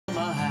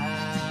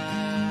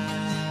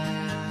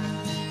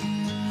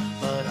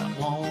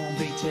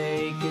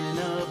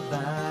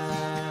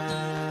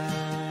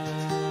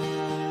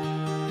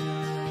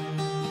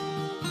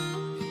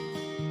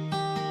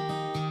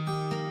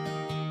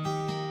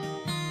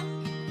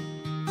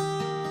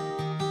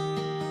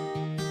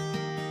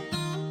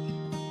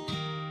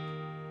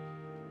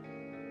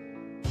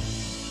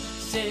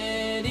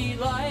City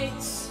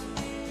lights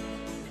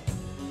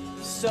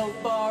so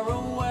far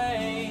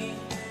away,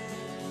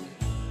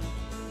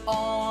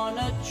 on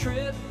a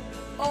trip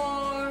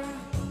or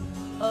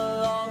a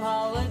long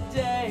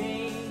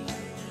holiday.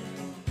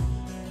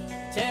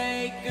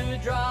 Take a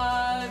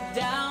drive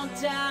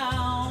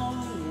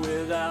downtown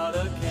without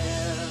a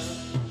care,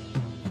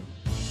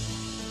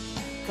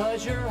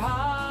 'cause you're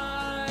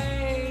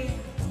high,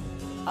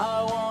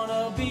 I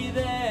wanna be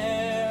there,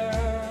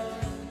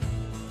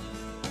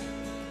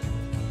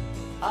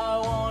 I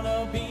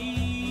wanna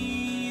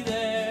be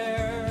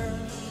there.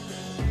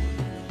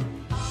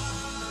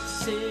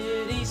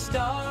 City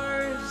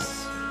stars,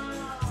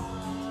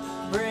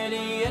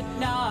 pretty at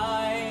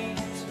night,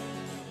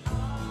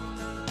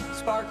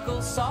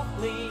 sparkle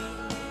softly,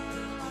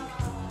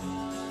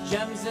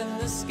 gems in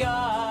the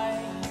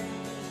sky.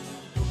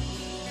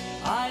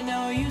 I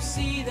know you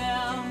see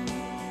them,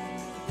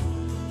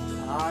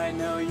 I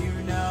know you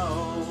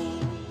know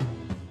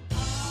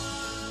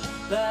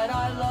that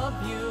I love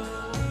you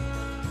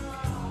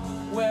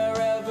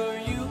wherever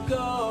you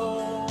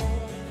go,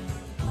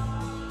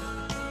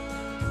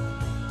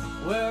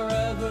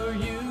 wherever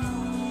you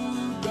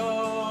go.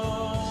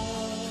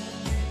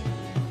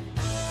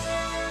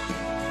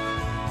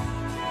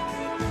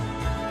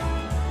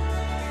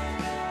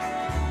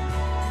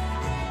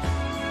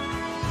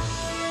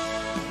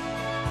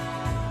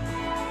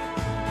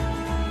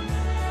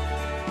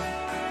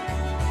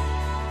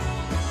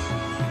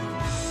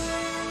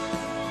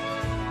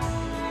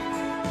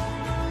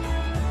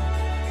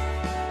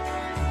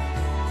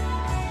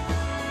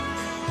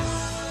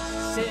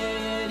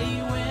 City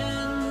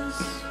winds,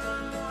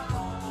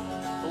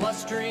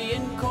 blustery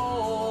and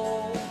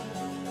cold,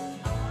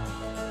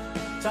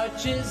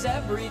 touches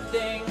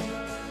everything,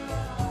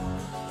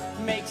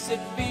 makes it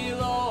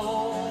feel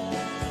old.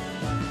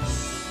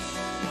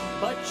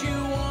 But you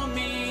want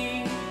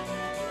me,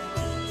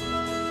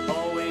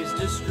 always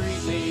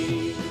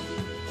discreetly.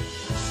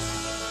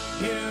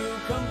 You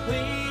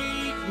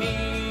complete me,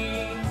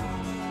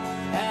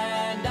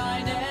 and I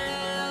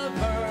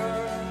never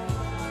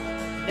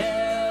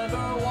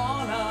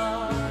wanna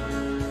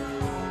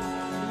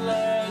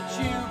let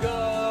you go.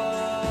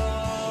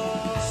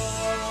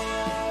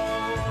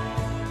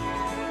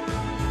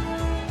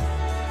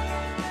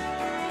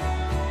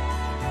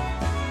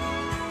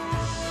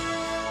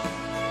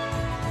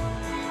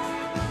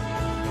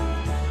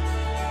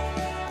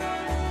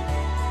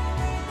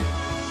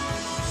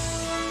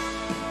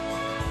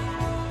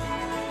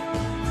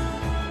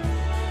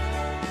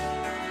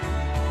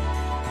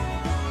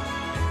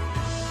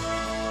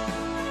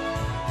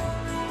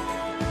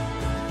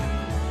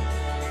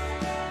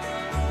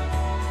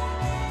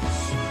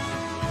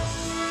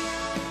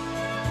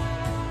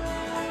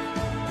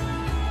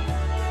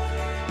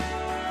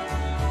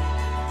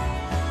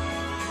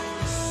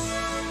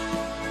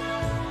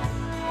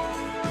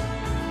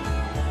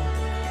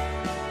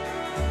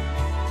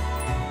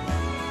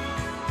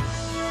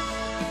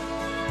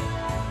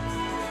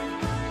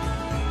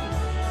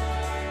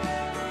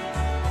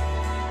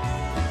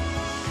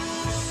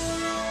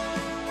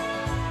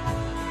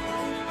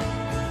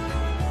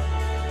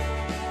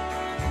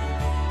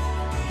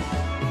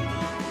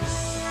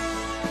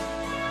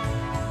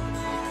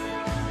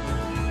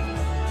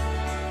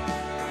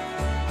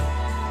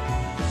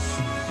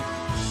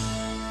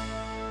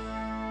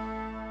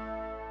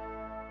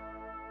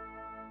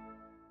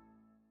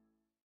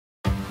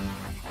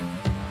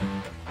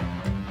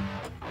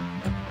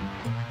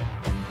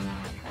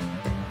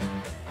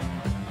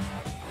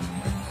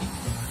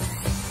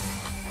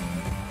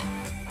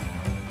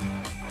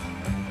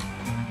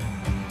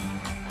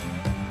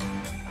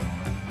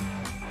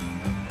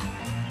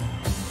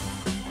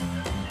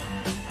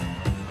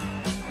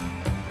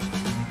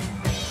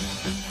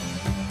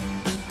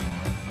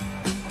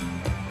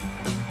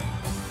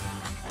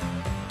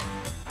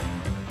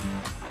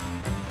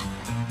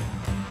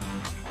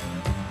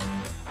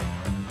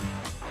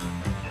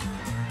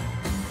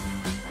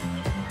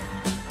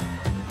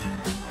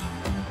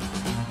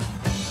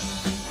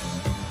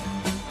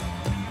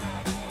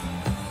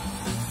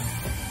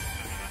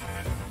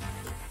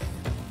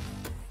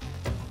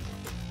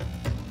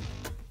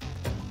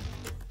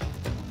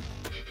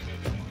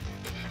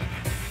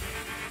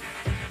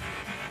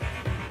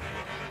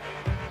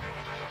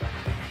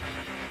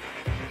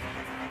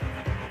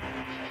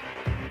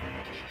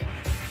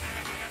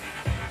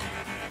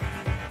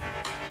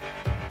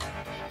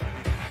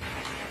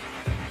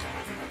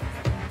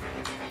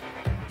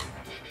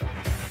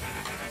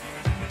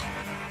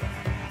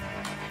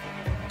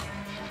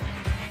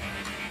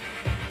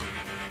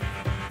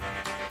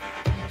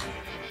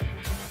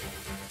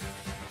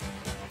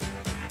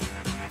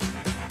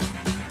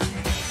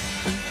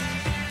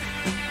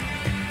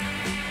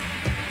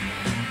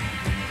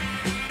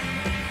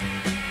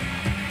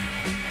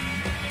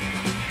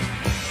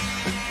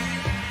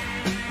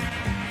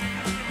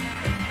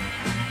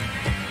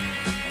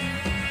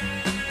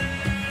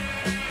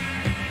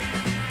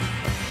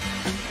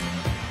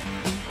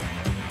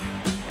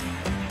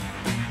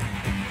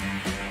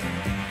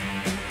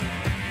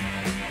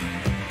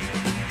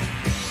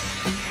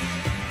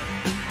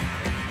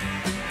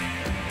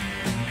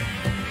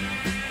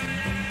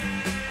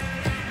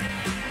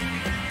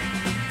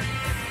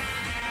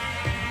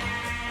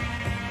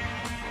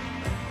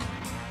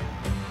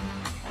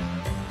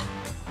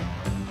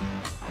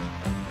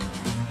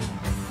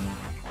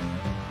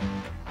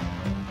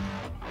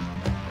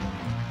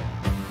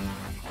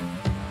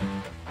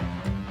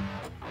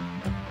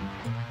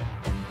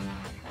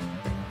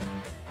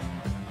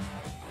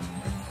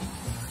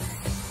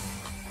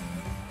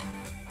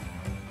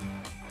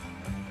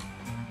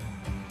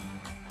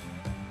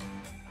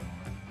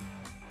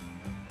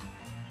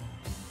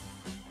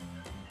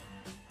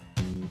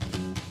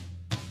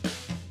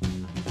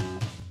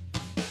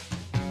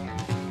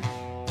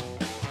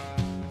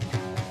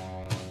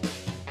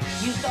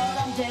 you thought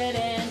I'm dead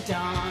and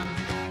done.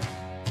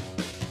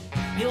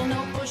 You'll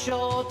know for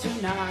sure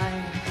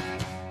tonight.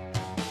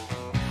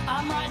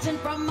 I'm rising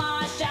from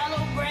my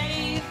shallow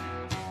grave,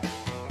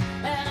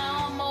 and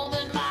I'm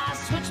holding my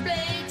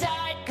switchblade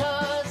tight,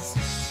 'cause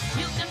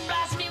you can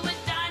blast me with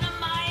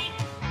dynamite,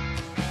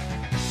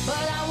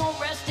 but I won't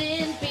rest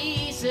in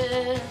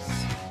pieces.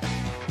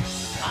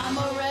 I'm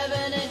a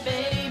revenant,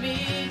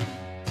 baby,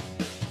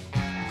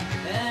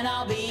 and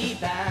I'll be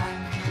back.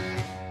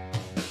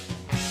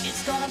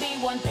 It's gonna be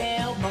one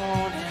pale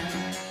morning,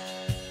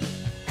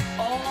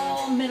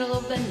 all middle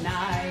of the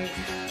night,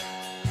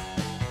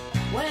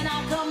 when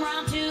I come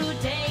round to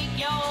take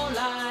your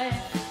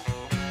life.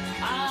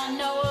 I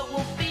know it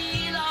will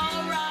feel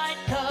alright,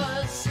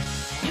 'cause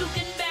you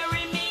can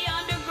bury me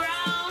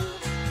underground,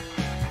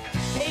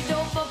 paved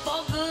over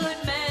for good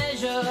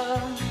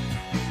measure.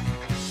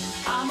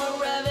 I'm a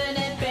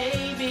revenant,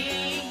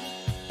 baby,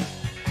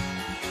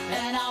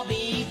 and I'll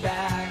be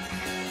back.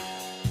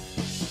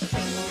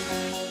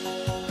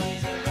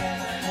 He's a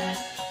revenant.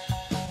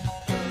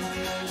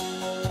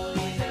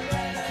 He's a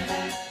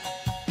revenant.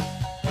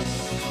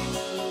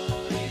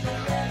 He's a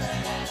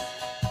revenant.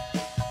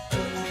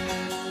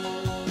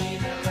 He's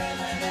a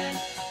revenant.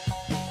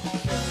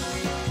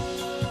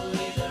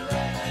 He's a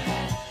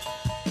revenant.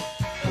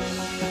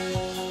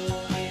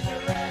 He's a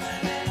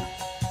revenant.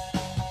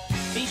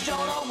 Be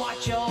sure to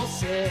watch your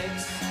six.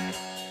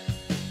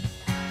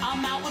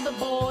 I'm out with the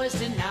boys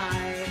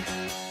tonight,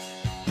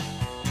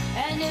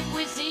 and if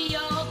we see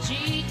your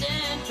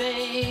cheating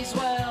face,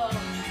 well,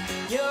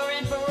 you're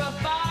in for a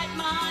fight,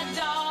 my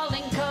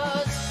darling,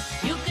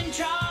 'cause you can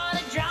try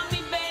to drown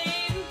me,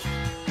 babe,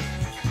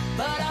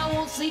 but I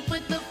won't sleep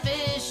with the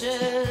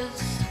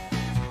fishes.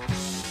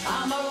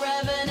 I'm a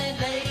revenant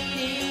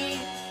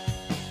lady,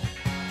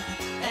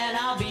 and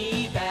I'll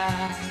be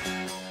back.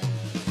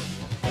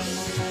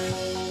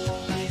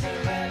 He's a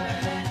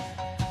revenant.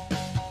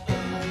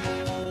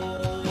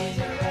 He's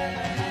a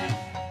revenant.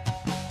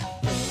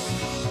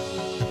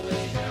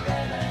 He's a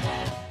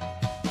revenant.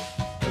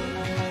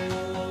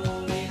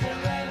 He's a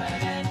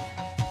revenant.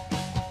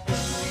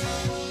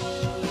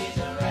 He's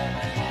a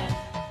revenant.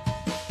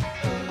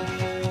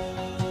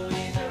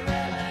 He's a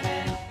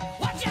revenant.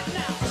 Watch out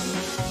now!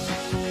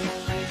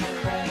 He's a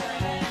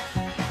revenant.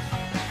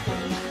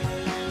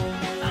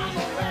 I'm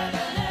a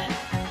revenant.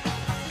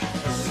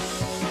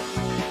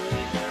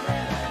 He's a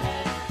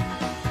revenant.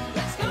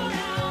 Let's go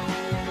now!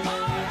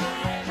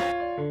 Alright!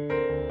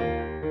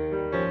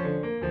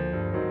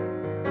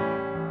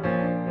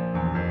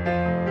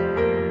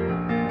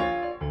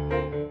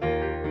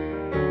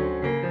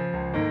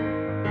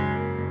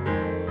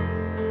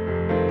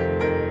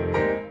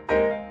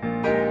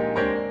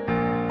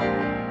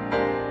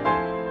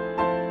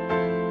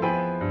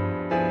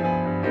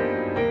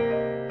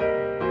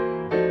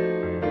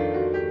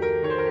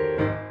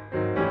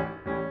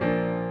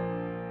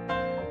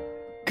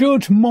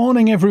 Good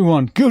morning,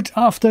 everyone. Good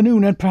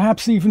afternoon, and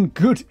perhaps even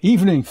good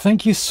evening.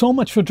 Thank you so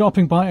much for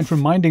dropping by and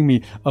reminding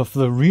me of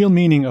the real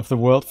meaning of the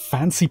word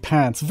fancy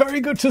pants.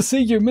 Very good to see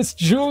you, Miss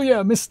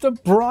Julia, Mr.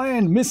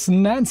 Brian, Miss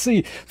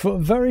Nancy, for a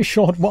very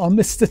short while,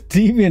 Mr.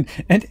 Devian,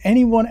 and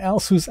anyone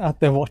else who's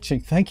out there watching.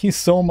 Thank you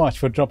so much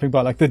for dropping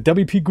by, like the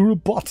WP Guru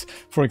bot,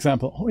 for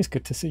example. Always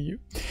good to see you.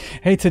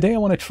 Hey, today I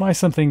want to try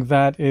something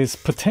that is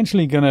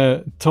potentially going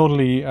to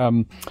totally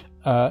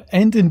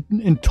end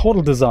in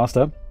total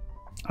disaster.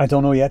 I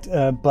don't know yet,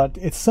 but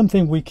it's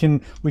something we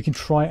can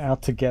try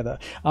out together.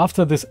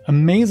 After this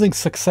amazing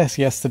success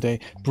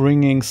yesterday,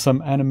 bringing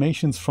some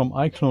animations from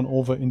iClone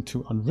over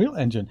into Unreal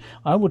Engine,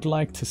 I would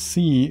like to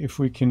see if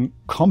we can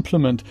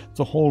complement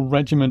the whole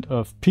regiment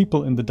of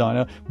people in the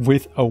diner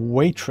with a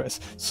waitress.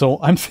 So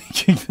I'm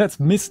thinking that's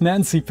Miss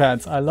Nancy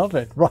Pants. I love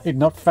it. Right,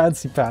 not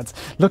fancy pants.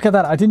 Look at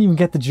that. I didn't even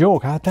get the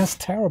joke. That's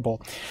terrible.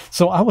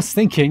 So I was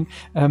thinking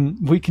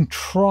we can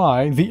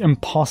try the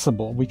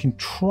impossible. We can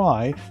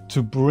try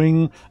to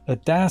bring a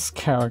Daz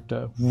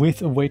character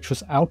with a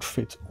waitress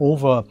outfit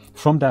over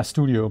from Daz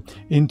Studio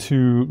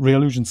into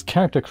Reallusion's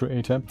character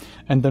creator,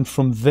 and then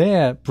from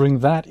there bring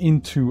that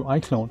into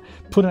iClone,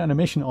 put an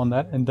animation on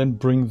that, and then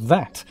bring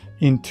that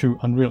into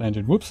Unreal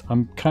Engine. Whoops,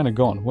 I'm kind of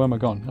gone. Where am I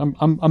gone?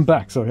 I'm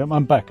back. Sorry,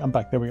 I'm back.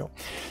 There we go.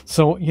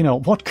 So, you know,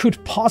 what could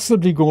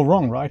possibly go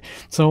wrong, right?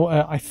 So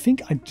I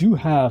think I do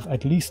have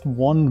at least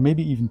one,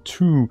 maybe even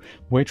two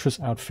waitress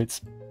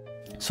outfits.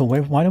 So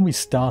why don't we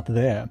start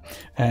there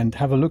and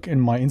have a look in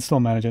my install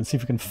manager and see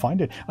if we can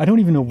find it. I don't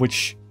even know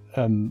which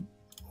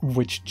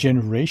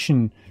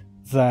generation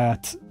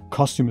that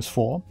costume is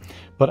for,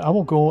 but I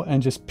will go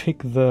and just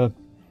pick the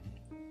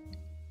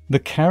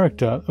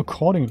character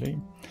accordingly.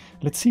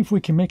 Let's see if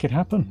we can make it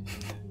happen.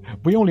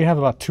 We only have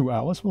about 2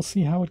 hours. We'll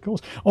see how it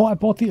goes. Oh, I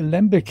bought the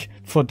Alembic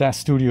for Daz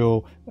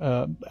Studio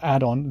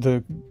add-on,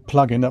 the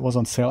plugin that was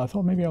on sale. I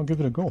thought maybe I'll give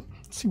it a go.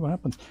 Let's see what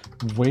happens.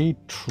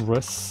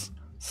 Waitress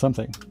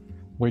something.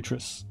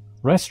 Waitress.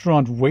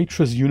 Restaurant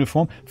waitress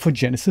uniform for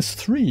Genesis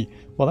 3.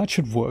 Well, that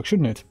should work,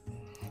 shouldn't it?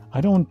 I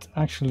don't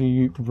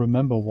actually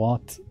remember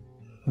what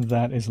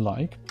that is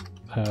like.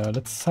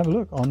 Let's have a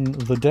look on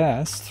the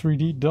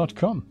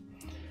Daz3D.com.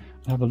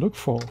 have a look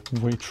for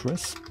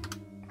Waitress.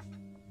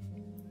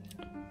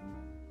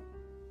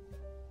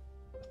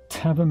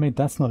 Tavern Maid,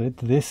 that's not it.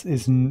 This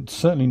is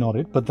certainly not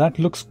it, but that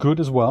looks good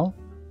as well.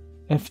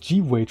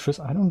 FG Waitress,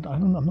 I'm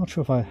not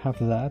sure if I have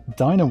that.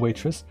 Diner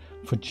Waitress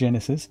for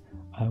Genesis.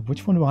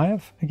 Which one do I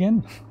have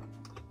again?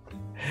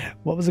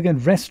 What was again?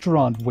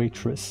 Restaurant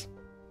Waitress.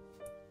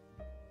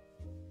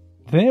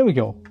 There we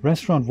go.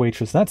 Restaurant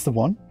Waitress, that's the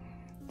one.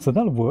 So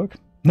that'll work.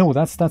 No,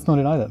 that's not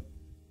it either.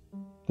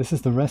 This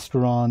is the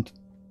Restaurant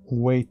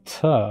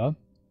Waiter.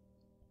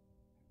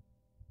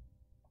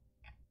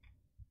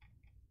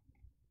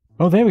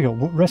 Oh, there we go.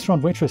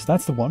 Restaurant Waitress,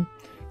 that's the one.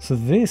 So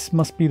this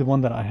must be the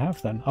one that I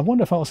have then. I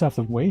wonder if I also have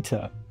the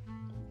Waiter.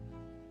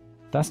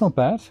 That's not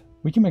bad.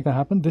 We can make that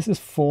happen. This is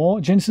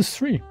for Genesis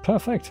 3.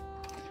 Perfect.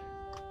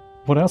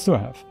 What else do I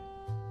have?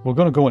 We're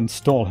going to go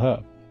install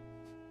her.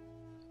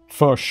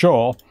 For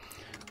sure.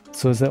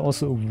 So is there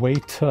also a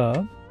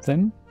Waiter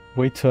then?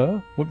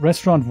 Waiter? What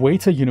Restaurant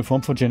Waiter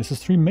uniform for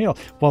Genesis 3 male?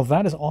 Well,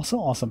 that is also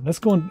awesome. Let's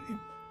go and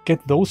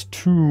get those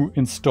two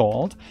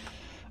installed.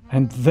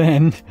 And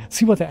then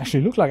see what they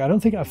actually look like. I don't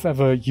think I've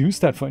ever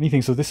used that for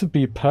anything. So this would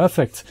be a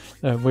perfect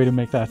way to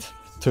make that,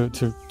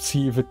 to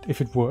see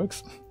if it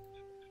works.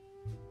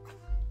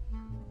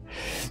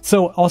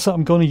 So also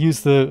I'm going to use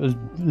the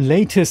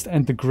latest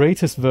and the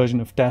greatest version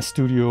of Daz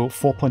Studio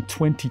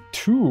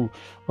 4.22,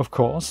 of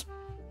course.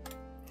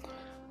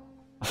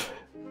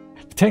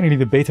 Technically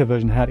the beta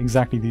version had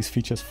exactly these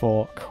features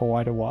for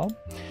quite a while.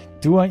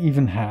 Do I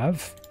even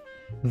have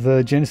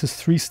the Genesis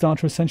 3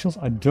 Starter Essentials?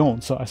 I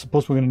don't, so I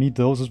suppose we're going to need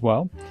those as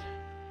well.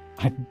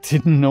 I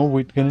didn't know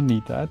we're going to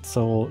need that,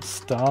 so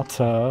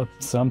Starter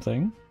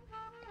something.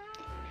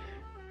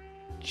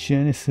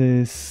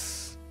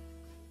 Genesis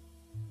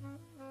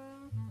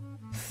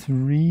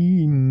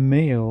 3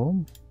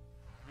 male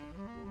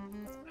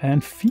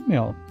and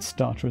female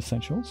Starter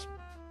Essentials.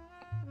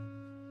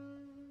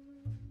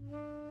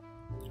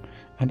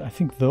 And I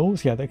think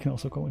those, yeah, they can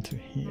also go into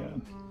here.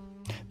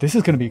 This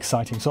is going to be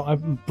exciting. So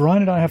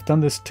Brian and I have done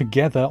this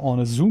together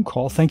on a Zoom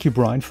call. Thank you,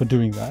 Brian, for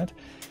doing that.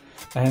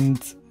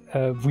 And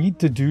we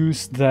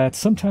deduced that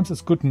sometimes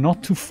it's good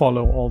not to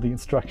follow all the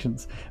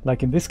instructions.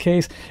 Like in this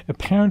case,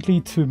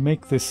 apparently to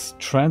make this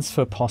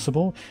transfer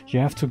possible, you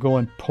have to go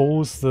and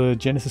pose the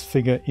Genesis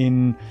figure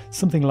in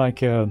something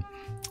like a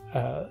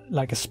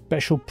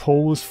special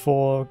pose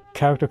for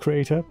Character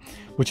Creator,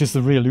 which is the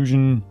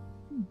Reallusion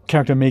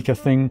Character Maker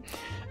thing.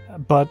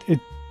 But it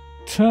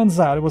turns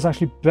out it was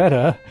actually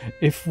better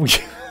if we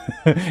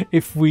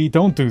if we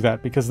don't do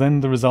that, because then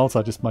the results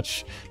are just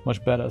much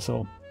better.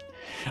 So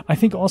I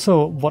think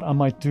also what I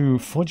might do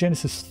for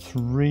Genesis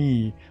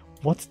 3,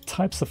 what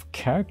types of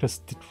characters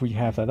did we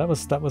have there? That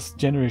was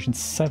generation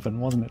 7,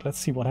 wasn't it? Let's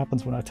see what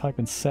happens when I type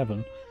in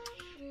 7.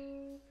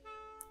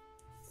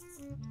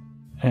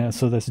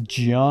 So there's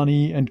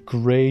Gianni and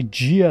Gray.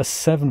 Gia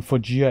 7 for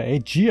Gia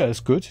 8. Gia is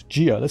good.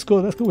 Gia, let's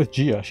go with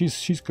Gia.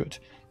 She's good.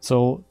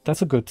 So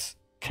that's a good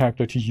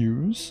character to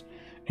use.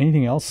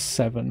 Anything else?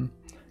 7.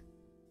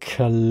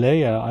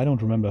 Kalea, I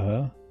don't remember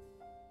her.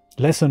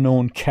 Lesser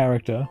known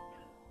character.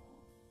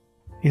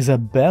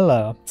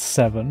 Isabella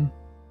 7.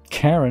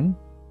 Karen,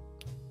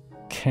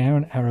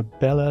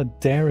 Arabella,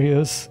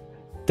 Darius,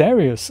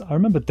 I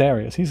remember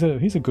Darius. He's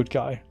a good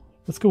guy.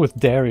 Let's go with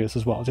Darius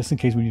as well, just in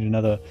case we need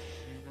another.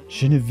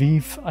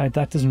 Genevieve,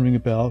 that doesn't ring a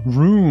bell.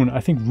 Rune, I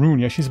think Rune,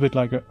 yeah, she's a bit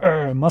like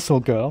a muscle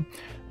girl.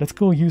 Let's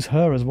go use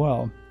her as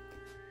well.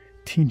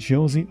 T.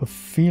 Josie,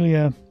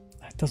 Ophelia,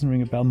 that doesn't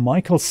ring a bell.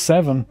 Michael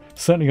 7,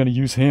 certainly going to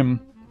use him.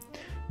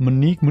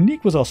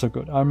 Monique was also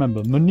good, I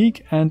remember.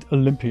 Monique and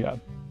Olympia.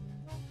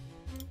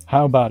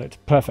 How about it?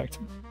 Perfect.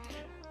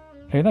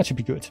 Okay, that should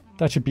be good.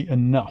 That should be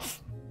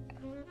enough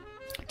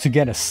to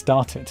get us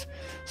started.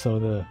 So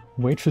the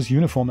Waitress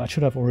uniform, that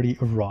should have already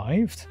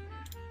arrived.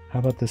 How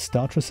about the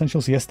Starter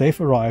Essentials? Yes, they've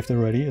arrived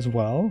already as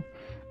well.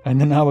 And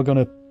then now we're going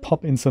to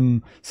pop in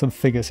some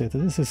figures here.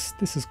 This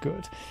is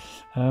good.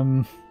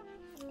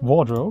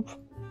 Wardrobe,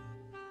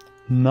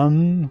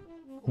 Nun,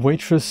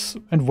 Waitress,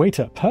 and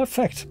Waiter.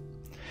 Perfect.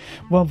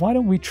 Well, why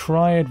don't we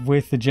try it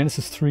with the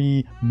Genesis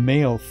 3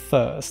 male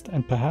first,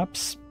 and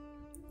perhaps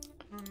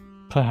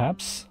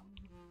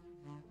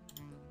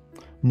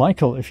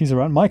Michael, if he's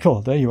around.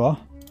 Michael, there you are.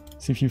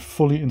 See if you've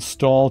fully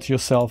installed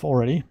yourself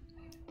already.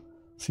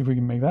 See if we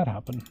can make that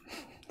happen.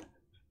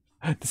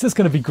 This is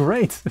going to be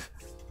great.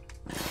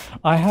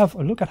 I have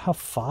a look at how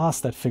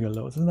fast that figure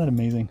loads. Isn't that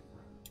amazing?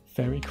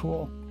 Very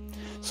cool.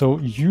 So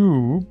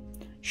you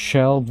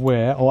shall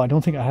wear... Oh, I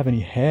don't think I have any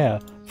hair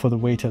for the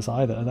waiters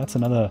either. That's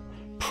another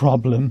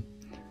problem.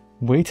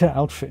 Waiter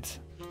outfit.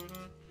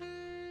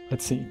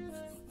 Let's see.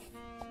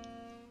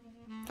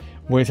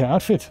 Waiter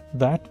outfit.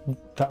 That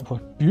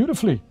worked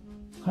beautifully.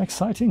 How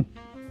exciting.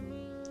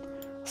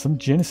 Some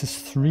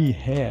Genesis 3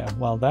 hair.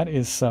 Well, that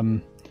is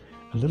a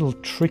little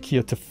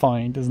trickier to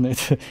find, isn't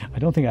it? I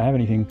don't think I have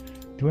anything.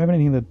 Do I have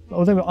anything that...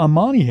 Oh, there were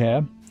Armani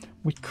hair.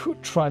 We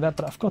could try that,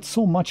 but I've got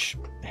so much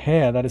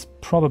hair that is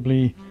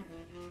probably...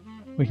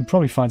 We can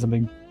probably find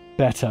something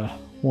better,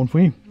 won't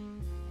we?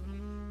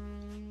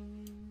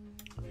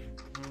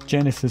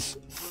 Genesis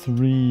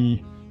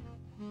 3.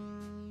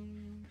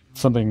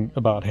 Something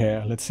about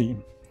hair. Let's see.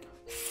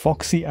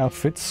 Foxy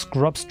outfit,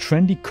 scrubs,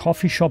 trendy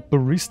coffee shop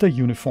barista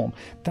uniform.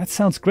 That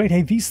sounds great.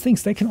 Hey, these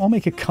things, they can all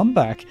make a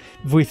comeback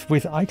with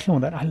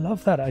iClone. That I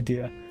love that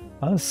idea.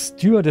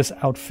 Stewardess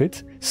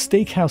outfit,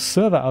 steakhouse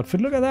server outfit.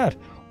 Look at that.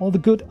 All the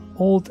good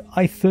old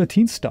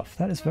i13 stuff.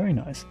 That is very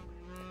nice.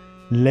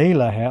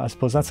 Layla hair. I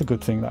suppose that's a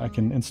good thing that I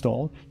can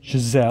install.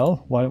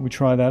 Giselle. Why don't we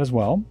try that as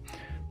well?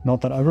 Not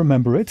that I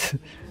remember it.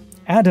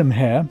 Adam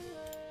hair.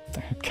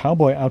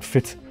 Cowboy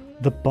outfit.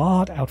 The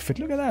Bard outfit.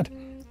 Look at that.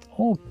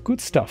 All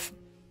good stuff.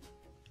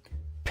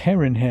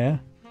 Perrin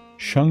hair,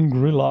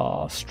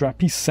 Shangri-La,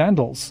 strappy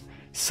sandals,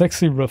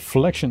 sexy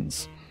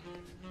reflections,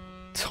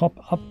 top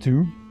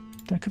updo.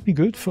 That could be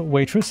good for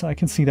Waitress. I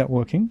can see that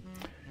working.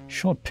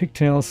 Short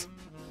pigtails,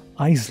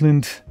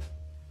 Iceland,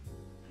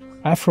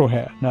 afro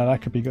hair. Now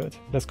that could be good.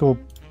 Let's go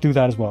do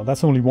that as well.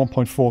 That's only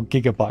 1.4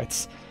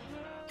 gigabytes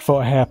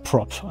for a hair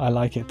prop. I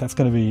like it. That's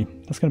gonna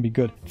be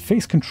good.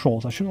 Face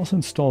controls. I should also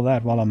install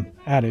that while I'm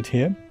at it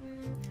here.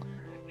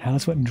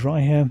 Alice wet and dry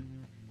hair.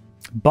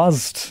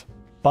 Buzzed.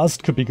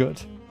 Buzzed could be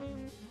good.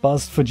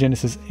 Buzzed for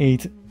Genesis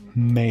 8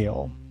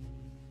 male.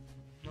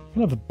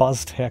 I'll have a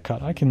buzzed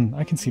haircut. I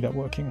can see that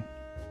working.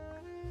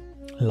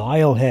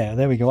 Lyle hair.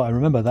 There we go. I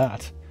remember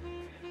that.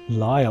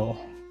 Lyle.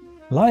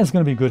 Lyle's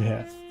going to be good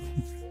hair.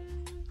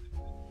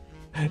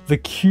 The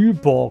Cue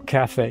Ball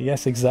Cafe.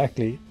 Yes,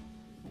 exactly.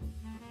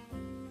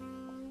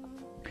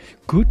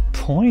 Good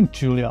point,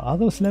 Julia. Are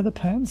those leather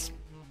pants?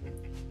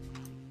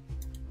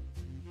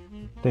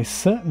 They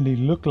certainly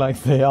look like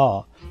they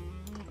are.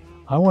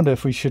 I wonder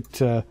if we should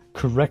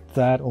correct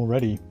that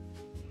already,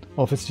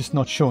 or if it's just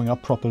not showing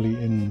up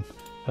properly in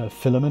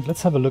filament.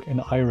 Let's have a look in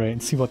iRay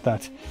and see what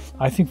that...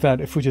 I think that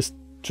if we just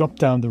drop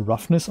down the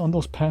roughness on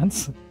those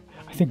pants,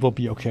 I think we'll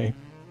be okay.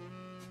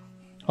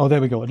 Oh,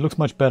 there we go. It looks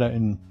much better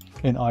in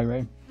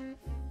iRay.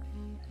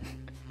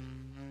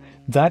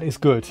 That is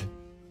good.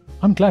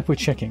 I'm glad we're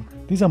checking.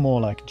 These are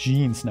more like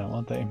jeans now,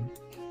 aren't they?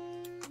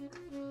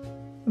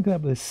 Look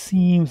at the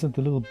seams and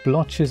the little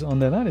blotches on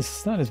there. That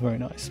is very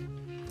nice.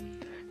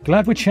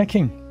 Glad we're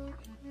checking.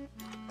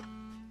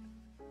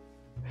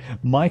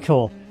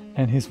 Michael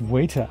and his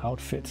waiter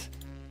outfit.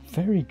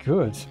 Very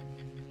good.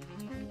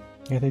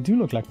 Yeah, they do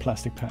look like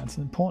plastic pants.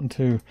 It's important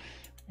to,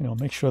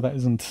 make sure that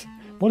isn't...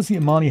 What does the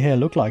Imani hair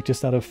look like?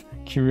 Just out of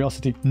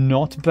curiosity.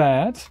 Not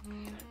bad.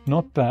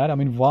 Not bad. I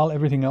mean, while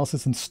everything else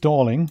is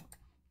installing,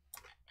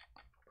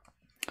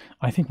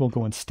 I think we'll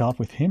go and start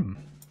with him.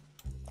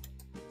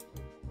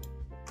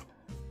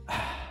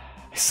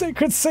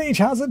 Sacred Sage,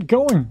 how's it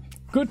going?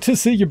 Good to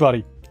see you,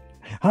 buddy.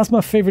 How's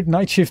my favorite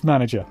night shift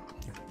manager?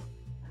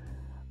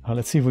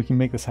 Let's see if we can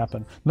make this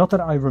happen. Not that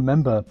I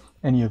remember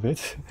any of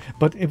it,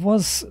 but it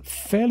was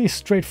fairly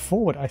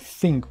straightforward, I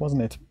think,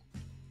 wasn't it?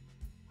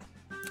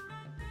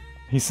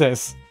 He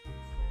says,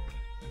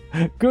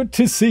 good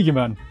to see you,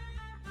 man.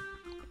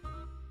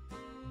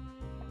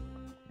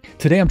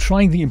 Today I'm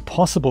trying the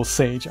Impossible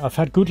Sage. I've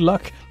had good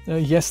luck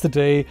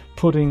yesterday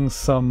putting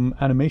some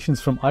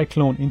animations from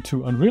iClone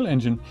into Unreal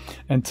Engine,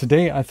 and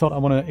today I thought I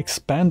want to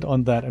expand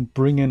on that and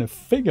bring in a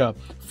figure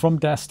from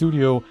Daz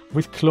Studio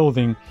with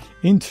clothing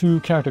into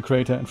Character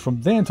Creator, and from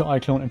there into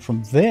iClone, and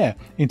from there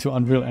into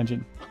Unreal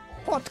Engine.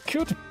 What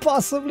could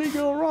possibly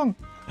go wrong?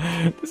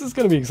 This is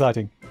going to be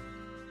exciting.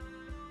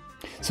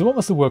 So what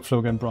was the workflow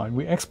again, Brian?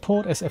 We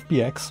export as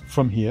FBX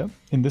from here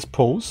in this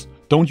pose.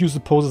 Don't use the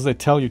poses they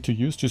tell you to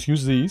use, just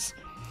use these.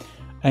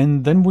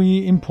 And then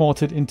we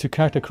import it into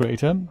Character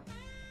Creator,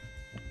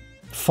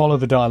 follow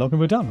the dialogue,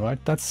 and we're done,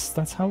 right?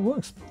 That's how it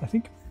works, I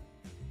think.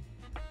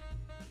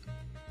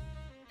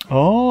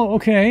 Oh,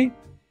 okay.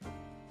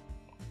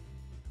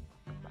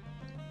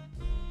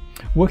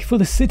 Work for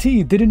the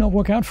city. Did it not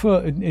work out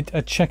for it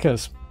at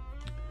Checkers?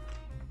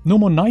 No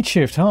more night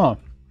shift, huh?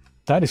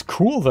 That is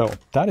cool, though.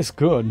 That is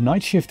good.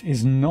 Night shift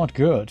is not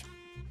good.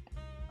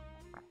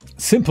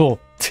 Simple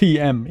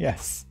TM,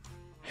 yes.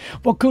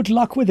 Well, good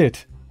luck with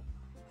it.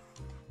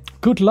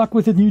 Good luck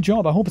with the new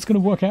job. I hope it's going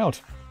to work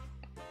out.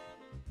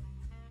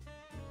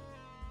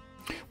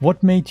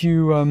 What made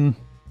you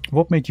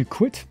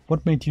quit?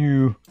 What made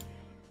you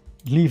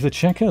leave the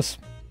Checkers?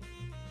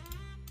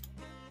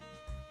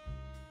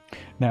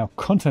 Now,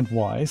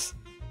 content-wise,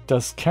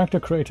 does Character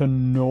Creator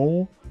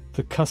know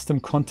the custom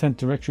content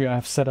directory I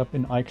have set up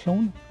in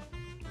iClone?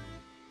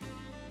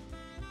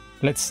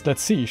 Let's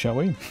see, shall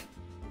we?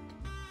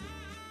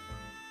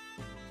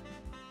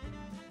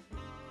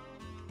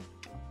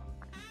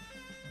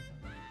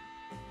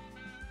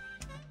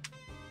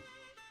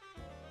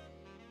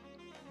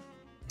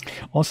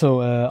 Also,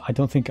 I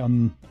don't think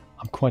I'm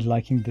quite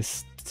liking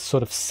this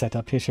sort of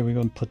setup here. Shall we go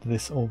and put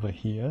this over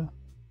here?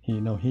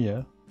 Here,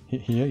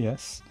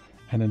 yes.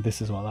 And then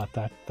this as well.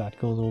 That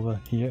goes over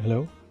here.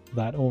 Hello.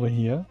 That over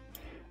here.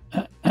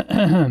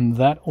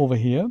 That over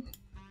here.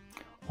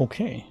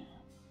 Okay.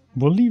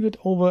 We'll leave it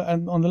over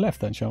and on the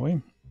left then, shall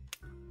we?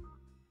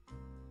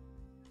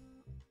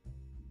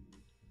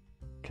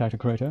 Character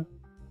Creator.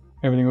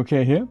 Everything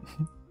okay here?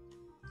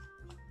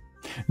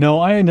 No,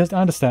 I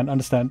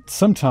understand.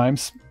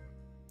 Sometimes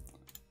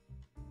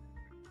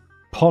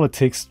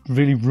politics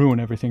really ruin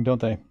everything,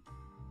 don't they?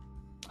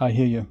 I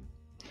hear you.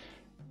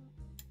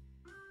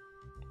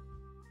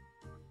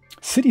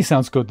 City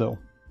sounds good, though.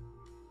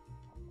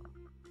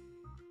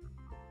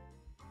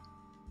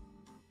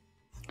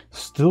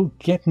 Still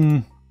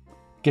getting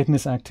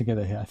his act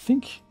together here. I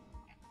think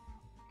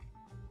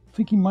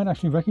he might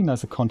actually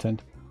recognize the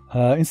content.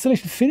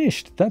 Installation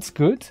finished. That's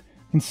good.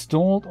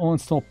 Installed or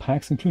installed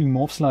packs, including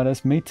morph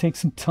sliders. May take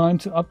some time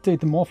to update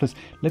the morph list.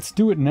 Let's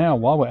do it now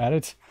while we're at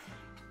it.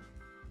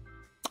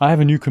 I have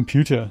a new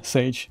computer,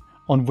 Sage,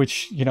 on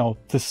which, you know,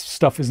 this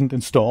stuff isn't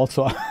installed,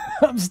 so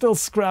I'm still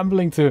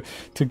scrambling to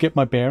get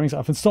my bearings.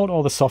 I've installed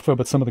all the software,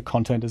 but some of the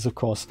content is, of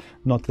course,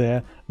 not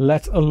there,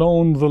 let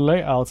alone the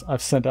layouts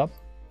I've set up.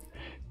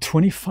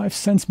 25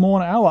 cents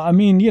more an hour. I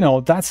mean, you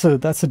know, that's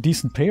a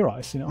decent pay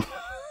rise, you know.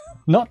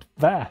 Not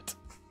bad.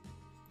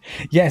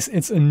 Yes,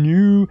 it's a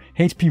new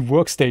HP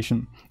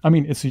workstation. I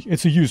mean, it's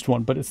a used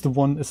one, but it's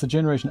the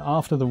generation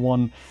after the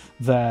one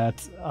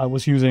that I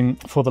was using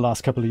for the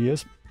last couple of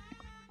years.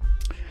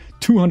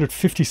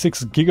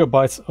 256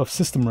 gigabytes of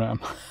system RAM.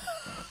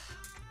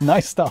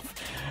 Nice stuff.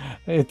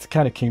 It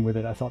kind of came with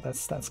it. I thought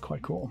that's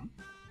quite cool.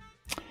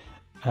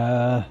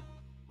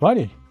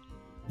 Righty.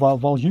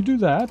 While you do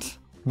that,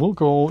 we'll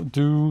go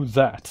do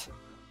that.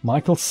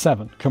 Michael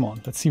 7. Come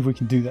on, let's see if we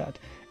can do that.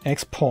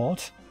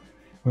 Export.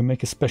 We'll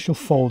make a special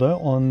folder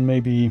on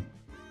maybe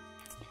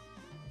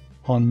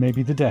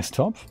the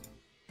desktop,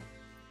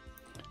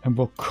 and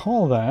we'll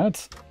call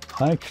that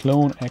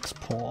iClone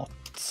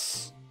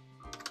exports.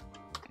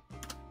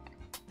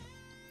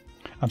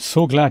 I'm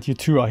so glad you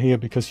two are here,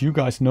 because you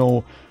guys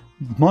know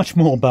much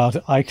more about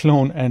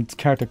iClone and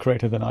Character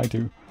Creator than I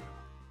do.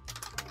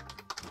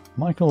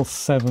 Michael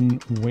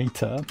 7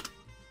 waiter,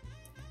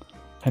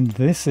 and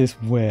this is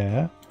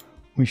where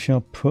we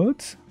shall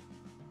put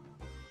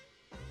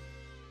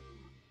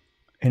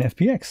in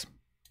FPX.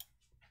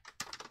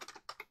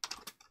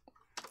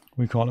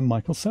 We call him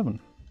Michael 7.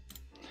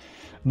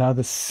 Now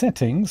the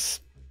settings,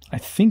 I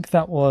think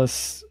that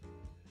was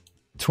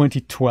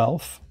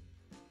 2012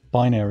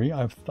 binary.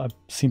 I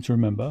seem to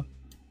remember.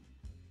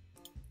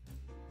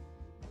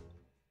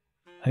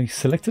 I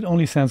selected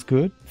only sounds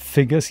good.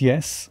 Figures,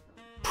 yes.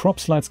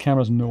 Prop slides,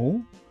 cameras,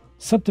 no.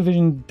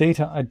 Subdivision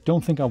data, I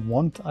don't think I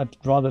want. I'd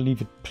rather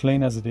leave it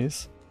plain as it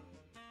is.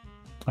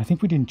 I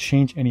think we didn't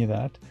change any of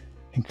that.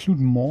 Include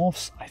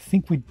morphs, I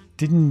think we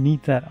didn't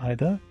need that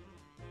either.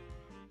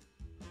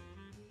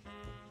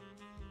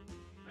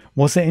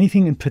 Was there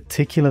anything in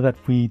particular that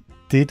we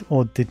did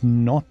or did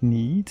not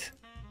need?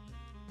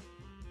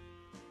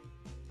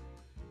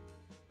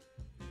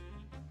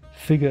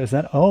 Figure, is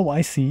that? Oh,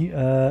 I see.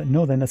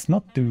 No, then let's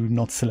not do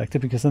not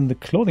selected, because then the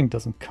clothing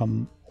doesn't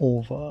come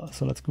over.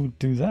 So let's go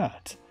do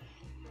that.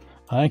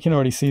 I can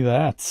already see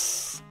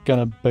that's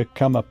gonna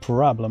become a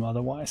problem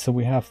otherwise. So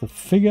we have the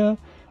figure,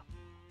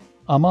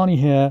 Armani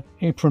hair,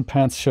 apron,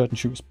 pants, shirt and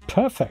shoes.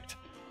 Perfect.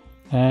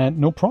 And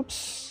no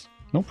props.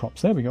 No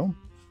props. There we go.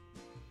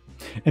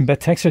 Embed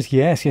textures.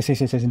 Yes,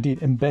 indeed.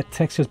 Embed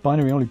textures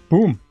binary only.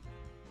 Boom.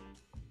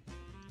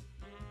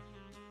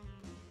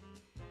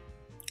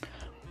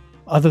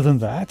 Other than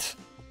that,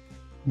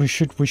 we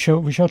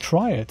shall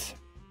try it.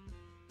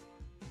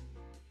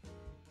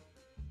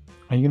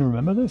 Are you going to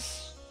remember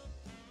this?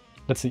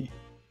 Let's see.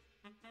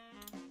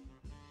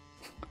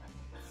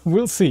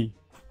 We'll see.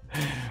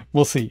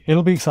 We'll see.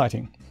 It'll be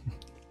exciting.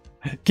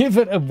 Give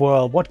it a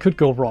whirl. What could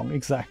go wrong?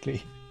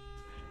 Exactly.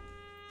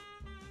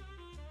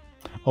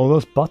 Oh,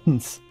 those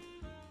buttons.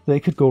 They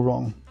could go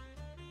wrong.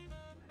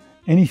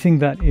 Anything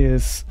that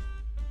is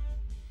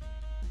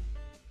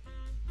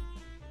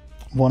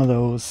one of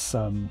those,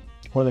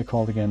 what are they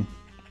called again?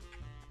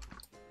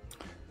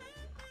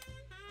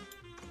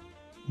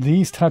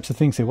 These types of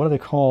things here, what are they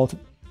called?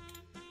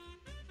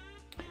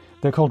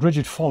 They're called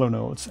rigid follow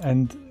nodes,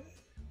 and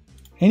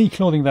any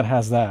clothing that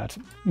has that,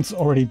 it's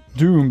already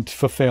doomed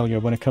for failure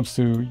when it comes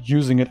to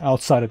using it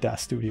outside of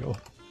Daz Studio.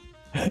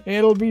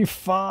 It'll be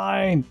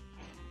fine.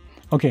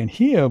 Okay, and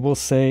here we'll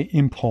say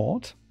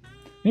import.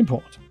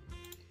 Import.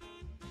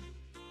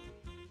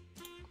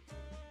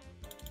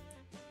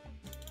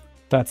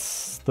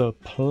 That's the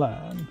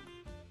plan.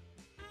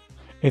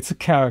 It's a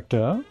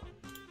character.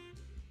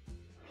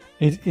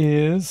 It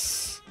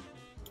is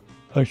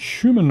a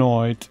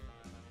humanoid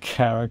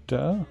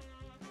character.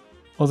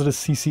 Or is it a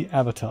CC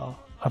avatar?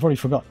 I've already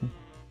forgotten.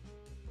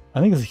 I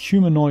think it's a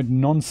humanoid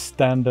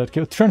non-standard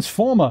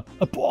transformer.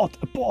 Abort,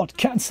 abort,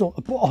 cancel,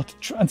 abort,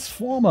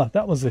 transformer.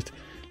 That was it.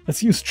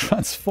 Let's use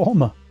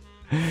transformer.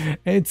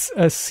 It's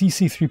a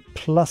CC3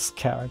 plus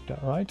character,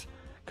 right?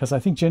 Because I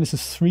think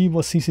Genesis 3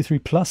 was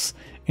CC3 plus.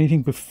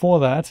 Anything before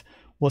that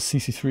was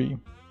CC3.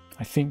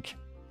 I think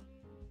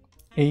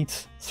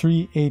 8,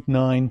 3, 8,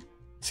 9,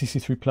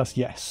 CC3 plus.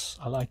 Yes,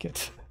 I like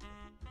it.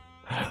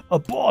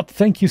 Abort,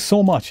 thank you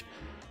so much.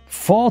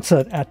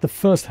 Faltered at the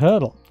first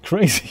hurdle.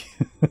 Crazy.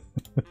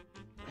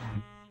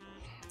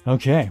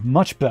 Okay,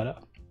 much better.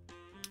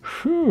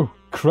 Whew,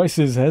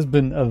 crisis has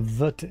been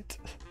averted.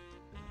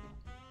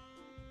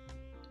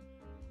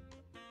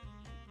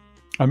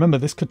 I remember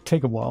this could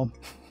take a while.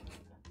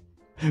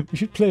 We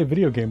should play a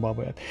video game while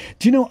we're at.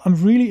 Do you know,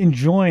 I'm really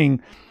enjoying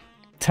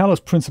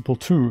Talos Principle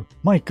 2.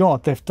 My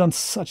god, they've done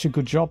such a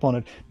good job on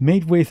it.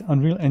 Made with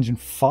Unreal Engine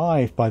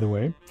 5, by the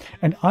way.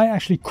 And I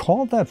actually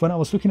called that when I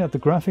was looking at the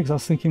graphics. I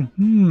was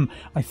thinking,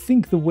 I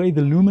think the way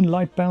the Lumen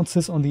light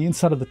bounces on the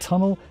inside of the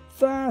tunnel,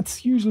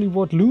 that's usually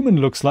what Lumen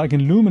looks like.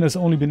 And Lumen has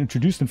only been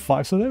introduced in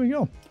 5, so there we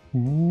go.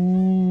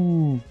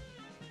 Ooh.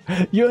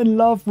 You're in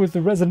love with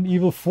the Resident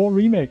Evil 4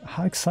 remake.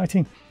 How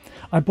exciting.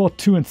 I bought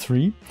 2 and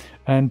 3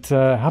 and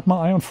had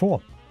my eye on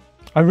 4.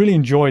 I really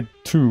enjoyed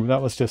 2.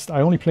 That was just,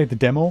 I only played the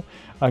demo.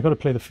 I got to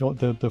play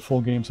the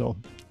full game, so.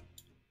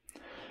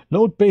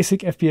 Load basic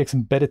FBX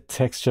embedded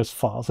textures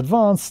files.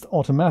 Advanced,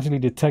 automatically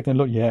detect and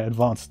load. Yeah,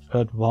 advanced.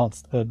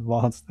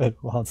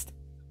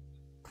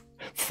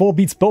 4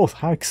 beats both.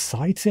 How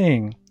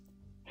exciting.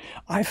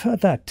 I've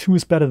heard that 2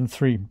 is better than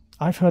 3.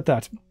 I've heard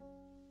that.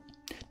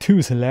 2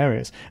 is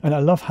hilarious. And I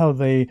love how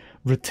they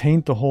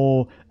retained the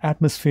whole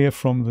atmosphere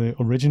from the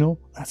original.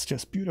 That's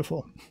just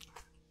beautiful.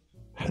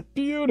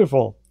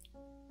 Beautiful.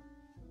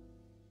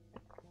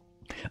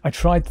 I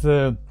tried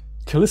the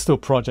Callisto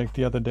project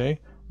the other day.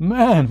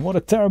 Man, what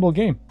a terrible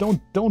game.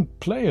 Don't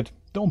play it.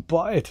 Don't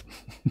buy it.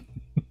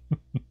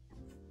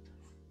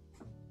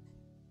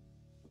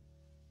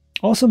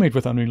 Also made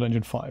with Unreal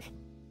Engine 5.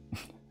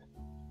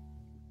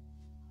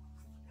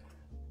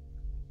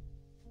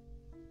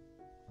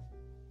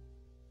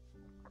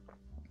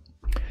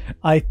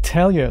 I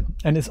tell you,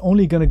 and it's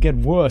only going to get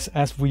worse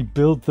as we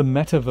build the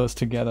metaverse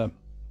together.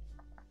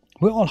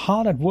 We're all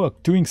hard at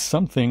work doing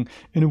something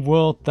in a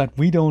world that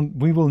we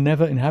will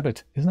never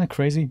inhabit. Isn't that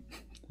crazy?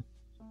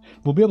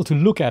 We'll be able to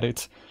look at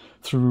it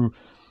through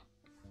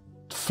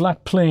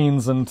flat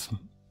planes and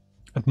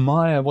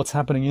admire what's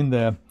happening in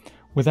there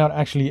without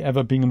actually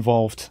ever being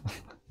involved.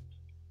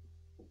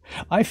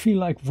 I feel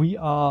like we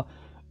are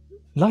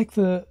like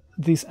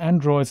these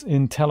androids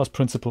in Talos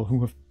Principle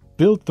who have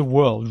built the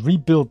world,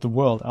 rebuilt the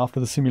world after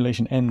the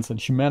simulation ends and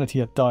humanity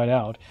had died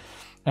out.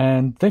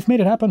 And they've made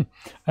it happen.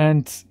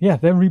 And yeah,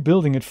 they're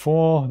rebuilding it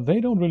for, they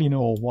don't really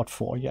know what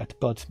for yet,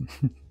 but...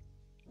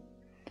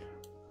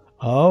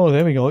 Oh,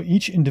 there we go.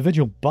 Each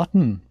individual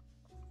button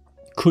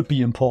could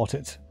be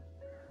imported.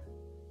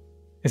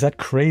 Is that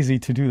crazy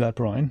to do that,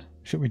 Brian?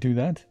 Should we do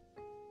that?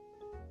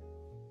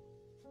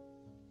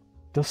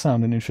 Does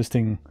sound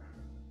interesting,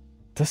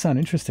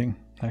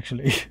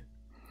 actually.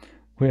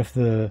 We have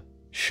the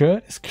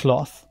shirt is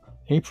cloth,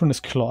 apron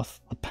is cloth,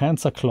 the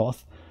pants are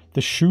cloth,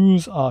 the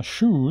shoes are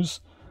shoes,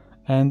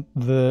 and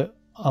the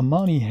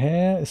Armani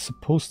hair is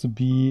supposed to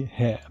be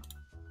hair.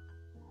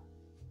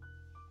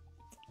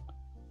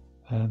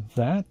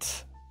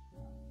 That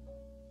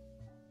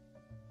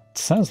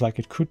sounds like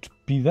it could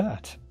be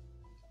that.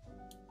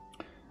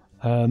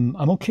 I'm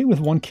okay with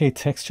 1K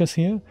textures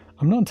here.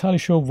 I'm not entirely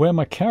sure where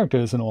my character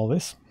is in all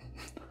this.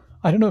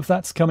 I don't know if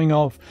that's coming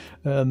off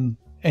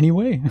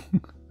anyway.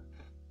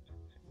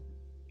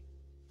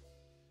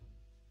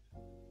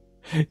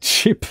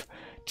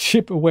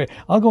 Chip away.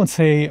 I'll go and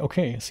say,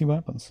 okay, see what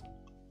happens.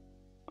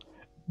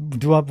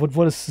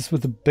 What is this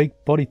with the big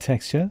body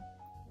texture?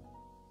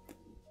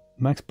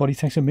 Max body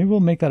texture. Maybe we'll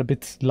make that a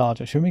bit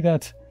larger. Should we make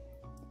that?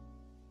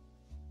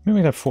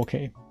 Maybe make that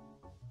 4K.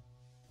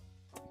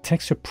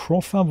 Texture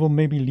profile, we'll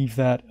maybe leave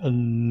that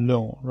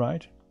alone,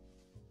 right?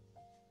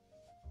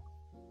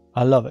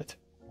 I love it.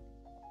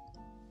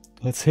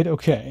 Let's hit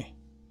OK.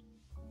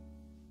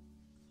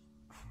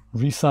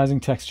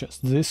 Resizing textures.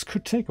 This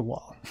could take a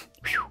while.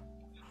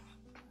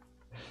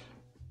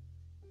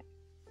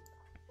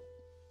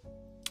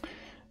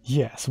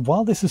 Yes,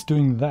 while this is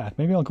doing that,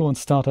 maybe I'll go and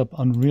start up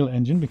Unreal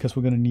Engine because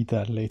we're going to need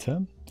that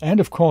later.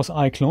 And of course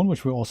iClone,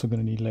 which we're also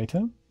going to need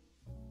later.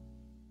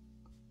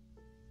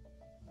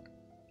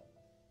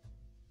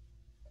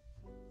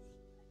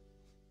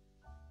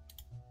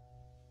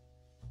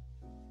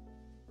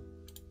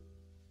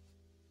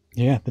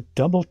 Yeah, the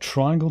double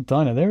triangle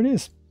diner. There it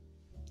is.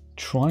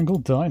 Triangle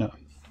diner.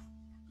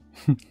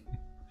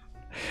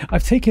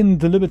 I've taken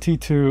the liberty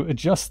to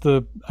adjust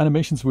the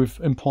animations we've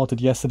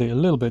imported yesterday a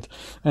little bit,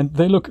 and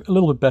they look a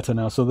little bit better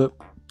now. So the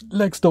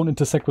legs don't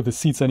intersect with the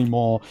seats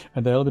anymore,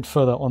 and they're a little bit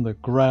further on the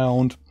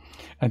ground,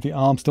 and the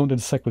arms don't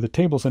intersect with the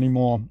tables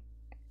anymore.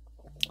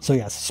 So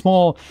yes,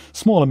 small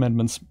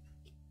amendments.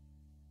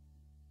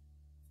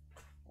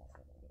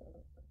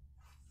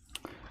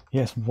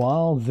 Yes,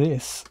 while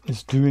this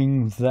is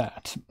doing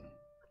that.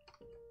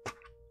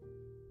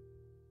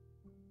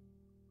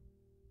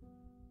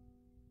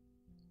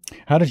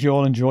 How did you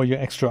all enjoy your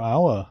extra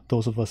hour,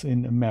 those of us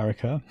in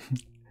America?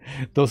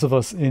 Those of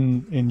us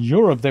in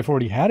Europe, they've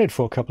already had it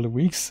for a couple of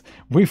weeks.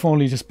 We've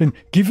only just been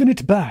given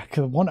it back,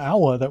 1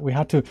 hour that we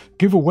had to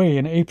give away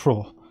in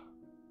April.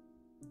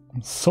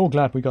 I'm so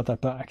glad we got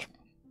that back.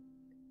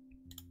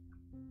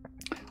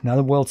 Now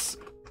the world's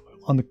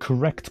on the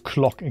correct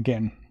clock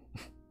again.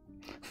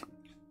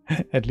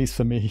 At least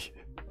for me.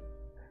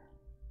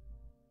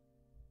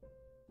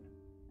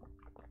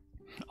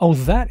 Oh,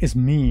 that is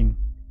mean.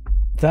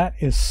 That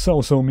is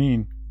so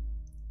mean.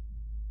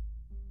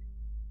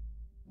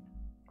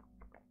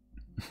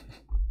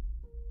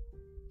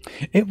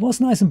 It was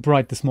nice and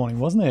bright this morning,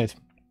 wasn't it?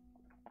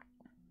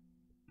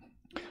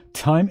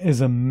 Time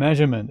is a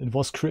measurement. It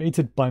was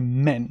created by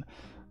men.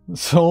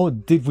 So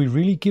did we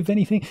really give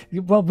anything?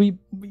 Well,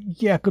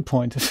 yeah, good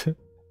point.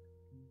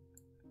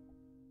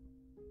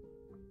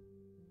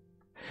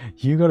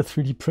 You got a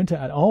 3D printer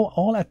at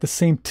all at the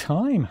same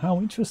time. How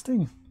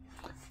interesting.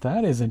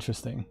 That is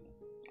interesting.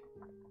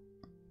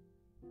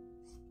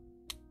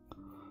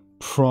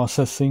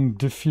 Processing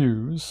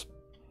diffuse.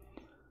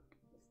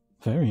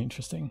 Very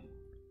interesting.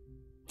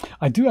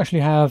 I do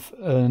actually have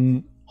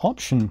an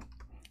option.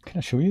 Can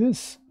I show you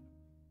this?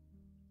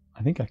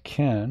 I think I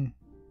can.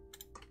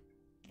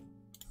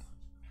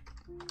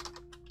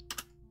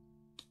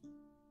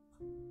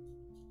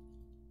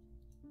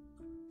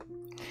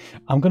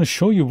 I'm going to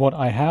show you what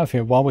I have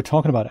here while we're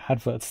talking about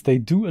adverts. They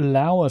do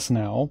allow us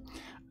now,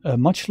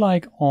 much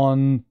like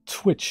on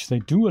Twitch, they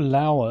do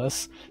allow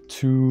us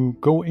to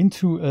go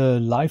into a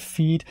live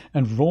feed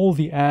and roll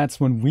the ads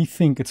when we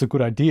think it's a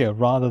good idea,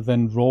 rather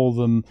than roll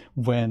them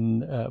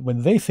when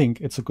they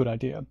think it's a good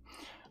idea.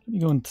 Let me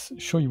go and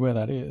show you where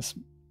that is.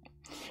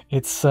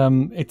 It's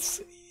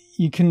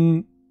you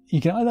can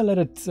either let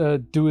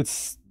it do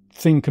its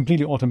thing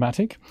completely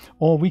automatic,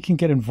 or we can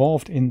get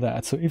involved in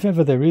that. So if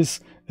ever there is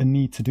a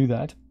need to do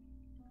that,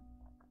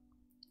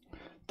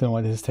 don't know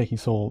why this is taking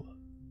so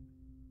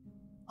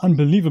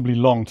unbelievably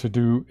long to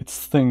do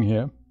its thing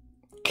here.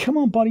 Come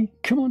on, buddy,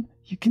 come on,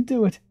 you can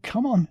do it.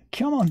 Come on,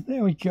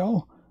 there we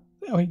go,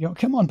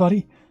 come on,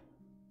 buddy.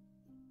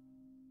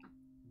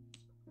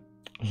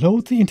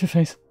 Load the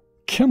interface,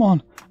 come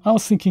on. I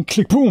was thinking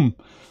click, boom.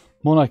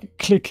 More like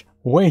click,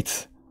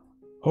 wait,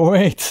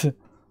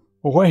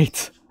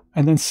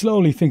 and then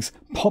slowly things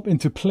pop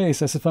into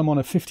place as if I'm on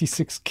a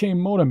 56K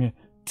modem here.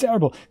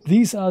 Terrible.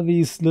 These are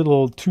these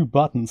little 2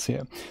 buttons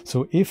here.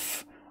 So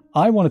if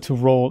I wanted to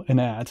roll an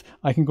ad,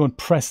 I can go and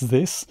press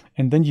this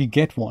and then you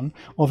get one.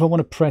 Or if I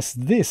want to press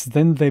this,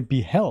 then they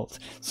be held.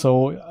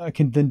 So I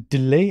can then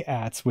delay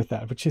ads with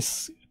that, which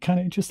is kind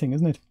of interesting,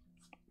 isn't it?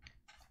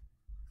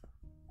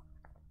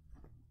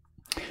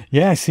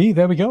 Yeah, see,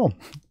 there we go.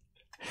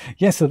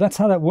 Yeah, so that's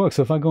how that works.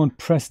 So if I go and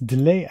press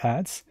delay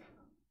ads,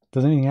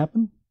 does anything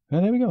happen? Oh,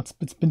 there we go.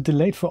 It's been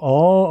delayed for,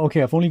 oh,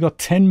 okay, I've only got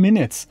 10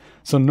 minutes.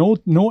 So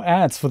no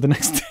ads for the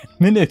next 10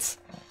 minutes.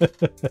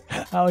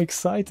 How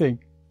exciting.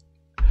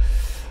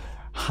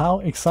 How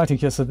exciting.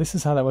 Yeah, so this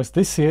is how that works.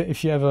 This here,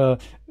 if you're ever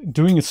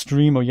doing a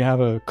stream or you have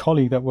a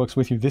colleague that works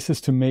with you, this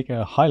is to make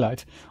a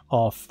highlight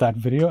of that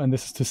video, and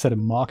this is to set a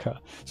marker.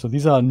 So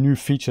these are new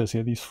features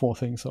here, these 4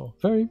 things. So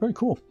very, very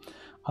cool.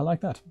 I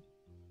like that.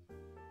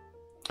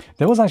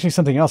 There was actually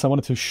something else I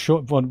wanted to share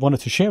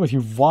with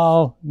you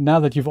now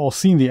that you've all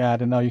seen the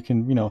ad and now you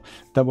can,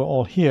 that we're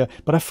all here.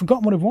 But I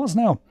forgot what it was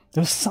now.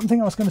 There was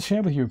something I was going to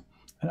share with you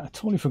and I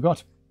totally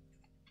forgot.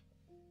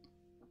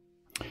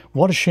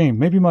 What a shame.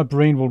 Maybe my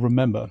brain will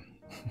remember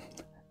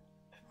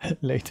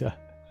later.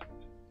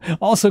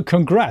 Also,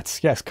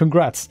 congrats. Yes,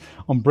 congrats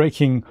on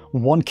breaking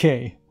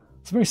 1K.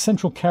 It's a very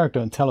central character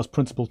in Talos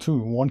Principle 2,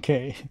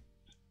 1K.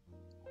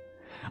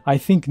 I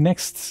think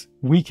next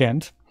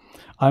weekend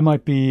I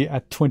might be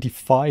at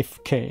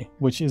 25K,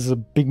 which is a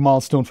big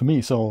milestone for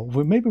me. So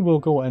maybe we'll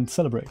go and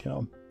celebrate,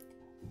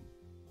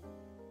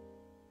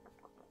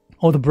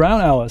 Oh, the brown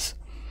hours.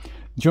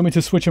 Do you want me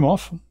to switch them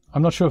off?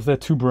 I'm not sure if they're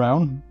too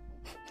brown.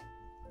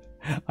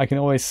 I can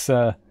always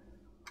have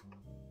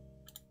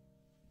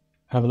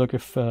a look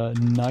if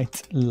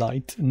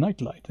nightlight.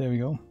 There we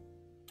go.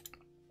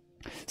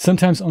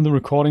 Sometimes on the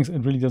recordings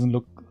it really doesn't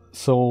look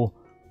so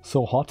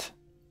hot.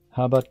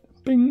 How about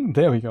bing?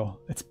 There we go.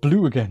 It's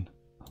blue again.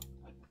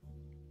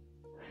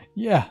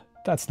 Yeah,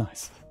 that's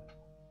nice.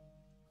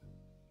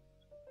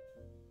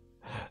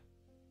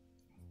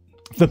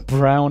 The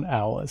brown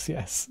hours,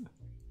 yes.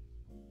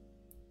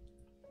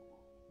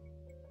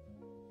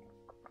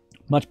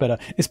 Much better,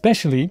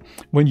 especially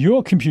when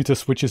your computer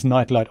switches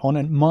nightlight on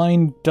and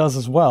mine does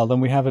as well.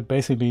 Then we have it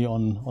basically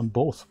on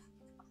both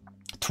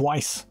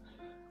twice,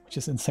 which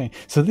is insane.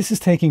 So this is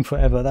taking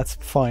forever. That's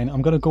fine.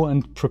 I'm going to go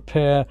and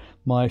prepare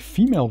my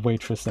female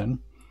waitress then.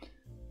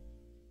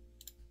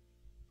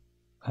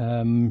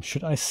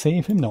 Should I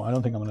save him? No, I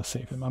don't think I'm going to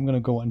save him. I'm going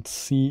to go and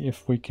see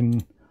if we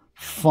can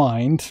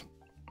find...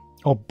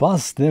 Oh,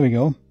 Buzzed. There we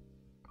go.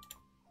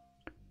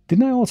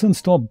 Didn't I also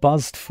install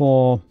Buzzed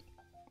for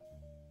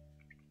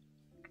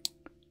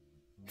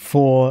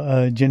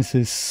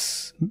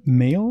Genesis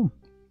Mail?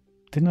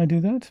 Didn't I do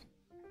that?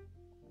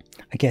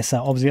 I guess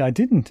obviously I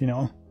didn't,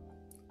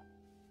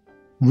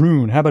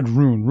 Rune. How about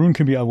Rune? Rune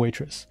can be our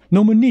waitress.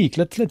 No, Monique.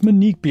 Let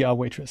Monique be our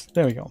waitress.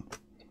 There we go.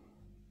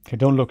 Okay,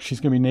 don't look.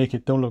 She's going to be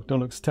naked. Don't look. Don't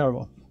look. It's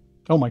terrible.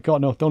 Oh my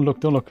god, no. Don't look.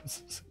 Don't look.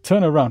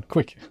 Turn her around.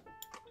 Quick.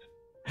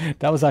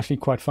 That was actually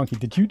quite funky.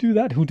 Did you do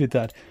that? Who did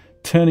that?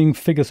 Turning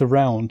figures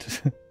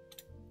around.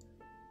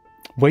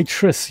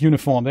 Waitress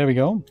uniform. There we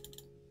go.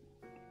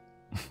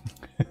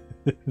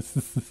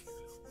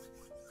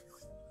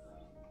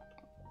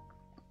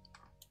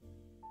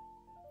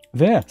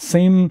 There.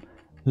 Same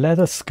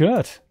leather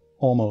skirt.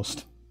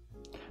 Almost.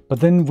 But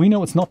then we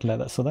know it's not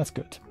leather, so that's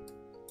good.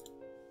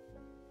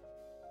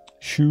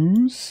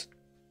 shoes.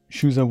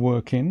 Shoes are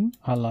working.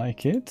 I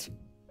like it.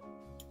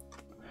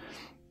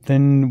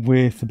 Then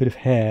with a bit of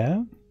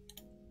hair.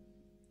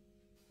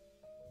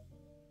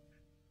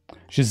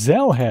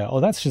 Giselle hair. Oh,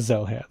 that's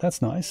Giselle hair.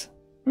 That's nice.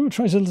 We will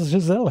try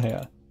Giselle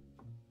hair.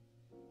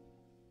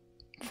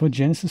 For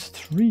Genesis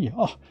 3.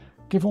 Oh,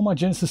 give all my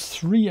Genesis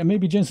 3 and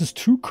maybe Genesis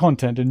 2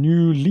 content a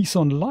new lease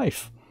on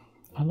life.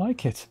 I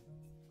like it.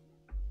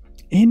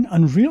 In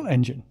Unreal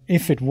Engine,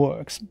 if it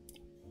works.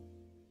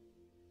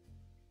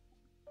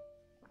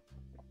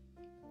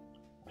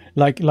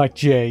 Like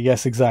Jay,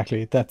 yes,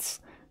 exactly. That's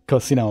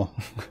because, you know,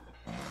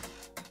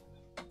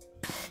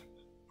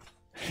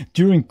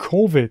 during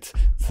COVID,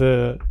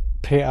 the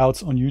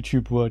payouts on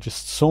YouTube were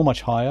just so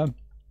much higher.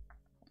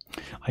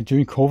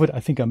 During COVID,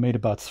 I think I made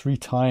about 3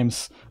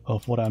 times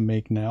of what I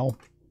make now.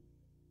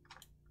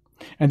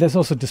 And there's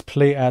also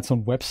display ads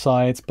on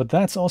websites, but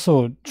that's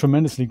also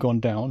tremendously gone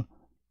down.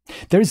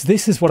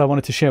 This is what I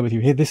wanted to share with you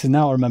here. This is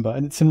now, I remember,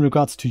 and it's in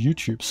regards to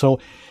YouTube. So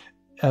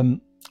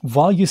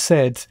while you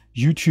said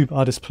YouTube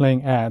are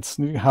displaying ads,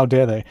 how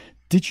dare they?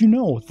 Did you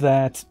know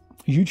that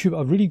YouTube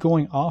are really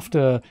going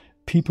after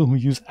people who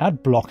use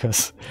ad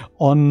blockers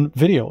on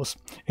videos?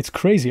 It's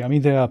crazy. I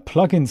mean, there are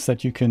plugins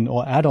that you can,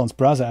 or add-ons,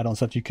 browser add-ons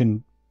that you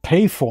can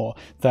pay for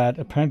that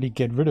apparently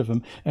get rid of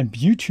them. And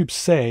YouTube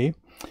say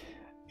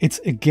it's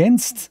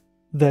against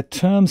their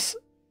terms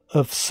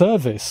of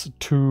service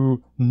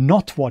to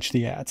not watch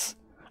the ads.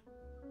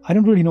 I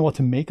don't really know what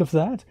to make of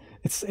that.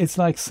 It's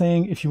like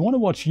saying if you want to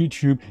watch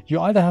YouTube, you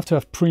either have to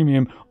have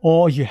premium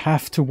or you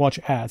have to watch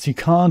ads. You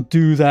can't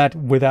do that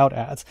without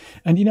ads.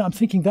 And you know, I'm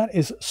thinking that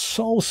is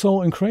so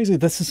crazy.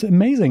 This is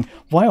amazing.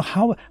 Why?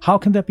 How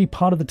can that be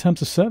part of the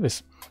terms of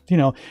service? You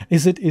know,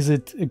 is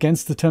it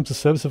against the terms of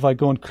service if I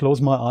go and close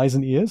my eyes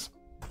and ears?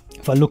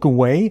 If I look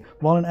away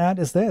while an ad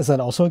is there, is that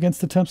also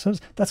against the terms of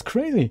service? That's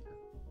crazy.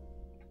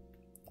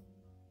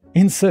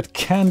 Insert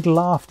canned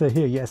laughter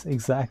here. Yes,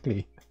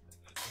 exactly.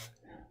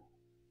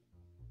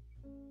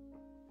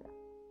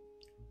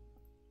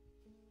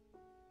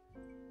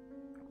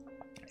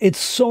 It's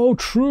so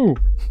true.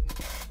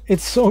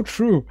 It's so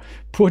true.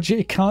 Poor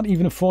Jay can't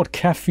even afford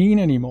caffeine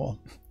anymore.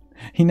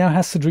 He now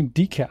has to drink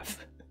decaf.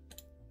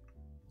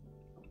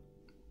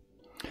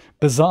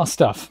 Bizarre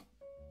stuff.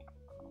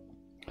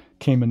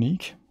 Okay,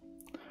 Monique.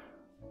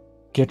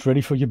 Get ready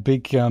for your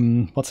big,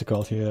 what's it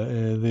called here?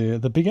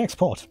 The big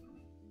export.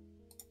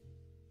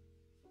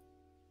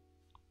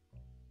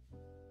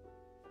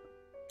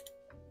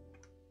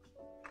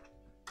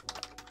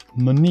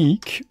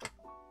 Monique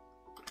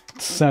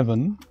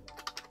 7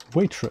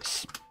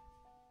 Waitress.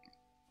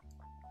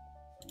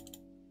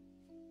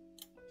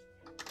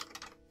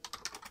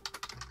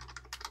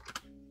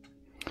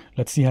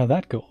 Let's see how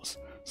that goes.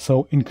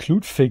 So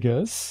include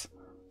figures,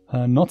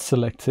 not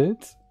selected,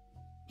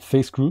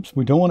 face groups.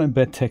 We don't want to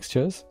embed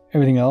textures.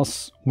 Everything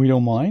else we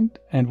don't mind.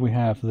 And we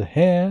have the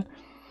hair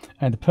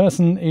and the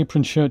person,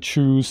 apron, shirt,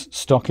 shoes,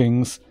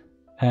 stockings,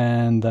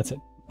 and that's it.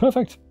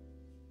 Perfect.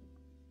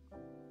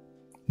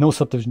 No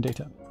subdivision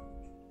data.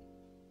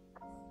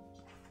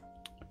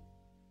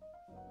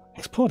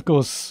 Export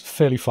goes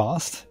fairly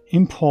fast.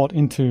 Import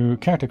into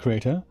Character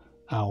Creator,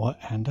 hour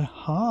and a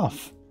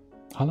half.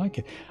 I like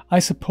it. I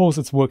suppose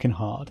it's working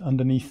hard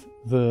underneath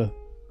the,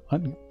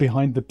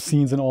 behind the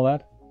scenes and all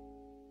that.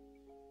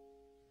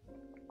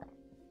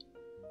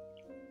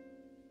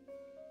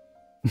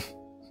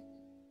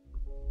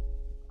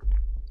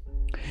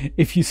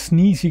 If you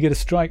sneeze, you get a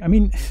strike. I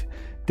mean,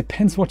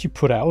 depends what you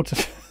put out.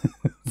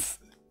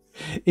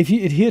 If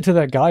you adhere to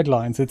their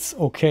guidelines, it's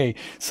okay.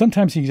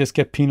 Sometimes you just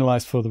get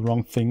penalized for the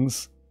wrong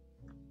things.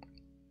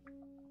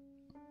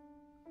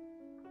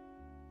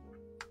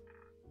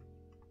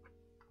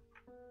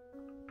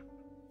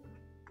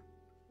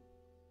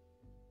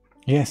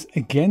 Yes,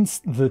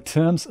 against the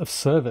terms of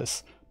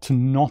service to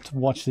not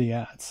watch the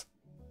ads.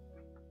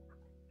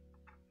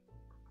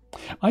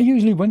 I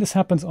usually, when this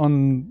happens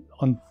on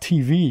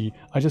TV,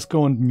 I just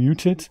go and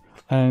mute it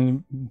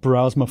and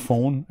browse my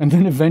phone, and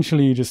then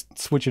eventually you just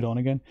switch it on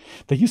again.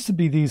 There used to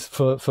be these,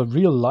 for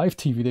real live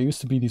TV, there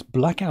used to be these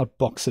blackout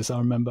boxes, I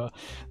remember,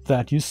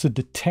 that used to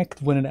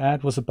detect when an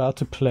ad was about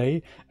to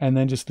play and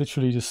then just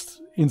literally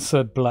just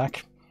insert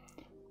black.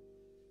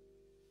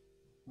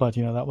 But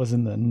you know, that was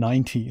in the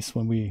 90s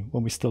when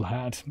we still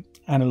had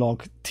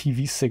analog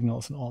TV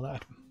signals and all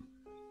that.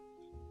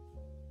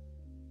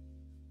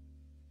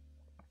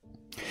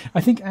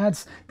 I think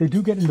ads, they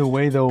do get in the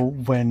way though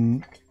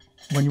when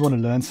you want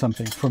to learn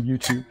something from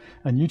YouTube.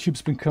 And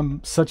YouTube's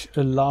become such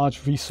a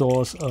large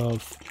resource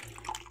of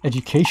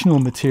educational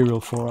material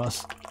for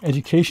us,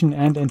 education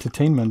and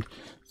entertainment,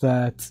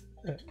 that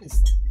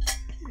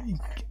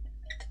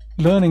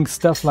learning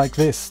stuff like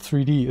this,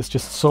 3D, is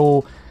just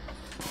so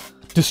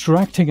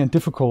distracting and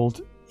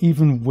difficult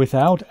even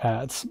without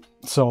ads.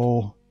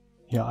 So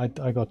yeah,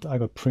 I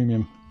got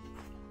premium.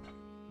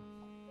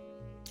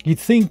 You'd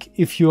think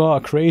if you are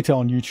a creator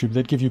on YouTube,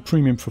 they'd give you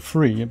premium for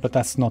free, but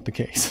that's not the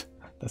case.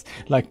 That's,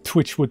 like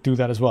Twitch would do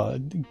that as well.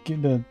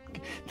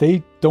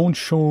 they don't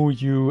show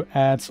you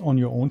ads on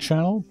your own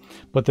channel,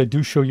 but they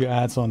do show you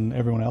ads on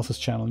everyone else's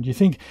channel. And you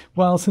think,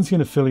 well, since you're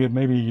an affiliate,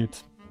 maybe you'd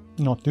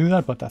not do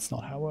that, but that's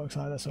not how it works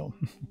either. So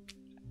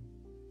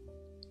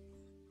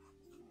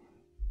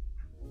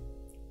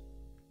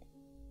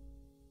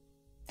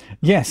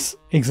yes,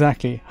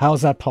 exactly. How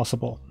is that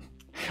possible?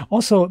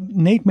 Also,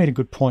 Nate made a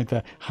good point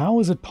there. How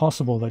is it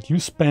possible that you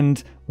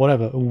spend,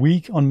 whatever, a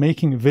week on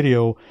making a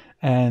video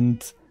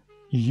and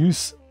you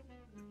use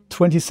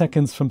 20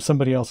 seconds from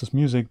somebody else's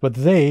music, but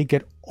they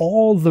get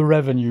all the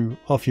revenue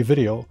of your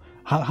video?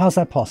 How's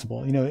that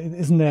possible? You know,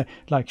 isn't there,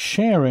 like,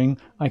 sharing,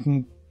 I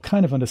can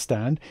kind of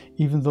understand,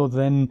 even though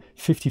then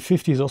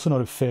 50-50 is also not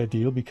a fair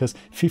deal, because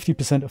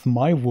 50% of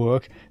my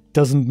work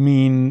doesn't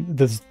mean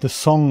the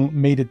song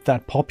made it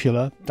that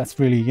popular. That's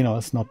really, you know,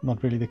 it's not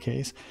really the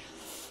case.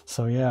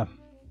 So yeah,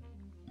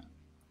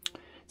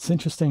 it's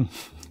interesting.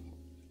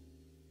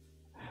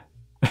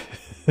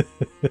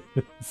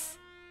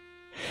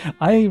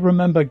 I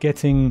remember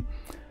getting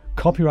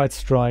copyright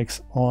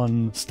strikes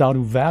on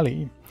Stardew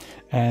Valley,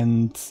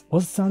 and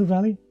was it Stardew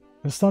Valley?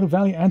 It was Stardew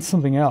Valley and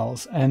something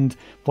else. And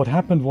what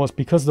happened was,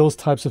 because those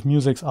types of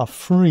musics are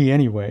free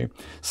anyway,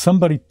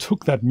 somebody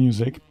took that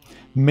music,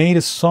 made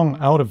a song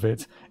out of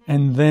it,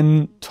 and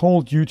then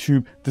told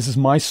YouTube, this is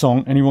my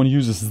song, anyone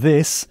uses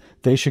this,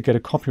 they should get a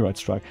copyright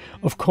strike.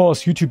 Of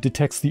course, YouTube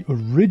detects the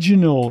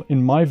original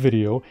in my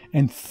video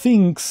and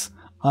thinks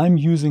I'm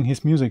using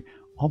his music.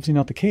 Obviously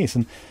not the case.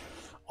 And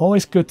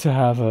always good to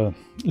have a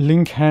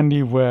link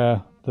handy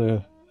where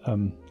the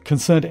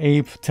concerned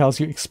ape tells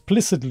you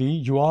explicitly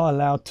you are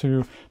allowed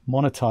to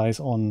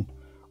monetize on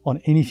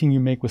anything you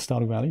make with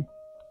Stardew Valley.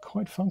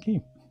 Quite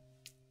funky.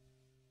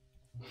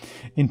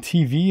 In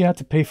TV, you had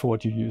to pay for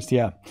what you used,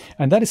 yeah.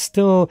 And that is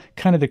still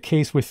kind of the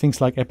case with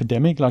things like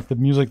Epidemic, like the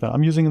music that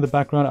I'm using in the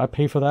background, I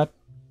pay for that.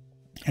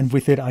 And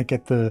with it, I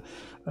get the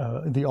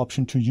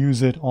option to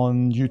use it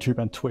on YouTube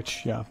and Twitch,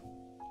 yeah.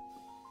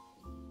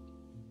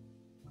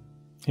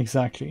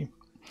 Exactly.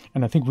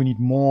 And I think we need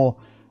more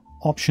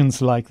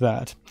options like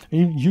that.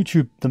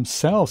 YouTube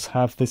themselves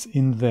have this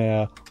in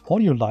their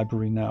audio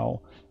library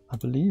now. I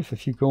believe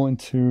if you go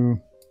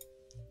into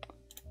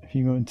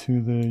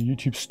the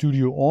YouTube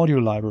Studio audio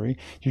library,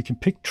 you can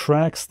pick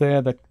tracks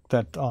there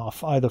that are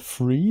either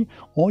free,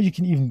 or you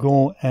can even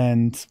go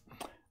and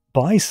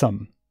buy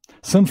some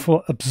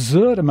for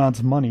absurd amounts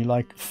of money,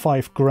 like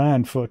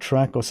 $5,000 for a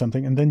track or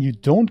something, and then you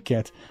don't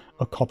get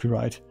a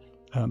copyright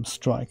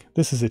strike.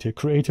 This is it here,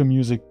 Creator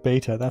Music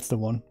Beta, that's the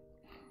one.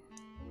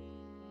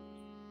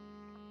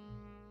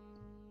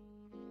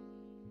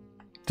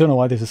 Don't know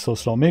why this is so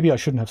slow. Maybe I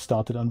shouldn't have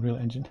started Unreal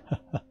Engine.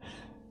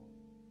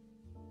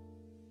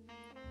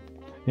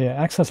 Yeah,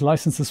 access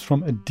licenses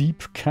from a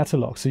deep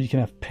catalog, so you can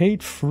have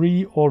paid,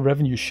 free, or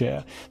revenue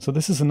share. So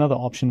this is another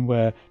option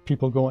where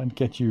people go and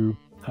get you,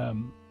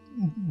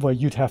 where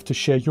you'd have to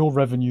share your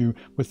revenue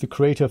with the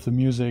creator of the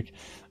music,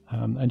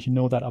 and you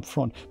know that up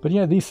front. But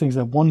yeah, these things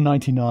are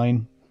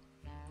 $1.99.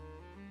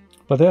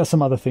 But there are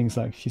some other things,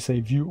 like if you say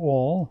view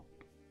all,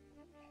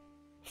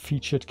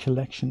 featured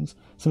collections,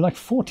 so like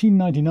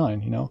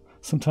 $14.99, you know.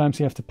 Sometimes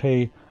you have to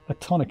pay a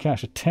ton of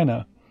cash, a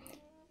tenner.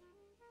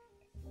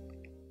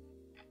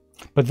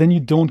 But then you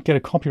don't get a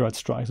copyright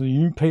strike. So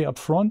you pay up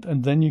front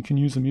and then you can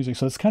use the music.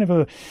 So it's kind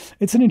of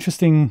it's an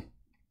interesting,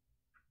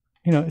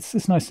 you know,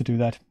 it's nice to do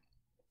that.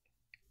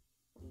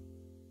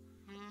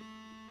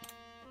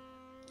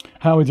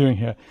 How are we doing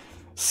here?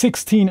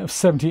 16 of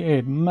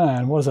 78.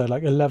 Man, what is that?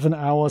 Like 11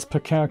 hours per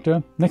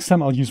character? Next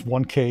time I'll use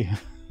 1K.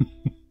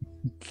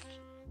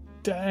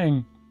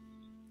 Dang.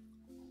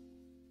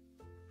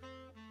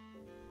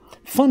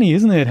 Funny,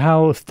 isn't it?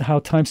 How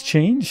times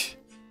change?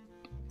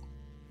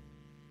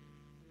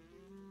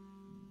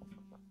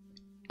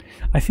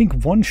 I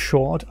think one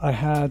short I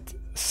had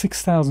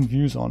 6,000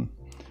 views on,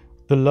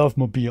 the Love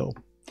Mobile.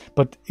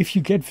 But if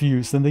you get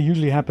views, then they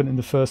usually happen in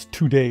the first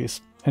 2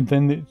 days, and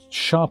then it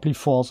sharply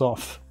falls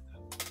off.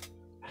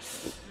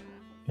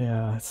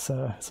 Yeah, it's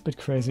a bit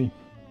crazy,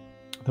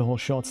 the whole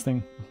shorts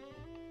thing.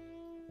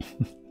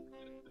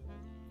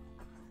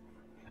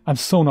 I'm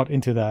so not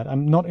into that.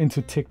 I'm not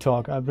into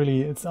TikTok.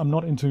 I'm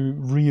not into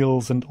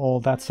Reels and all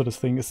that sort of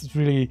thing. It's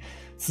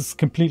just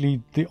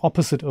completely the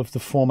opposite of the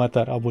format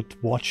that I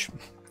would watch.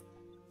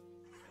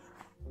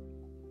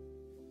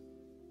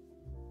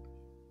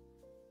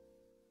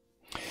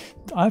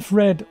 I've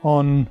read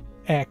on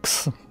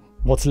X,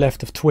 what's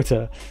left of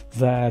Twitter,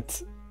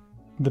 that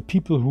the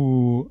people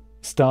who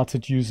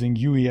started using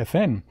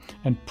UEFN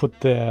and put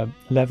their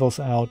levels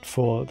out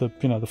for the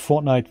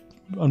Fortnite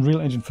Unreal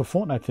Engine for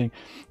Fortnite thing,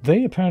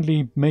 they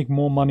apparently make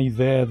more money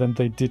there than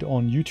they did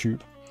on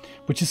YouTube,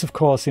 which is, of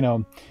course, you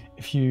know,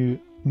 if you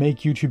make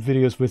YouTube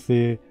videos with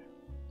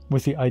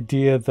the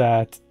idea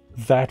that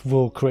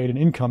will create an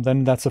income,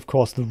 then that's of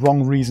course the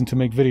wrong reason to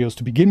make videos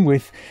to begin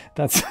with.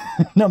 That's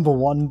number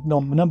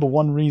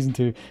one reason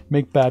to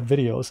make bad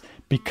videos,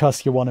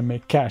 because you want to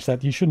make cash.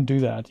 That you shouldn't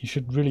do that.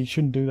 You really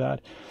shouldn't do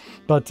that.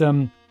 But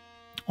on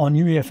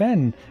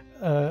UEFN,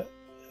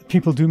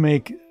 people do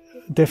make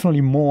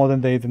definitely more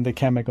than they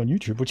can make on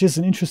YouTube, which is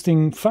an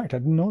interesting fact. I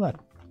didn't know that.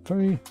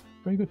 Very,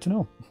 very good to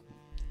know.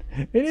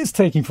 It is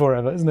taking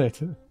forever, isn't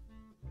it?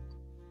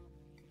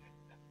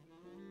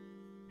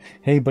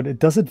 Hey, but it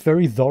does it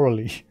very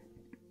thoroughly.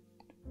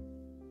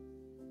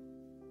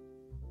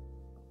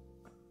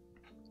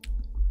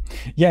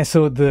 Yeah,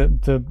 so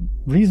the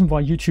reason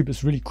why YouTube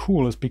is really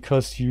cool is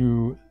because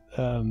you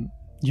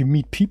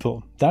meet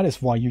people. That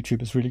is why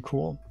YouTube is really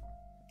cool.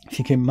 If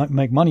you can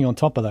make money on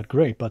top of that,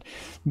 great. But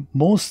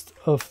most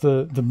of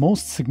the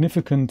most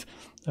significant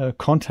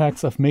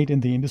contacts I've made in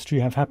the industry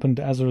have happened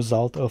as a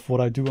result of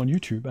what I do on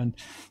YouTube.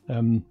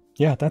 And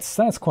yeah,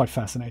 that's quite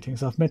fascinating.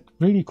 So I've met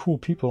really cool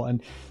people,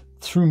 and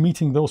through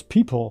meeting those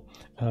people,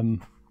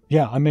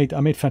 yeah, I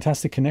made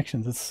fantastic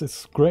connections.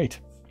 It's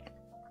great.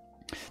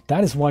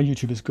 That is why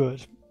YouTube is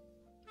good.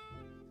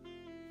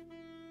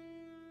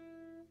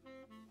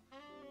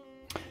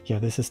 Yeah,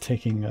 this is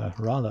taking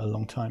rather a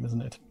long time,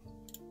 isn't it?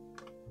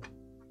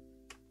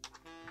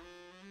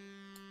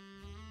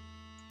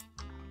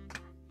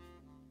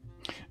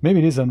 Maybe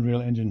it is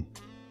Unreal Engine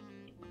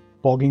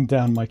bogging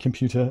down my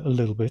computer a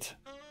little bit.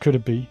 Could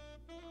it be?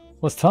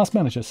 What's Task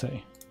Manager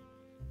say?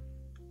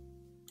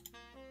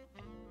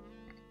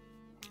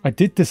 I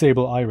did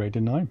disable iRay,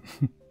 didn't I?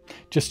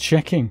 Just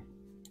checking.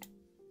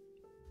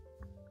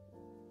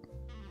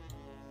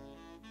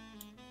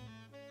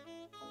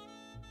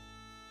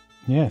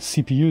 Yeah,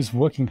 CPU is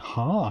working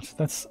hard.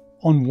 That's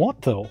on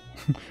what though?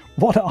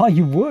 What are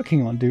you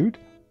working on, dude?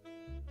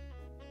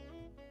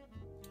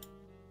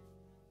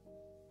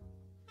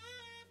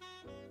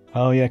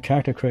 Oh yeah,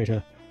 character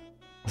creator.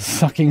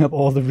 Sucking up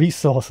all the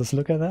resources.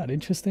 Look at that.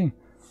 Interesting.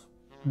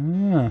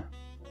 Ah.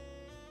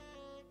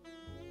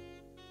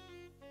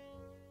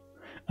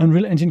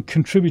 Unreal Engine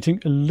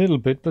contributing a little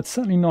bit, but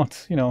certainly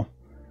not, you know,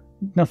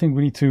 nothing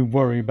we need to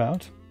worry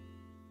about.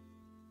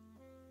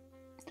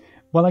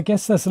 Well, I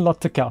guess there's a lot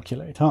to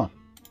calculate, huh?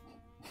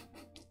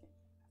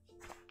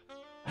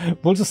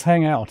 We'll just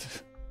hang out.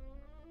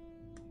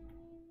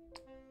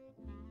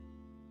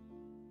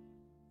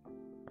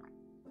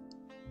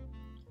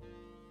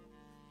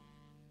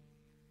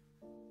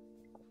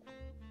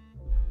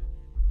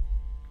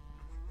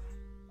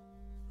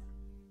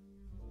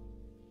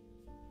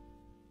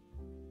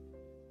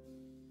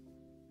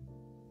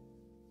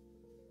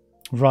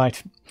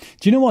 Right.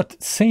 Do you know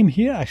what? Same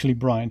here, actually,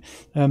 Brian.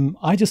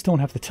 I just don't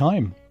have the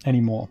time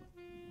anymore.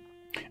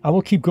 I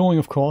will keep going,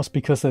 of course,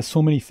 because there's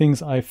so many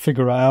things I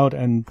figure out,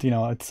 and you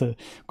know, it's a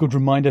good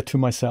reminder to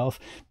myself.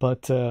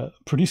 But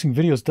producing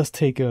videos does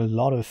take a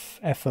lot of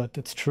effort.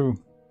 It's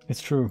true.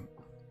 It's true.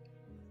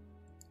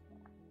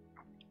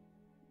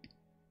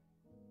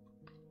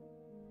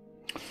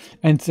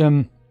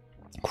 And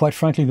quite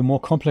frankly, the more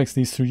complex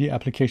these 3D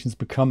applications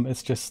become,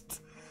 it's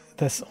just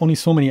there's only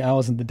so many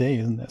hours in the day,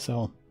 isn't there?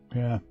 So.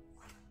 Yeah.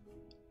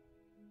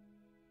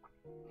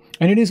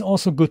 And it is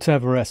also good to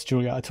have a rest,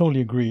 Julia. I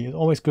totally agree. It's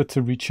always good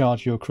to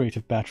recharge your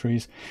creative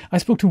batteries. I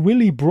spoke to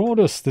Willy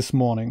Broadus this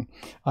morning.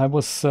 I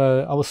was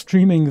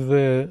streaming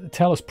the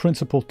Talos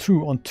Principle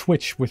 2 on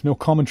Twitch with no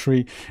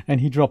commentary,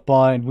 and he dropped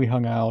by and we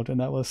hung out, and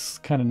that was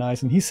kind of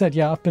nice. And he said,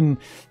 yeah,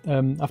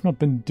 I've not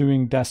been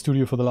doing Daz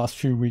Studio for the last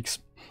few weeks,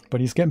 but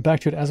he's getting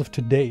back to it as of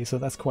today, so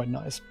that's quite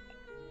nice.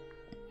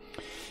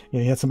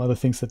 Yeah, he had some other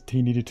things that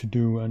he needed to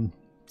do, and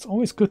it's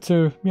always good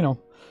to, you know,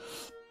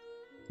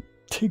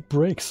 take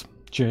breaks,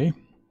 Jay.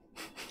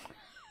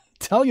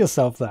 Tell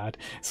yourself that.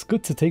 It's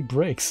good to take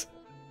breaks.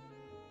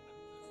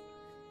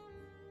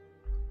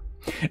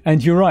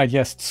 And you're right,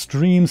 yes,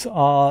 streams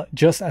are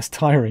just as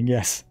tiring,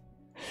 yes.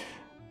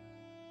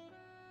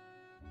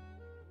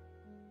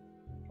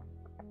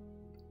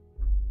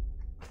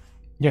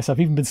 Yes, I've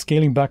even been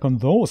scaling back on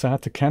those. I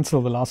had to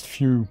cancel the last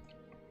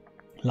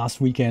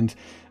weekend.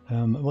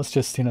 It was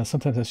just, you know,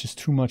 sometimes there's just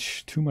too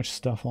much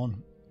stuff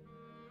on.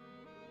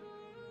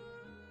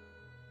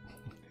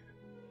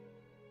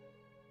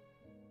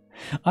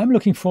 I'm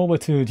looking forward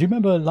to, do you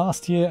remember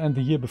last year and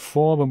the year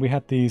before when we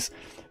had these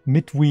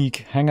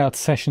midweek hangout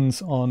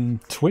sessions on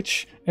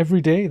Twitch every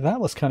day?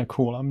 That was kind of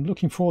cool. I'm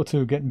looking forward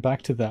to getting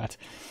back to that.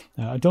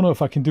 I don't know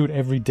if I can do it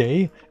every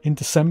day in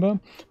December,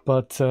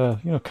 but you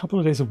know, a couple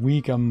of days a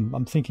week,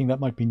 I'm thinking that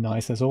might be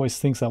nice. There's always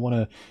things I want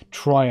to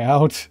try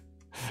out.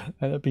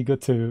 That'd be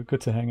good to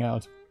hang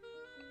out.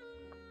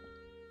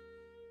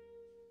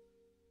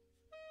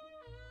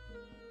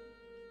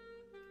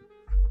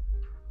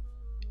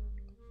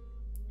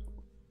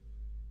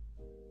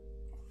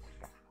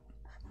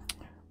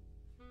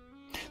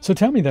 So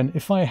tell me then,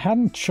 if I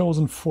hadn't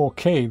chosen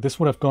 4K, this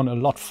would have gone a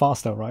lot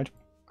faster, right?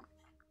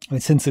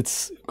 And since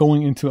it's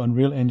going into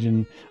Unreal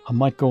Engine, I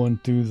might go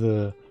and do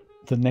the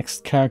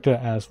next character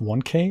as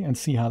 1K and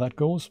see how that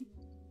goes.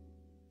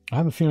 I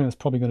have a feeling it's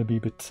probably going to be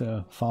a bit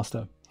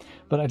faster.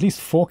 But at least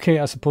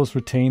 4K, I suppose,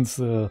 retains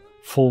the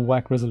full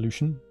whack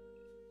resolution.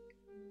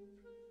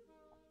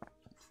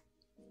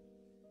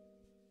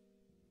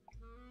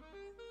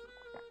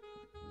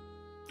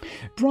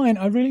 Brian,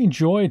 I really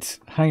enjoyed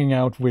hanging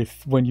out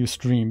with when you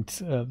streamed.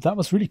 That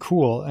was really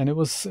cool, and it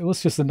was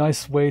just a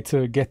nice way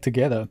to get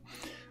together.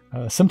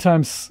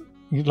 Sometimes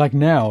like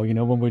now, you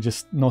know, when we're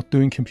just not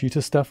doing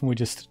computer stuff and we're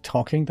just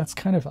talking, that's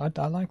kind of,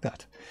 I like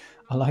that.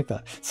 I like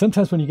that.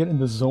 Sometimes when you get in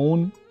the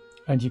zone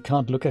and you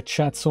can't look at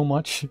chat so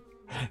much,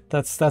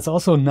 that's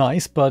also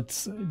nice,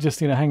 but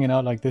just, you know, hanging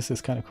out like this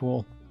is kind of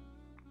cool.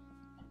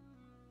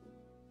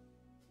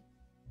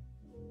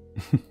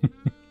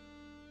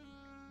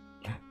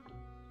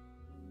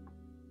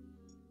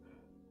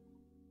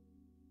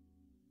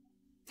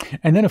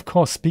 And then, of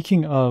course,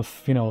 speaking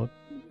of, you know,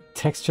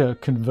 texture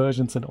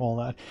conversions and all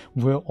that,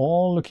 we're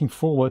all looking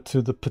forward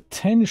to the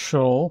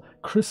potential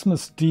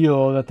Christmas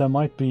deal that there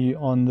might be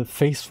on the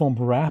Faceform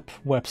Wrap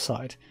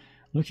website.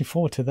 Looking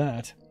forward to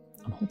that.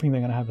 I'm hoping they're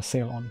going to have a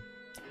sale on.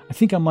 I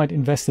think I might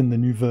invest in the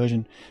new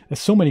version. There's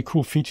so many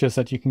cool features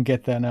that you can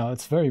get there now.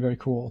 It's very, very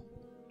cool.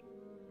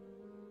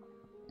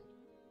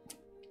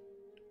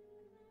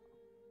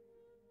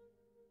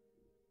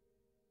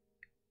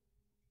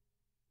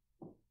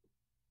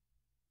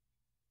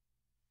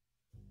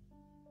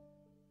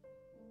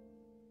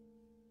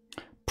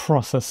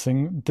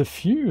 Processing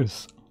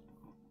diffuse.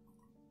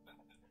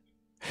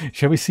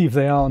 Shall we see if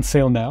they are on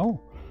sale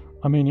now?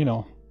 I mean, you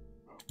know,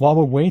 while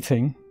we're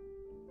waiting.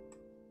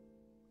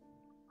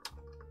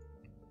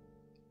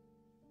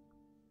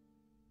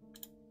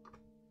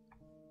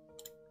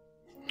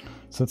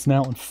 So it's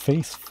now on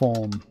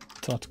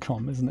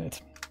faceform.com, isn't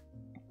it?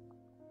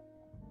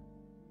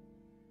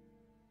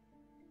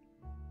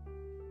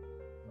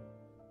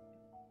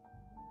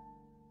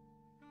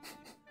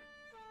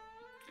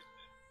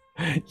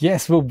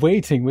 Yes, we're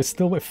waiting. We're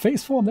still with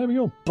Faceform. There we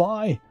go.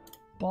 Buy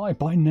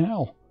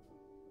now.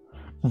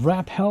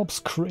 Wrap helps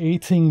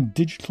creating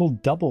digital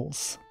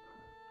doubles.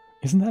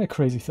 Isn't that a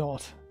crazy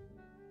thought?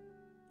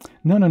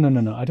 No.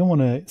 I don't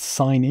want to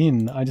sign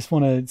in. I just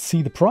want to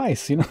see the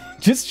price, you know.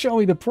 Just show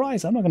me the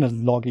price. I'm not going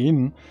to log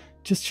in.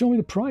 Just show me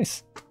the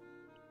price.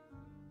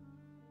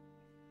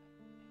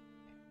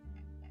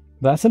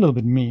 That's a little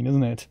bit mean,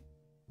 isn't it?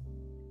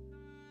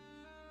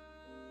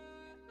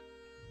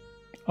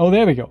 Oh,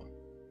 there we go.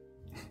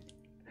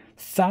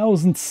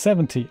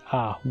 1070.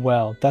 Ah,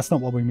 well, that's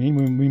not what we mean.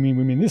 We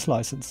mean this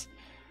license.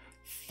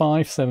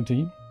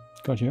 570.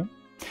 Gotcha.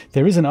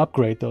 There is an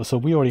upgrade though, so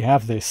we already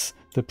have this,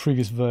 the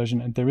previous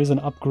version, and there is an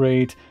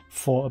upgrade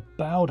for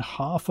about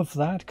half of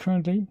that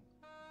currently.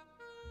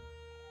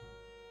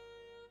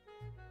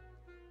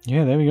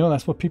 Yeah, there we go.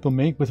 That's what people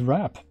make with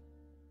Wrap.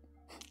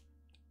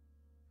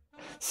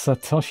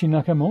 Satoshi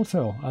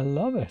Nakamoto. I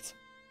love it.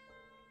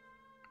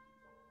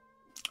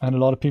 And a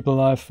lot of people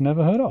I've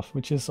never heard of,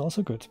 which is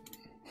also good.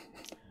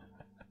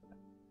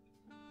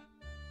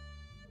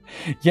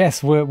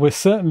 Yes, we're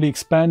certainly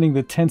expanding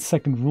the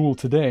 10-second rule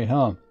today,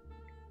 huh?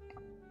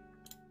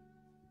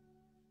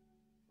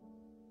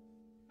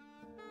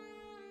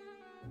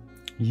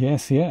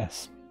 Yes.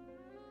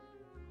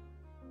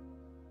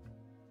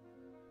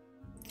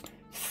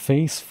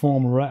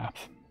 Faceform Wrap.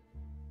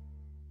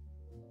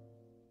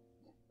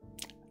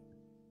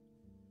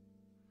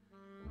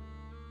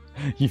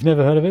 You've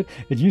never heard of it?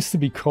 It used to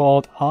be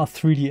called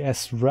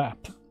R3DS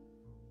Wrap.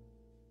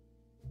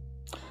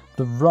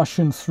 The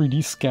Russian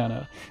 3D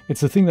scanner.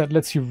 It's a thing that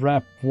lets you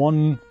wrap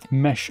one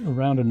mesh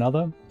around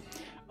another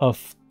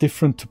of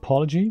different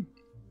topology.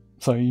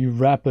 So you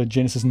wrap a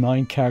Genesis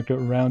 9 character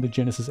around a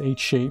Genesis 8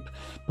 shape,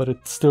 but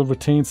it still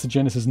retains the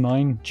Genesis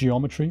 9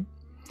 geometry.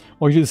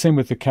 Or you do the same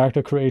with the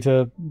character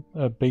creator,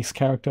 base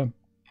character.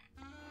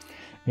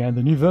 Yeah, and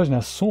the new version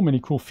has so many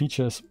cool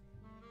features.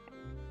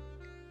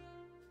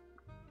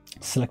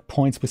 Select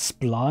points with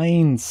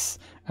splines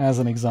as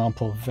an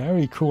example.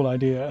 Very cool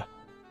idea.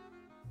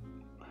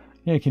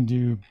 Yeah, you can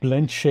do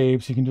blend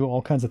shapes, you can do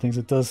all kinds of things.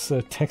 It does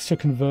texture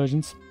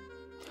conversions.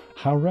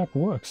 How Wrap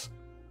works.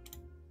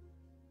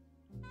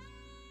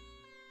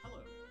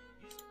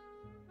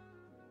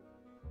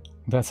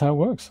 That's how it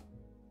works.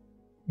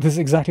 This is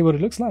exactly what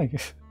it looks like.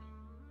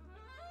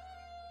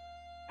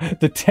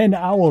 The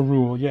 10-hour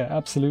rule, yeah,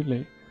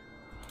 absolutely.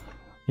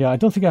 Yeah, I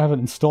don't think I have it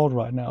installed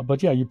right now,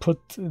 but yeah, you put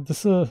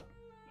this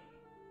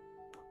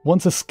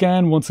once a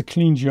scan, once a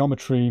clean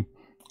geometry,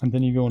 and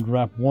then you go and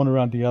wrap one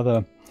around the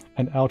other,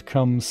 and out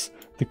comes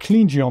the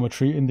clean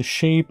geometry in the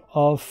shape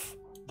of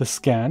the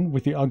scan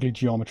with the ugly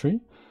geometry.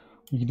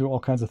 You can do all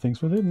kinds of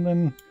things with it, and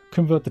then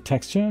convert the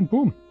texture, and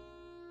boom.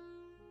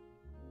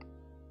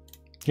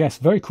 Yes,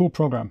 very cool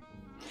program.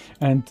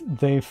 And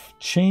they've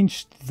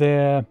changed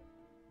their,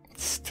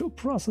 still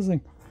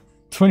processing,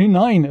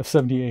 29 of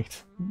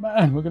 78.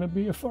 Man, we're going to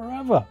be here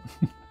forever.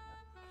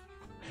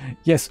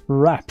 Yes,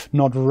 wrap,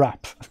 not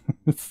rap.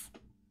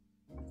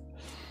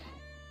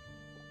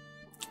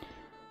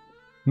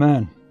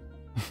 Man.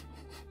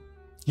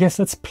 Yes,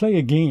 let's play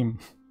a game.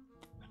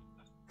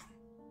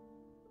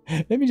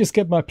 Let me just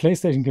get my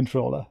PlayStation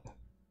controller.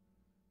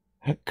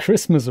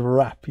 Christmas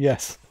wrap,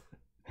 yes.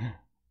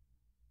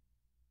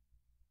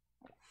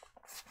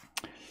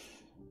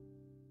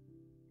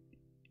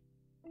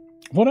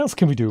 What else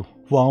can we do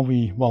while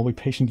we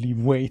patiently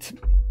wait?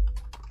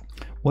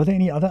 Were there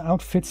any other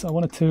outfits I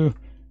wanted to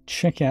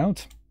check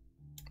out?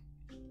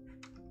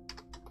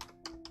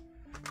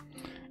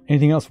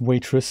 Anything else?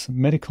 Waitress,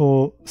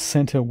 medical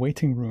center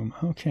waiting room.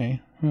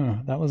 Okay,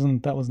 that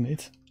wasn't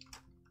it.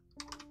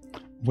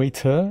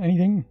 Waiter,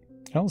 anything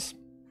else?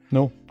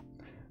 No.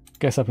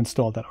 Guess I've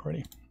installed that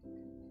already.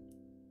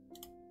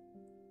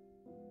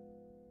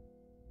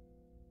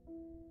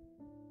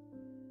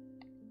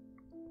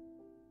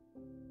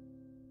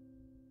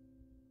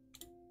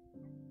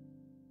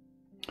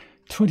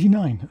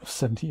 $29 of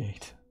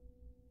 78.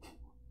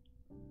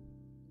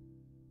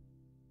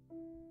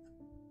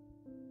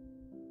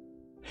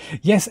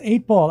 Yes,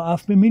 8-ball.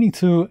 I've been meaning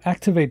to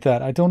activate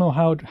that. I don't know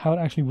how it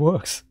actually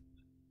works.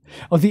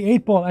 Oh, the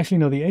 8-ball. Actually,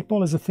 no. The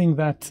 8-ball is a thing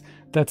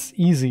that's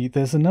easy.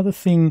 There's another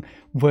thing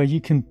where you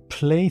can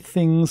play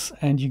things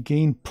and you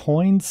gain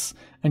points,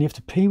 and you have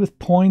to pay with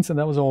points, and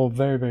that was all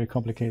very, very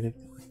complicated.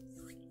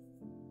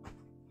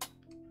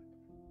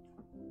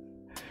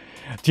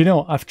 Do you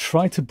know, I've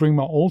tried to bring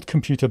my old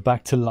computer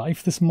back to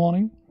life this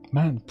morning.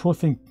 Man, poor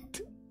thing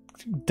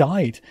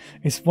died.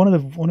 It's one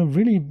of the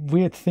really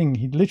weird thing.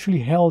 He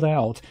literally held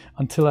out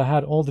until I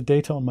had all the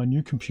data on my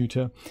new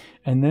computer,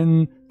 and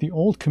then the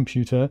old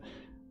computer,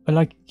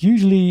 like,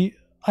 usually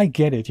I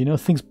get it, you know,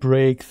 things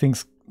break,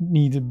 things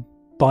need a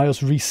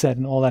BIOS reset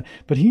and all that,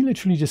 but he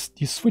literally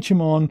just, you switch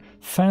him on,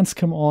 fans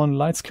come on,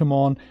 lights come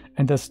on,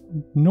 and there's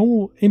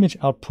no image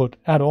output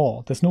at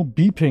all. There's no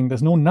beeping,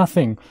 there's no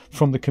nothing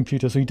from the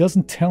computer, so he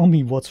doesn't tell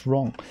me what's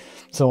wrong.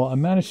 So I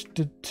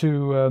managed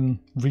to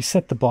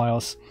reset the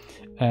BIOS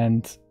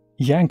and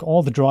yank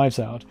all the drives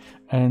out,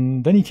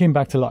 and then he came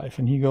back to life,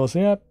 and he goes,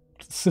 yeah,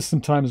 system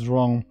time is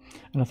wrong.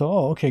 And I thought,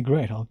 oh, okay,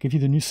 great, I'll give you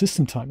the new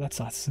system time. That's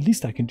the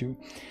least I can do.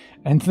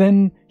 And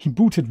then he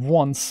booted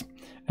once,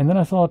 and then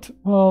I thought,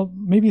 well,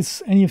 maybe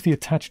it's any of the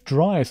attached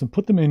drives, and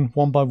put them in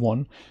one by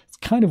one. It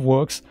kind of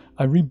works.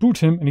 I reboot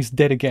him and he's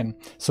dead again.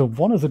 So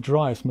one of the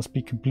drives must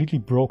be completely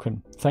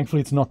broken.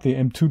 Thankfully, it's not the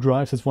M2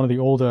 drives. It's one of the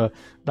older,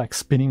 like,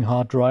 spinning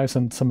hard drives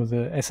and some of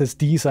the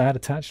SSDs I had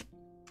attached.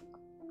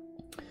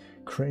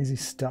 Crazy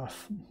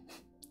stuff.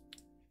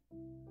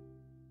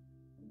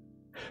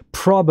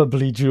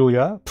 Probably,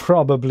 Julia.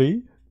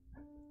 Probably.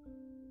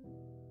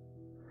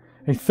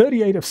 A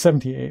 38 of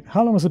 78.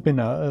 How long has it been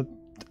now?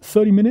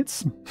 30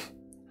 minutes?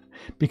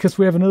 Because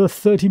we have another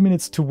 30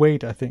 minutes to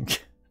wait, I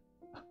think.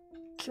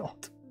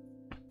 God.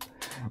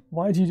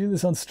 Why do you do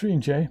this on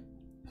stream, Jay?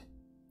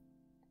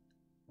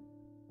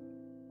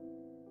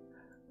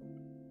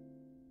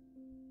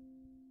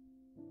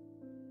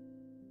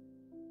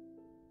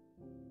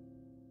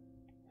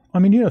 I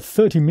mean, you know,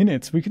 30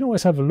 minutes. We can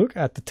always have a look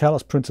at the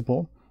Talos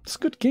Principle. It's a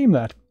good game,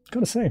 that.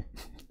 Gotta say.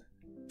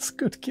 It's a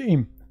good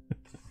game.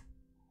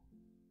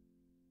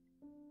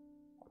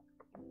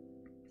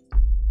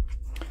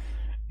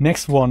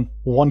 Next one,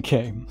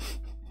 1K.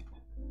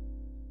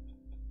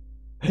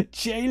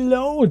 Jay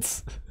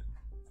loads.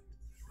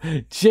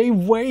 Jay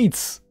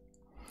waits.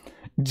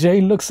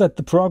 Jay looks at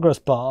the progress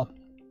bar.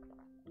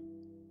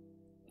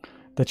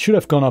 That should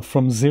have gone up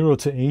from 0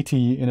 to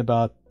 80 in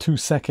about 2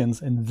 seconds,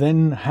 and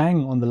then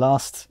hang on the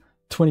last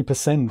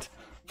 20%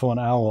 for an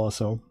hour or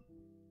so.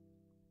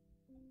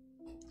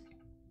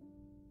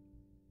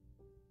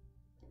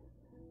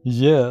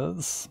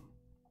 Yes.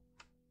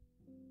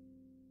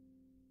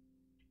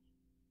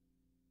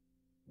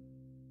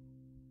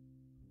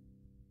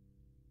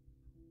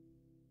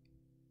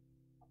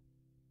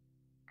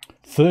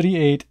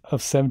 $38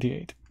 of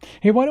 78.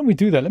 Hey, why don't we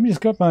do that? Let me just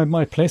grab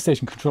my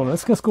PlayStation controller.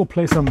 Let's just go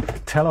play some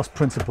Talos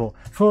Principle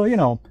for, you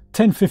know,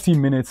 10-15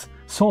 minutes,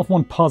 solve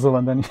one puzzle,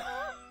 and then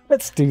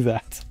let's do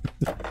that.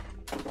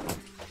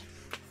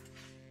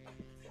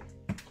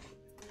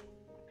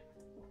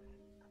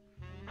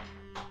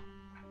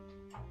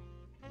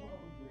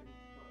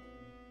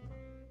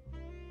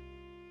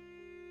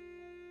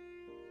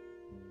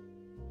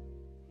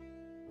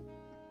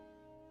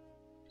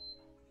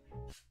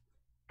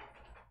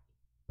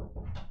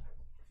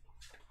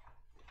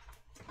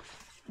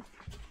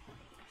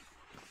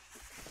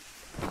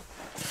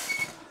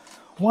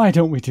 Why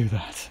don't we do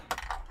that?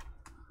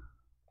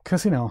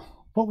 Because, you know,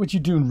 what would you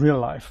do in real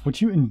life?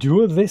 Would you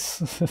endure this?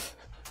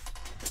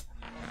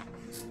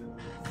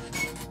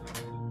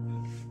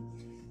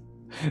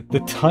 The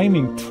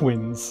timing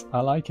twins. I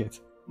like it.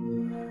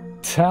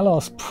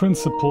 Talos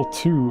Principle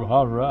 2.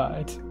 All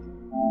right.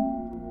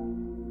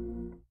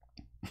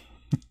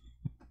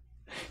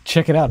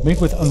 Check it out. Made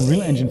with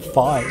Unreal Engine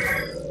 5.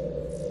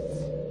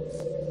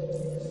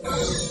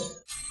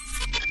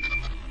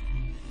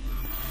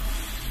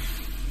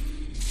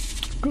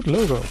 Good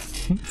logo.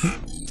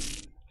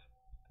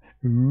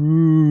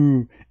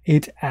 Ooh,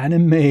 it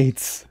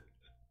animates.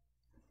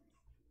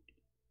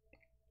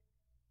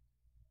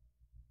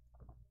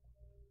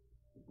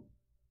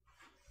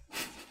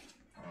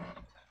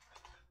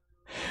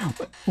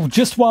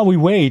 Just while we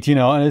wait, you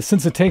know, and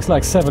since it takes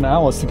like 7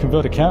 hours to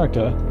convert a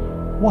character,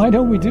 why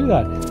don't we do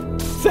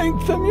that?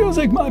 Think the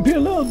music might be a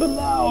little bit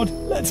loud.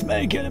 Let's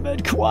make it a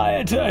bit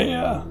quieter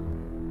here.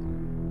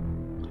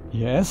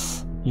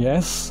 Yes,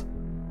 yes.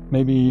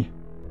 Maybe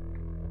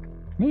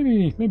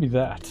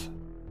that.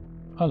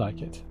 I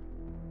like it.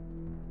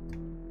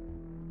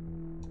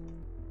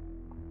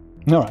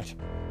 Alright.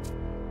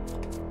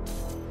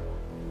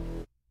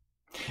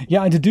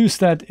 Yeah, I deduced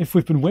that if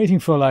we've been waiting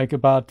for like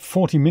about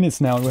 40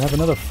 minutes now and we have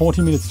another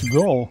 40 minutes to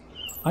go,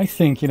 I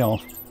think, you know,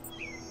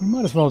 we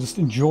might as well just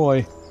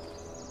enjoy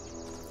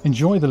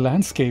the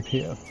landscape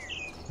here.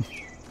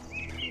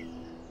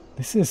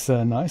 This is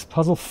nice.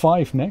 Puzzle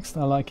 5 next.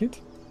 I like it.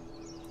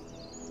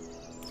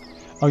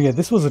 Oh yeah,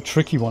 this was a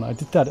tricky one. I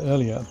did that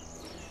earlier.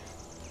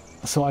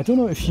 So I don't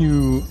know if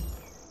you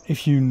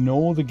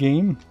know the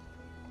game.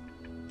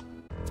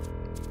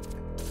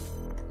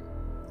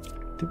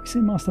 Did we say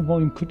master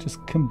volume could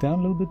just come down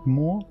a little bit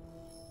more?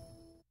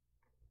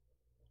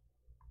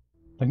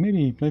 Like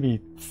maybe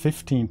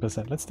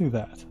 15%. Let's do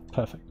that.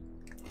 Perfect.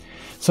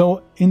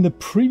 So in the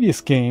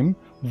previous game,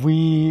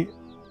 we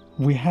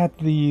had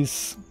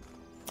these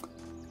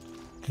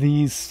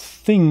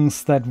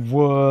things that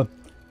were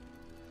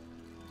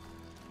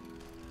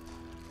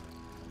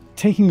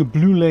taking a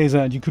blue laser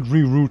and you could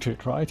reroute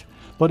it, right?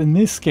 But in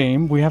this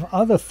game we have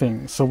other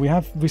things. So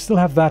we still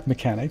have that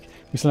mechanic.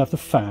 We still have the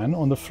fan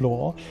on the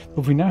floor,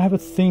 but we now have a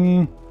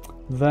thing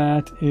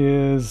that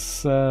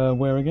is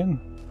where again?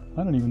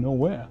 I don't even know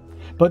where.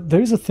 But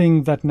there is a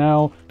thing that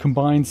now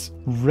combines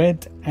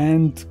red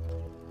and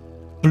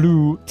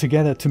blue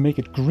together to make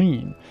it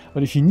green.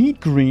 But if you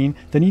need green,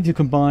 then you need to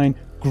combine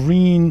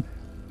green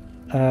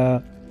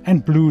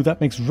and blue. That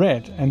makes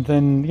red, and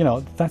then, you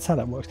know, that's how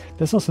that works.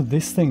 There's also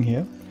this thing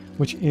here,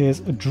 which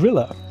is a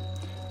driller.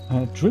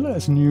 Driller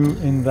is new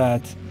in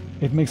that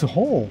it makes a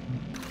hole,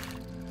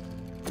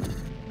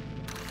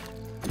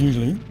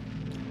 usually,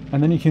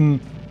 and then you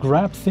can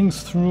grab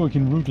things through, you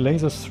can route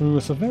lasers through.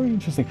 So very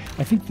interesting.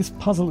 I think this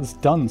puzzle is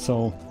done,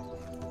 so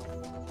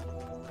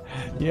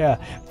yeah,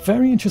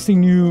 very interesting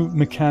new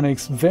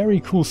mechanics, very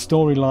cool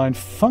storyline,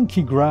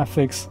 funky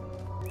graphics.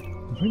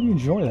 I really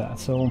enjoy that.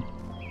 So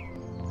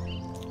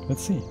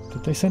let's see,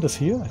 did they send us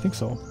here? I think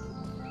so.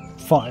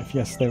 5,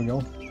 yes, there we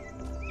go.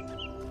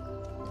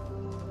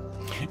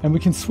 And we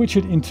can switch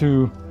it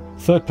into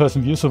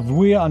third-person view. So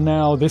we are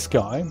now this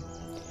guy,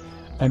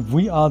 and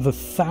we are the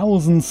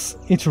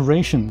 1000th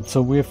iteration.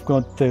 So we've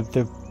got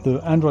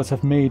the androids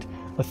have made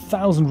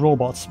 1,000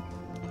 robots.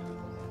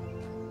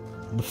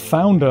 The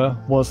founder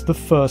was the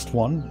first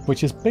one,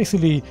 which is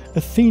basically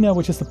Athena,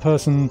 which is the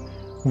person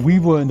we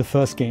were in the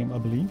first game, I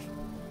believe.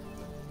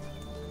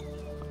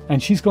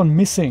 And she's gone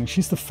missing.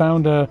 She's the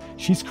founder.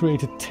 She's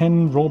created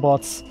 10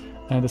 robots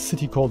and a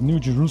city called New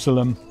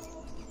Jerusalem.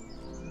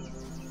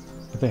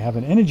 But they have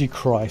an energy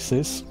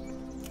crisis,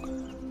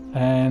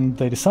 and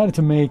they decided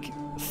to make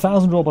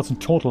 1,000 robots in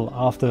total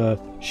after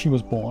she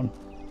was born,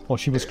 or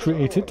she was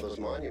created. Those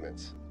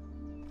monuments.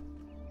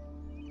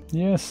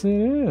 Yes, it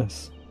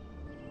is.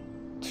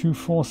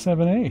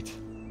 2478.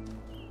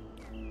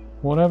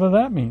 Whatever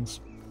that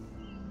means.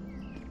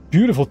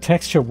 Beautiful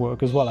texture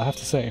work as well, I have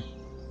to say.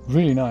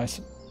 Really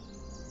nice.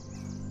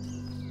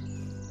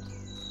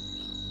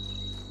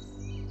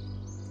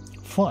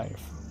 5.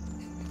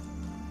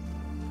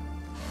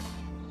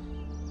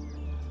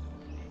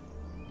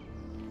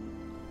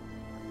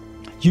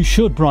 You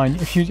should, Brian.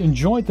 If you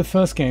enjoyed the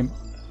first game,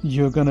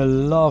 you're gonna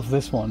love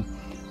this one.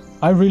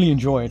 I really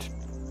enjoy it.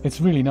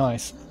 It's really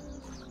nice.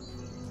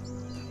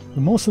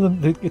 Most of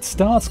them, it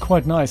starts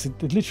quite nice.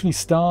 It literally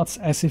starts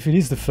as if it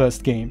is the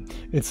first game.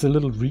 It's a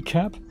little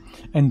recap,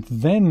 and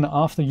then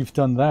after you've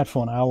done that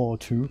for an hour or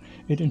two,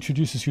 it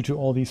introduces you to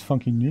all these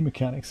funky new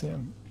mechanics here.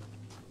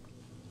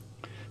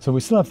 So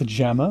we still have the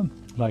jammer,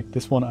 like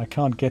this one I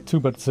can't get to,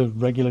 but it's a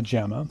regular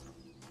jammer.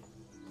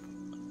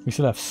 We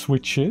still have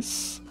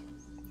switches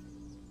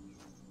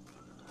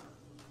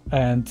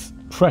and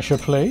pressure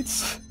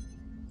plates,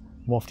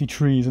 wafty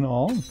trees and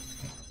all.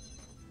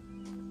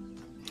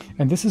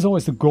 And this is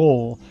always the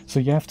goal, so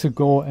you have to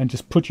go and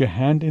just put your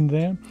hand in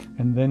there,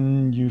 and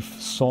then you've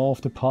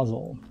solved the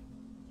puzzle.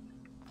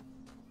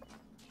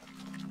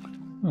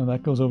 Oh,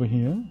 that goes over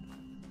here.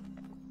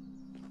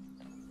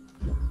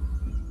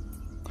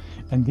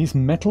 And these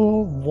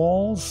metal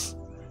walls,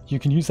 you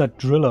can use that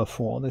driller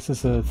for. This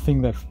is a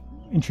thing that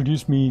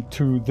introduced me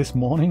to this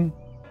morning.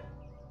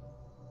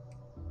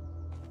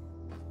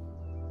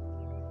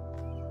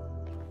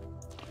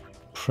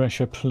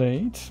 Pressure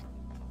plate.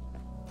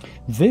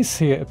 This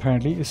here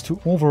apparently is to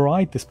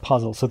override this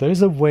puzzle. So there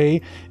is a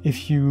way,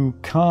 if you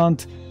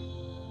can't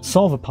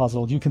solve a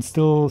puzzle, you can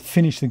still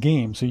finish the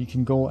game. So you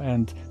can go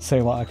and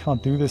say, well, I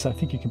can't do this. I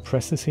think you can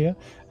press this here,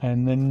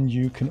 and then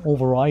you can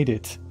override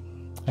it,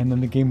 and then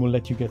the game will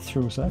let you get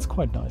through. So that's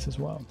quite nice as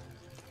well.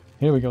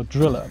 Here we go,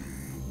 driller.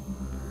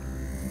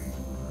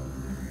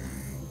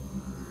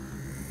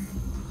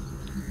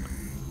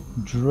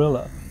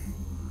 Driller.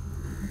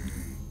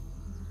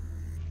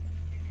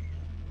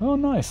 Oh,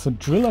 nice. So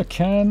driller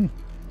can?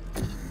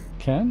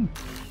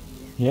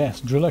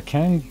 Yes, driller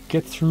can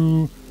get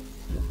through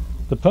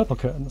the purple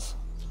curtains.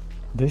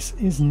 This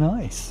is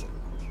nice.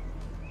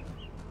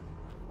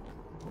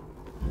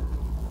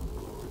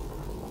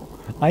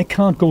 I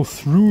can't go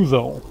through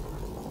though,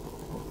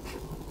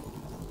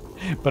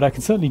 but I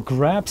can certainly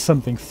grab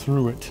something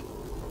through it.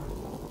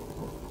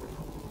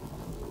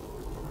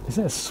 Is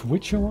there a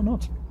switch or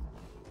whatnot?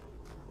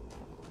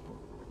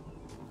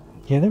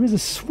 Yeah, there is a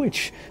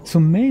switch. So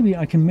maybe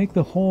I can make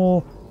the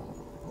hole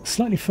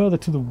slightly further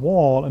to the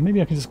wall, and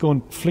maybe I can just go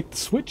and flick the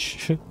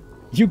switch.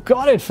 You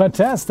got it!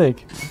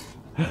 Fantastic!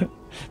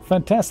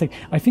 Fantastic.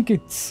 I think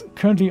it's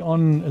currently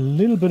on a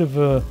little bit of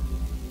a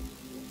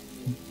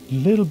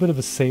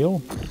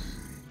sail.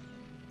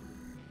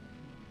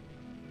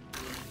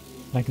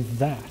 Like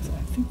that.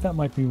 I think that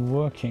might be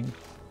working.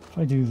 If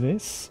I do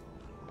this.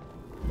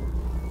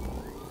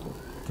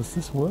 Does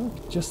this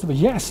work? Just a bit.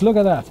 Yes, look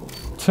at that.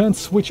 Turn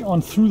switch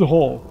on through the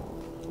hole.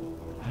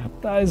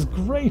 That is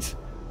great.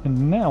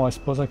 And now I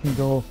suppose I can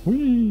go.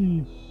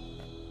 Whee!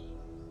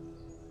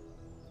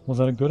 Was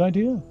that a good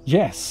idea?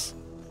 Yes.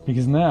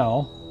 Because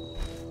now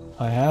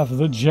I have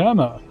the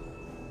jammer.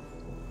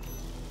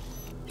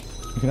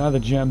 You can either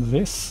jam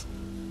this,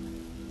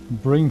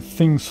 bring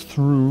things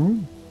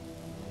through,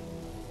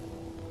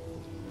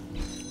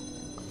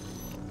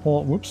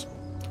 or, whoops,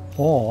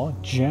 or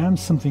jam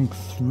something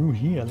through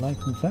here like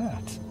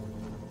that.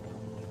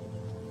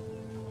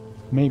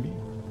 Maybe.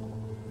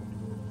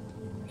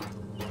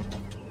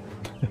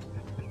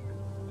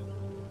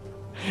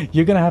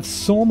 You're gonna have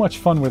so much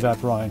fun with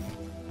that, Brian.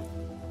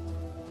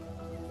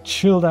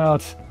 Chilled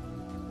out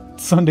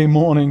Sunday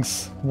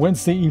mornings,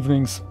 Wednesday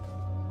evenings.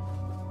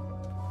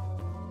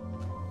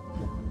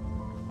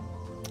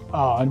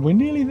 Ah, and we're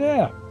nearly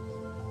there.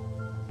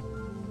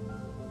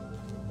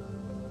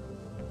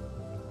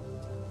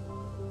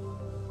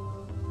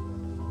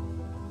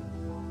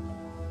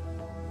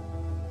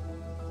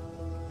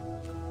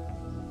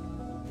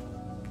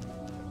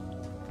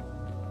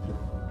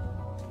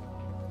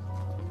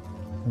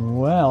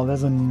 Well,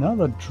 there's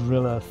another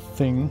driller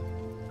thing.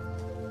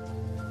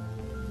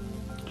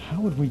 How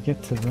would we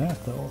get to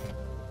that, though?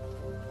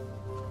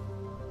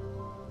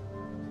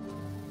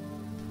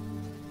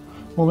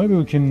 Well, maybe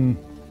we can...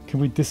 Can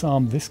we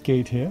disarm this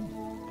gate here?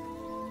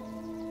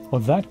 Or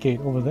that gate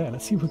over there?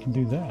 Let's see if we can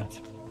do that.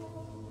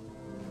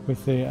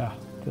 With the...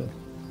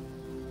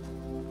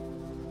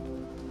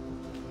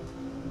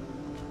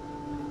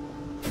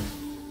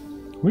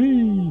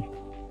 Whee!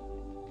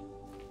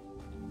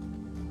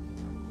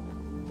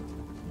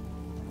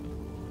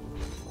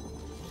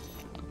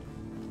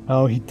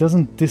 Oh, he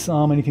doesn't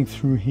disarm anything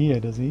through here,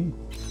 does he?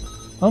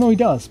 Oh no, he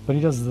does, but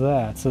he does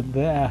that. So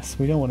that's...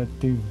 We don't want to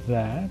do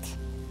that.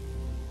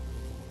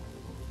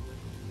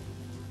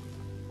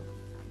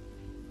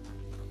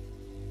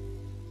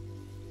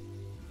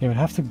 It would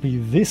have to be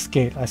this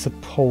gate, I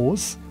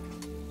suppose.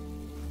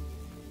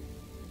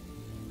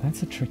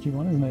 That's a tricky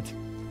one, isn't it?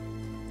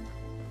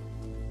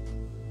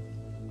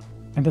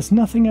 And there's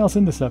nothing else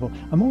in this level.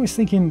 I'm always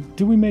thinking,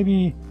 do we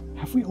maybe...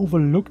 Have we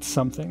overlooked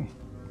something?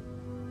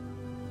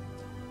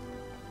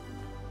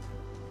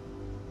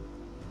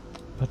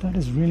 But that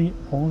is really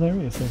all there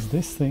is. There's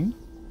this thing.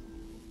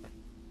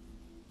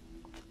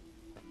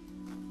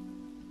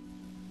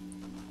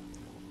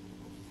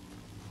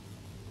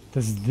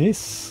 There's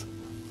this.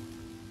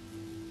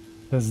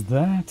 There's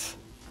that.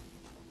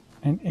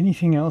 And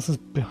anything else is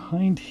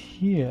behind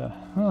here.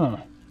 Huh.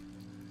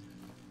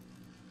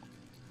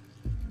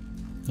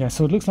 Yeah,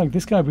 so it looks like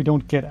this guy we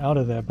don't get out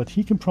of there, but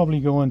he can probably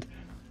go and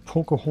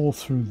poke a hole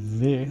through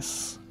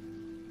this.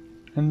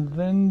 And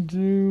then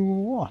do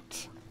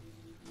what?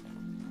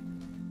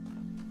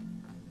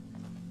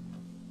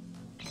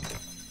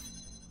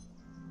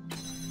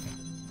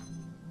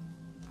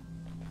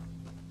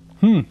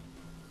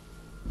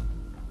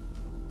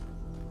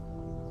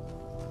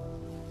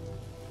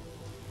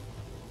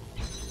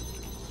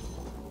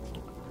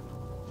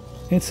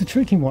 It's a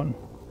tricky one.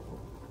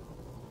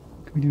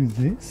 Can we do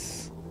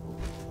this?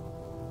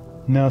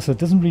 No, so it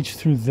doesn't reach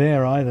through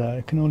there either.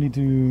 It can only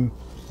do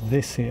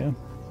this here.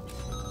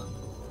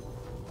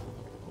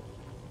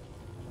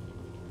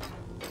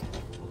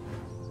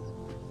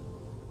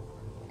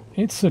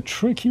 It's a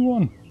tricky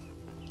one.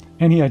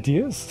 Any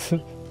ideas?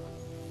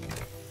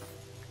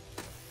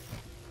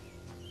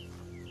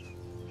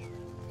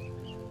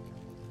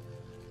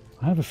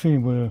 I have a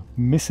feeling we're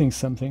missing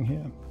something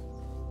here.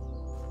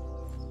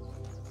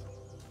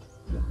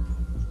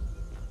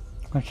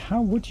 Like,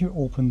 how would you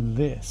open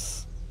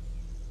this?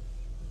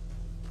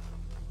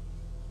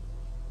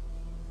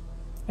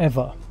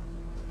 Ever.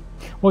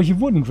 Well, you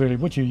wouldn't really,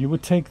 would you? You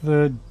would take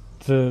the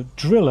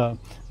driller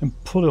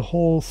and pull a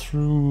hole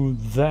through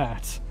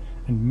that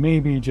and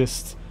maybe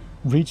just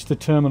reach the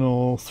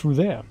terminal through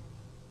there.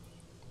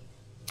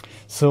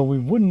 So we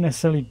wouldn't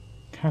necessarily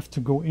have to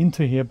go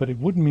into here, but it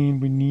would mean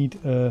we need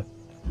a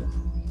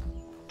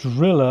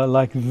driller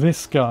like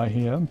this guy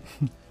here.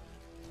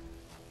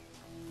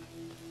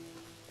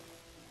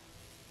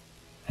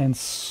 And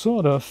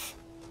sort of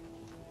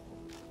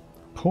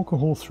poke a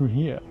hole through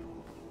here.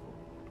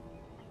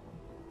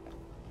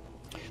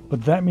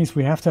 But that means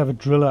we have to have a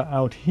driller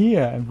out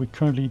here, and we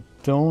currently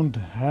don't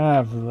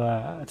have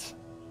that.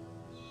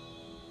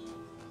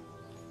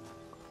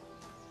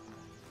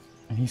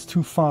 And he's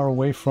too far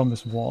away from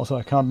this wall, so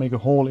I can't make a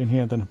hole in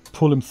here and then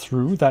pull him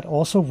through. That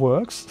also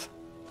works.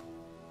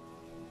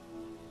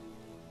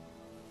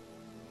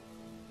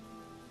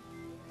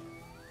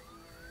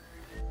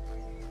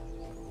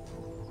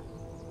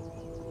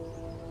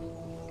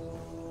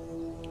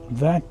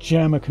 That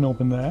jammer can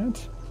open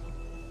that.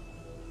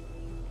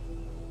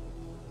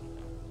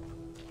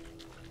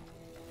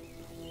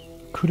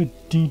 Could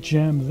it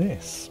de-jam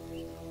this?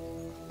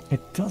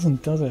 It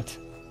doesn't, does it?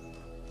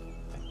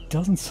 It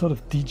doesn't sort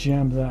of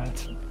de-jam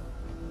that.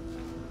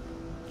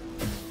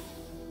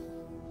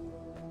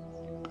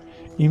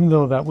 Even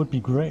though that would be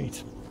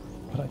great.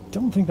 But I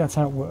don't think that's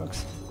how it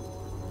works.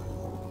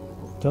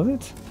 Does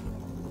it?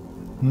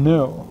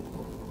 No.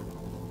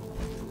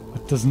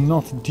 It does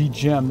not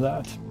de-jam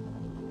that.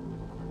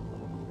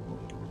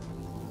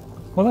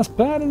 Well, that's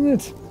bad, isn't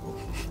it?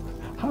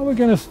 How are we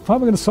gonna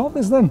solve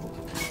this then?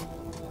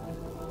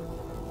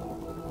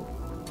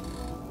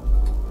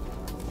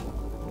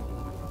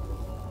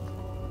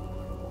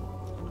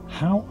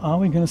 How are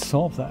we gonna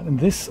solve that? And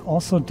this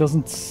also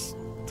doesn't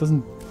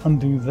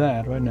undo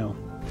that right now.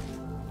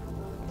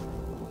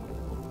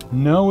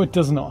 No, it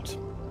does not.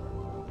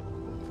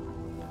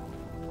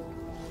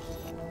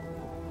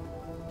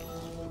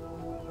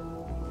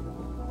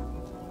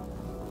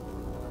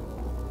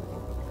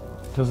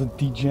 Does it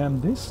de-jam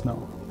this?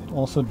 No. It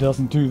also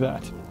doesn't do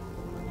that.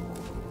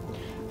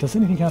 Does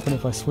anything happen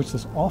if I switch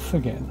this off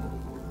again?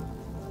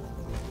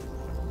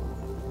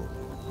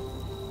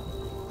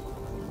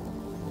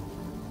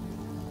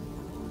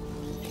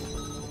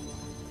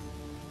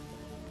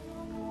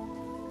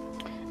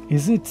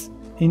 Is it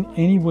in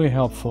any way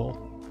helpful?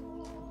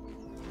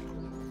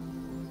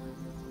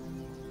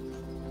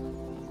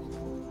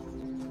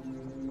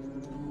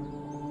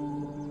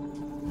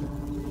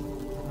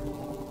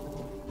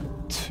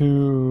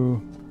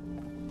 To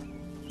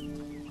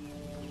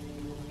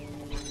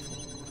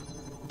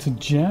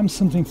jam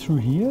something through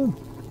here?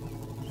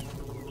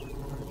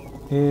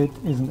 It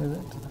isn't, is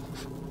it?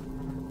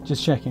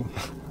 Just checking.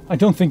 I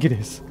don't think it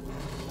is.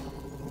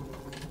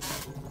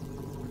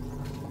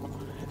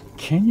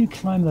 Can you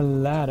climb the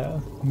ladder,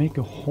 make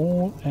a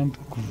hole and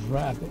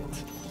grab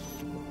it?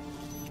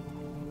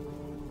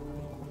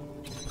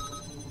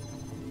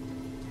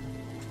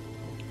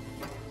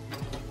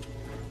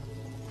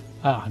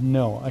 Ah,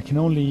 no, I can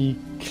only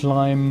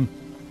climb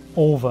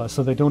over,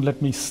 so they don't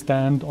let me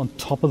stand on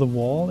top of the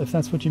wall, if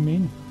that's what you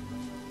mean.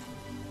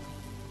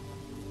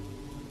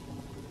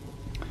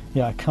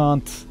 Yeah, I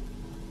can't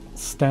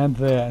stand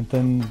there and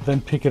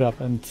then pick it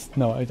up, and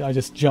no, I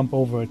just jump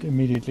over it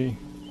immediately.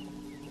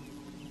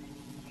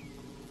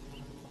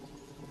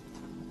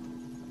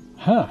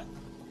 Huh.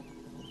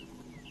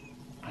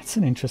 That's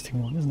an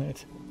interesting one, isn't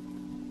it?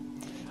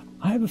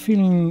 I have a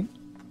feeling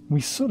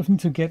we sort of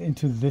need to get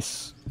into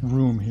this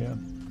room here,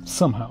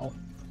 somehow.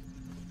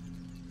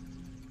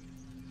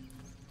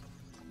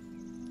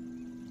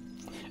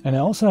 And I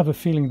also have a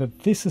feeling that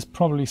this is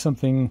probably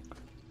something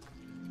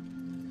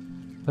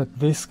that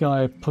this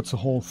guy puts a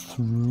hole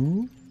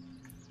through.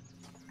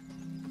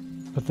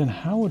 But then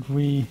how would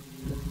we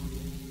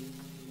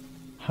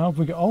go?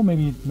 Oh,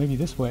 maybe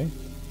this way.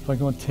 If I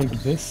go and take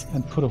this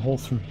and put a hole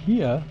through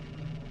here,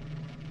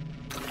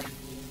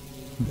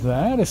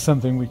 that is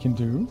something we can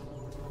do.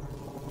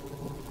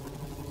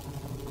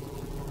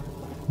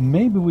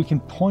 Maybe we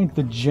can point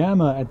the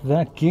jammer at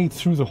that gate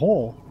through the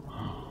hole.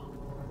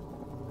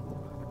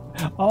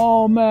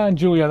 Oh man,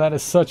 Julia, that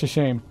is such a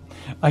shame.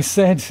 I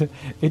said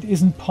it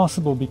isn't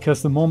possible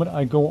because the moment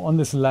I go on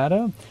this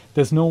ladder,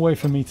 there's no way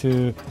for me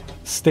to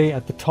stay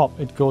at the top.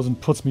 It goes and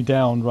puts me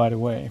down right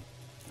away.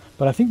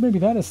 But I think maybe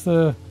that is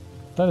the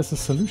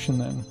solution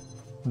then.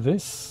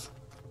 This.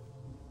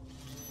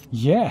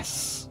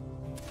 Yes.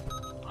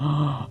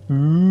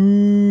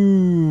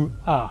 Ooh.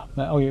 Ah.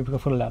 Oh yeah, we go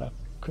for the ladder.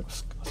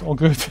 It's all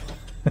good.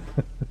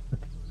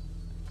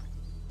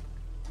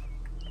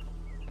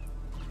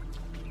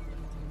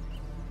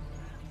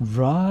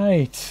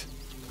 Right.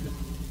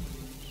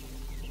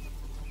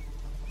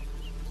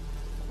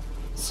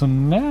 So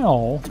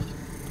now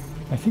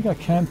I think I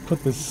can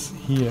put this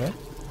here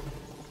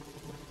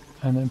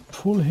and then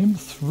pull him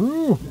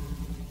through.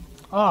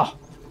 Ah!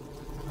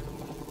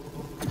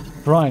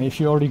 Brian, if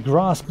you already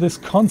grasp this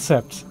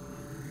concept,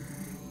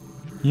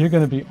 you're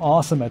going to be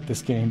awesome at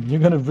this game. You're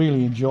going to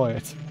really enjoy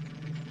it.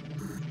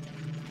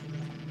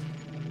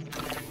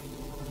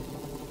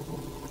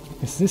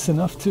 Is this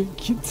enough to...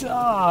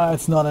 Ah,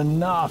 it's not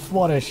enough.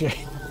 What a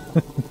shame.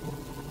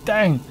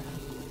 Dang.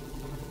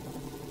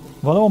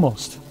 Well,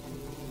 almost.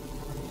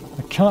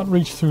 I can't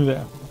reach through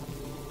there.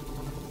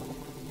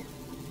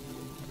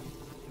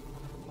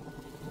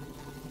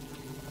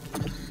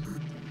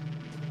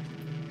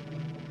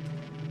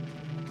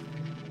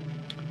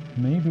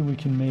 Maybe we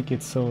can make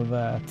it so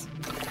that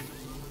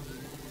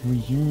we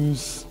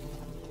use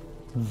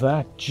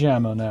that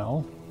jammer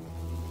now.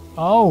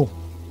 Oh!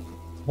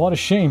 What a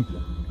shame.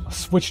 I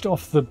switched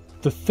off the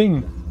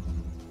thing.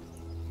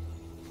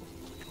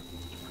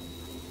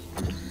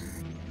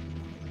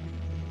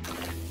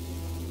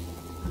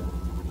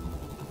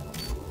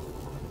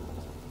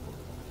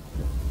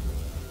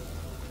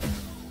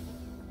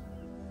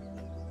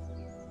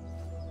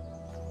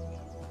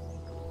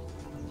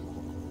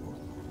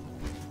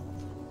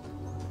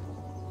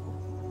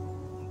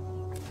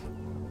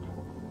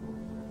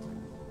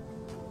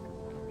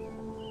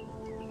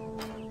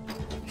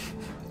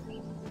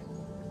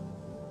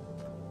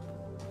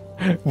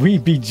 We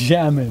be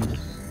jamming.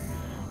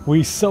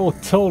 We so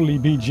totally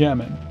be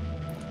jamming.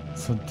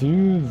 So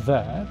do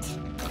that.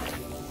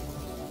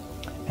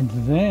 And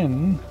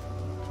then...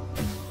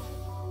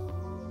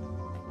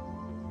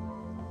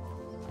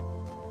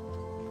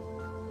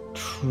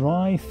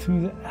 try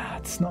through the... Ah,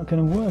 it's not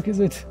gonna work,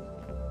 is it?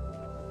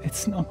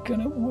 It's not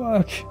gonna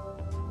work.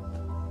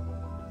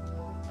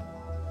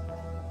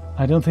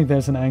 I don't think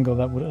there's an angle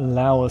that would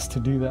allow us to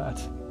do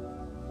that.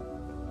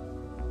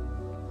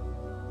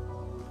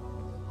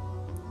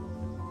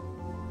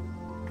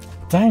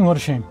 Dang, what a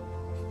shame.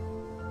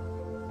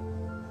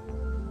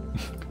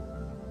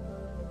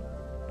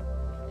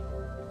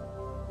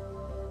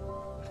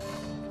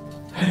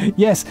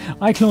 Yes,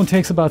 iClone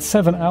takes about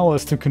 7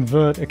 hours to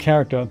convert a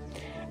character.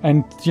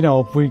 And, you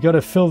know, we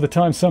gotta fill the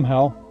time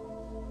somehow.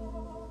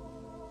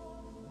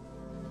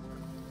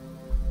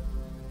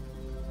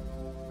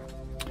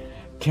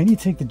 Can you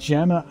take the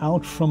jammer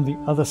out from the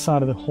other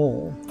side of the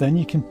hole? Then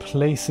you can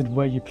place it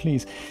where you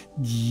please.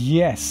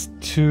 Yes,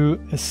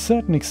 to a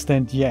certain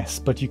extent, yes.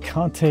 But you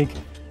can't take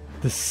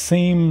the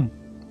same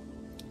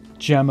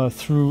jammer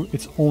through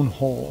its own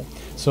hole.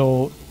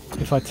 So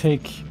if I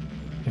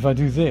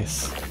do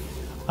this,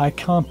 I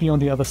can't be on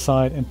the other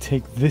side and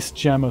take this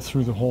jammer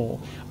through the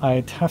hole.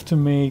 I'd have to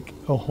make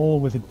a hole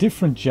with a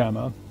different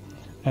jammer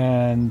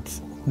and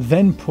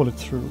then pull it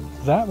through.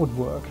 That would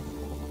work.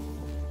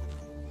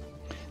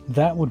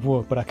 That would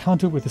work, but I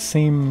can't do it with the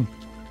same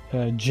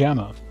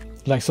jammer.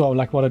 Like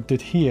what I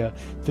did here.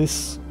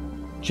 This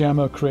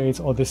jammer creates,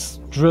 or this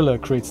driller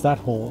creates that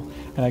hole,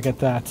 and I get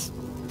that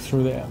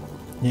through there.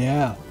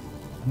 Yeah.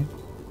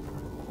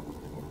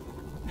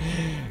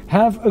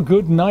 Have a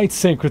good night,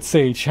 Sacred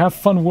Sage. Have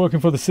fun working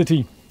for the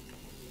city.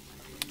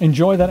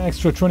 Enjoy that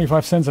extra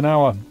 25 cents an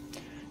hour.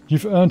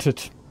 You've earned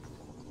it.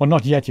 Well,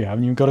 not yet you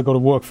haven't. You've got to go to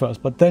work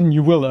first, but then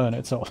you will earn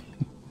it, so...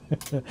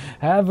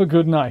 Have a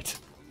good night.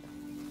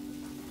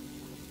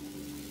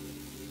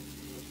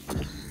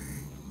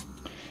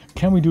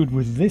 Can we do it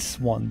with this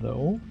one,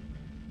 though?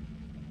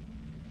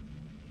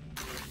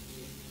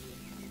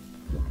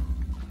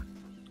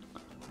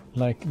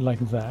 Like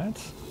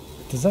that?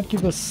 Does that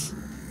give us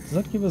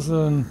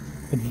an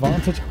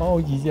advantage? Oh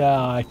yeah,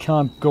 I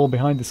can't go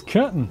behind this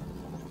curtain.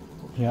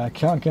 Yeah, I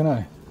can't, can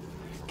I?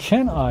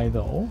 Can I,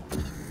 though?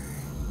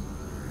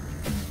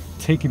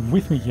 Take it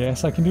with me?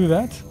 Yes, I can do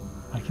that.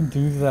 I can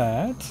do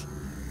that.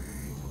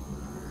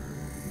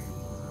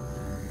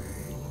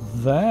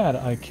 That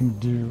I can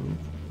do.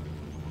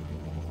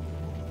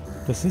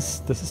 Does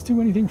this do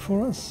anything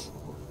for us?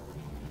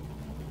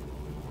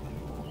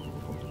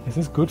 Is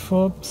this good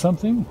for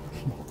something?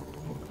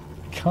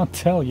 Can't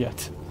tell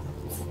yet.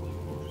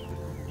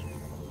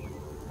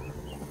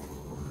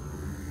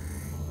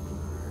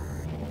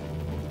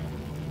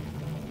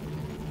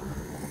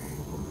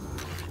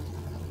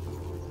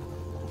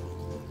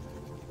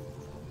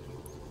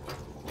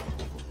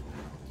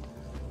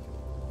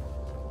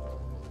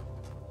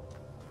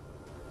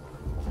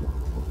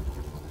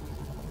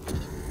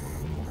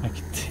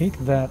 Take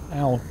that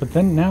out, but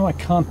then now I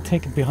can't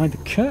take it behind the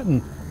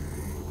curtain.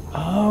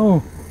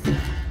 Oh,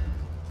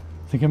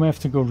 I think I may have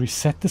to go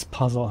reset this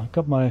puzzle. I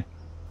got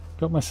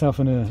myself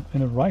in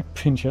a right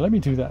pinch here. Let me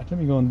do that. Let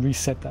me go and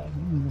reset that.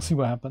 We'll see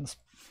what happens.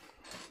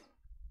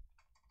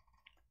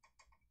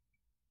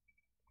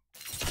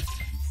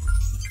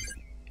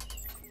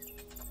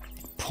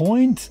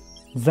 Point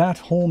that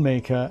hole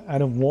maker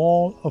at a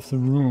wall of the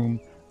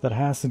room that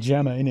has the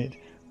jammer in it.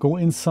 Go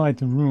inside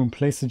the room,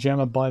 place the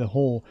jammer by the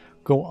hole.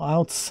 Go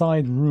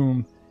outside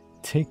room,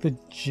 take the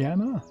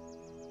jammer?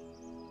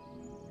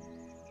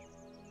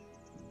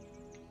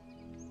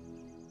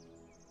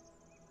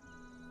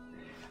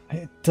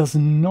 It does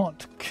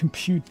not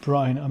compute,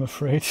 Brian, I'm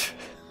afraid.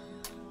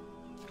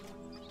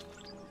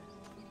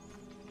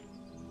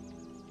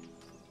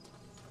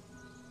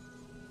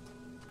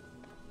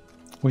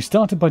 We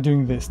started by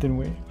doing this, didn't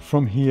we?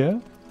 From here,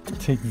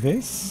 take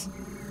this.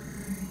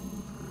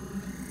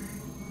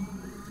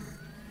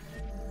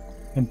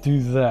 And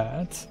do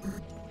that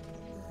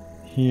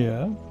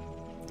here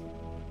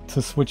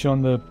to switch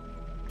on the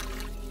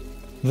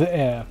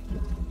air.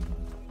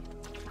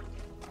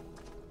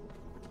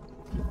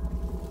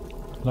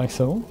 Like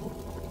so.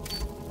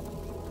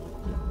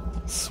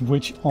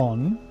 Switch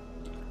on.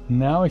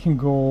 Now I can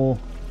go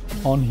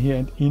on here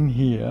and in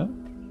here.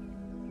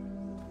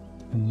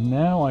 And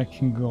now I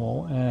can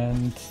go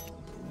and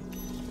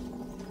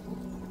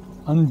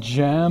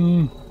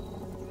unjam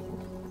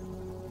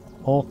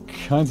all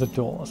kinds of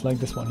doors, like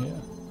this one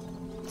here.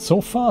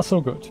 So far,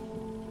 so good.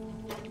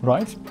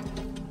 Right?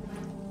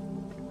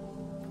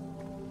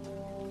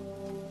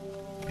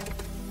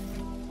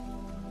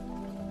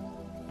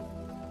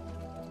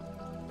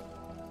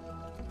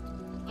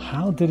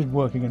 How did it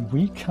work again?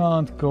 We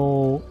can't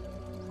go...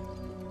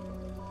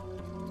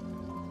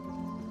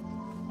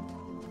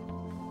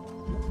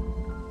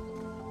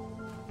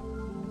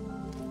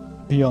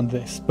 beyond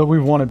this, but we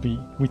want to be.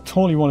 We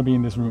totally want to be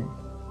in this room.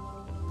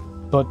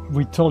 But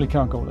we totally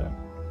can't go there.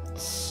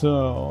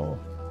 So...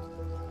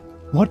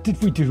 what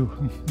did we do?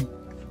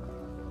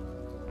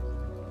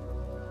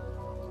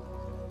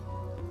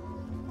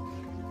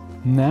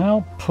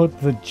 Now put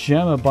the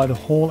jammer by the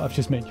hole I've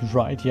just made.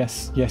 Right,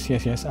 yes, yes,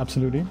 yes, yes,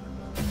 absolutely.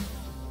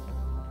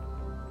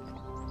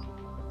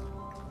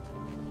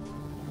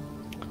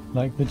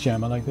 Like the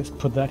jammer, like this.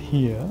 Put that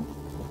here.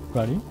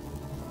 Ready?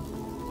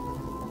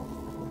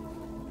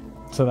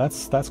 So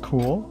that's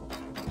cool.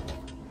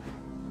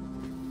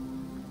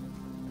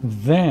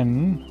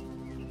 Then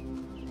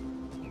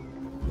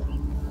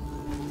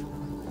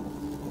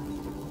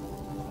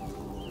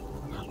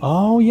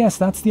oh yes,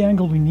 that's the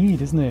angle we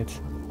need, isn't it?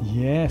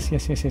 Yes,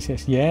 yes, yes, yes,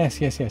 yes, yes,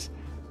 yes, yes.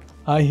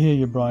 I hear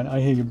you, Brian. I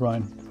hear you,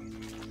 Brian.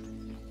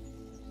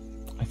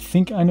 I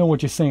think I know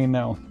what you're saying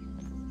now.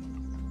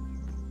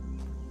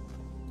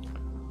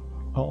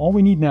 All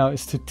we need now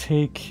is to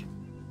take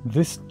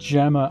this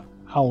jammer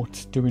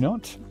out, do we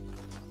not?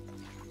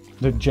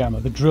 The jammer,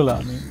 the driller,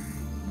 I mean.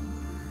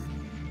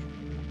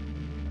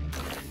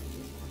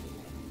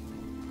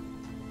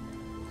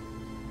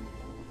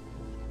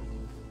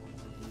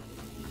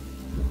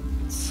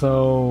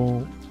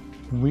 So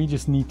we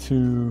just need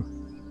to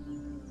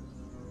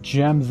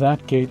jam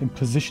that gate and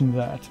position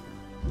that.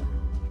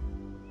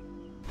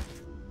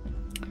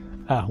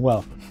 Ah,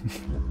 well,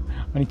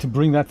 I need to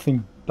bring that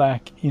thing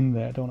back in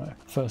there, don't I?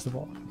 First of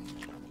all.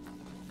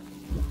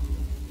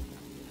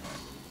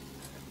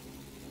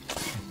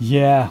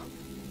 Yeah,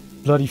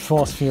 bloody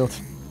force field.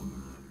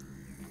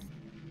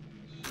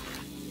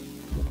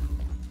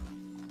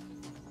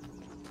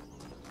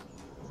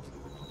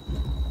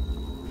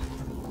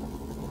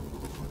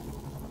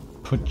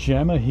 Put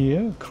jammer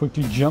here,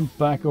 quickly jump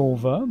back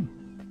over.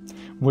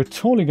 We're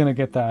totally gonna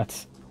get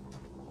that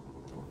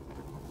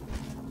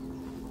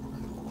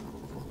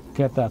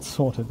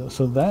sorted though.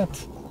 So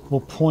that will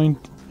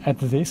point at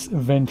this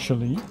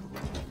eventually.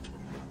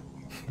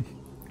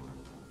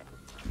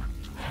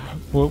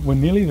 We're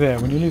nearly there,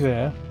 we're nearly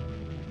there.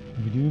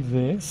 We do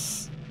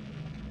this,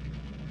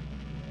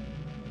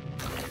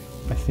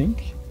 I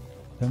think.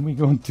 Then we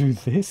go and do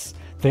this.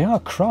 They are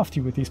crafty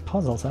with these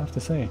puzzles, I have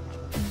to say.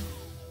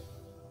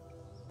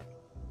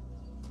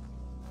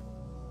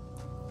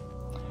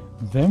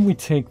 Then we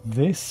take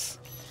this,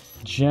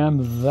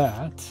 jam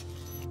that.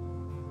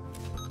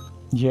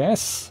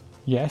 Yes,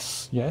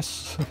 yes,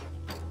 yes.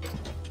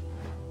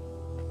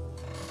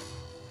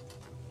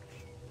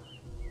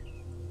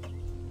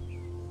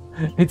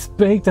 It's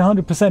baked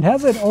 100%,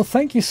 has it? Oh,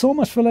 thank you so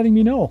much for letting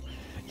me know.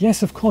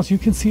 Yes, of course, you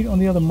can see it on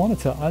the other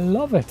monitor. I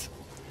love it.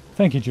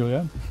 Thank you,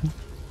 Julia.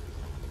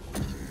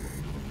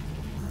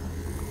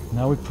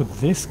 Now we put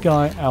this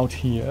guy out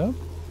here.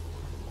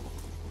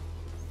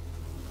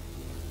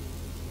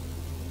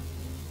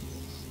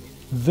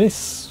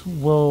 This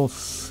we'll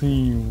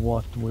see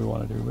what we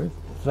want to do with.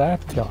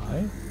 That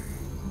guy,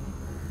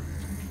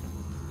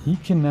 he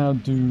can now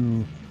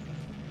do,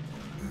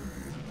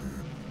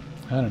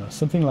 I don't know,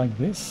 something like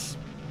this.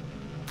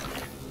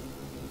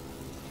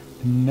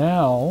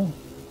 Now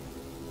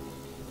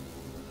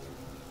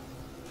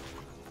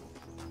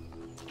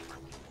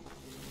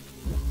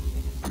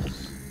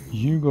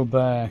you go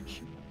back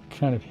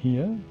kind of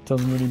here.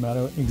 Doesn't really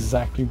matter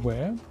exactly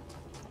where.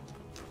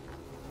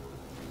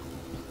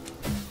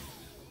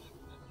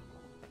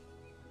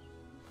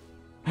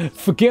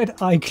 Forget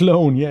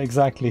iClone. Yeah,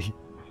 exactly.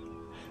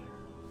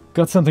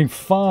 Got something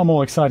far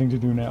more exciting to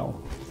do now.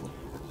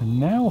 And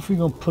now if we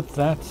go put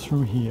that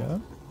through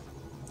here,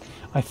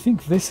 I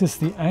think this is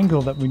the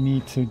angle that we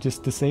need to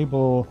just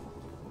disable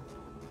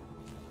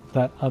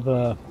that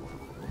other,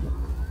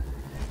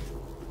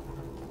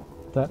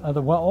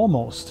 well,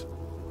 almost.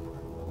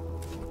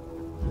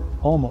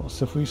 Almost.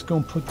 So if we just go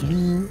and put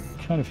you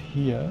kind of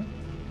here.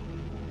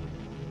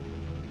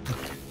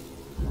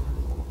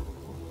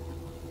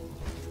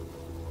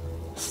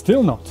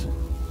 Still not.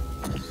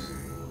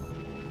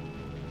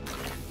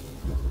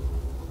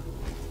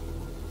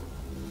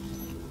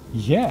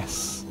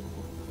 Yes.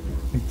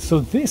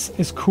 So this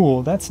is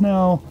cool. That's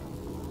now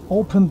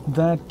opened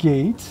that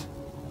gate.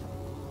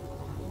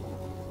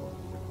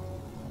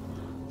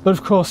 But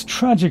of course,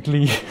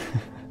 tragically,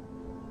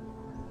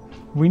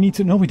 we need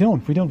to... No, we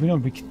don't.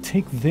 We can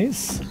take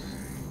this.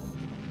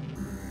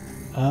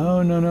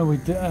 Oh, no, we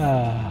do...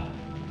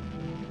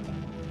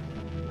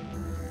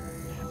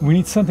 We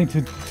need something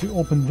to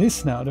open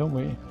this now, don't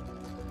we?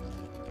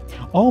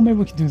 Oh, maybe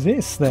we can do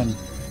this then.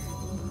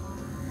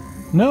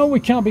 No, we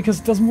can't because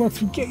it doesn't work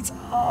through gates.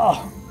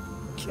 Oh,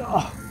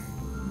 God.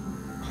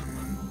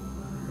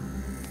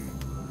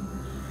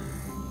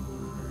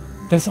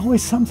 There's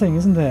always something,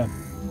 isn't there?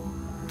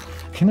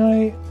 Can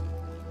I...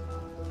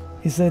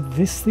 Is there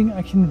this thing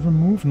I can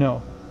remove?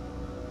 No.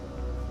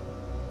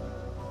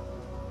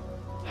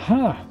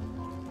 Huh.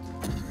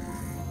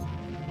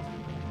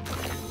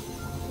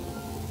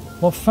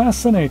 Well,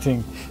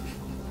 fascinating.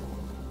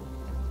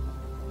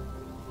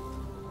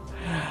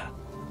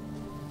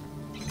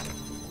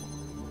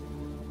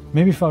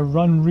 Maybe if I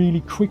run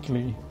really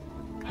quickly.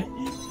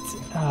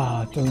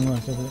 It doesn't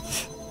work, does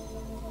it?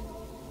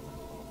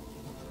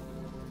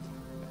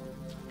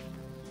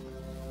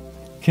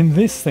 Can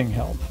this thing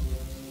help?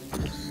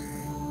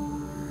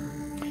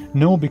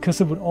 No,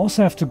 because it would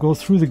also have to go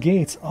through the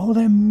gates. Oh,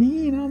 they're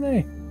mean, aren't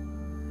they?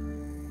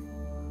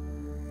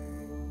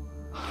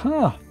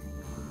 Huh.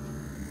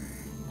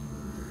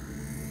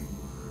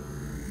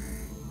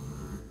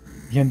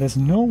 Yeah, and there's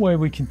no way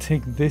we can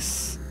take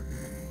this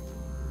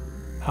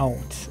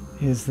out,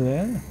 is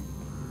there?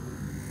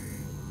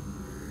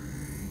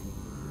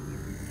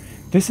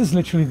 This is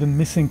literally the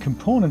missing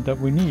component that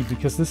we need,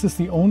 because this is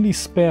the only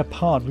spare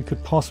part we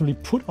could possibly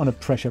put on a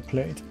pressure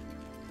plate.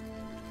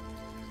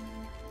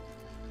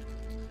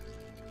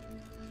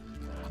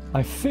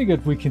 I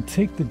figured we can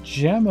take the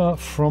jammer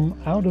from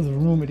out of the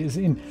room it is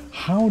in.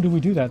 How do we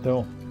do that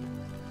though?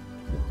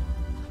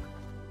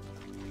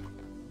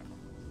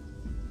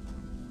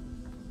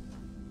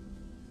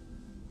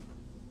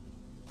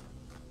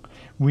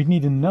 We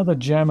need another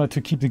jammer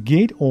to keep the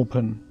gate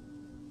open.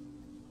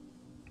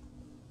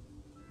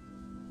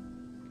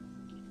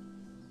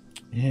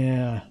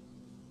 Yeah.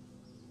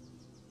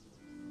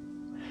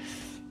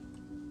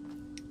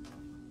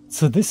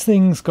 So this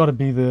thing's got to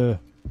be the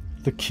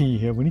key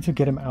here. We need to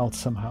get him out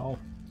somehow.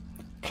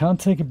 Can't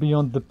take it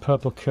beyond the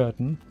purple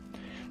curtain.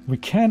 We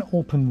can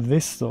open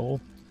this though.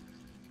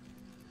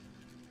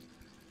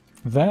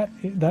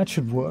 That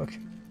should work.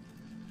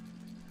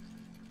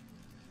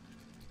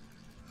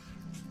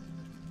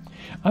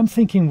 I'm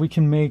thinking we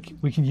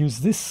can use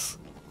this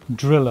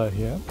driller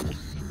here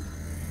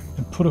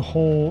and put a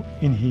hole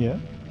in here.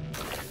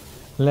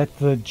 Let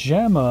the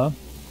jammer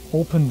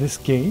open this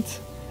gate,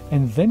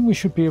 and then we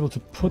should be able to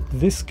put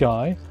this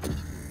guy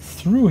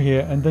through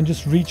here and then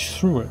just reach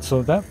through it.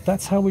 So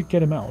that's how we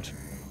get him out.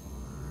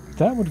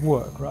 That would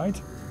work, right?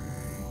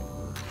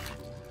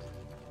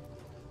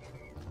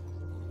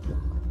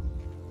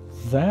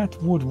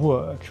 That would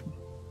work.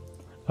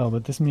 Oh,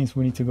 but this means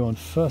we need to go on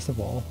first of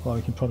all. Well,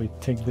 we can probably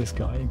take this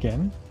guy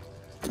again.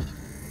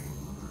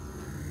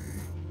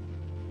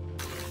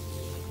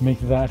 Make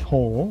that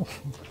hole.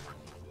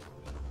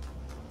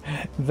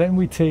 Then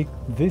we take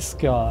this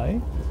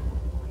guy.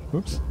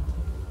 Oops.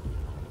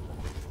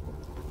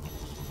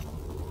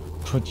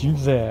 Put you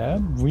there.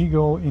 We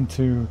go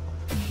into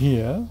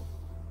here.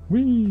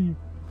 Whee!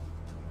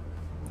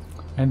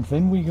 And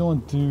then we go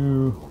and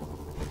do...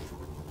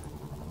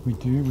 We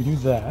do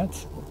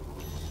that.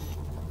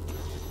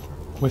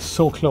 We're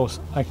so close.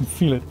 I can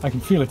feel it. I can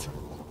feel it.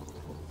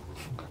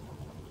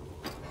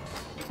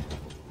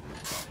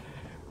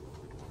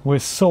 We're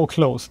so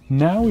close.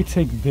 Now we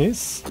take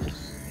this.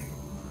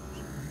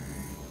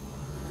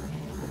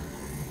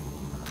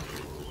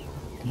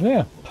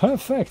 There.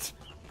 Perfect.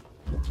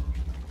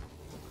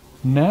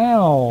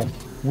 Now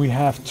we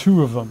have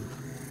two of them.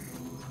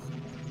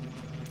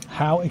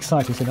 How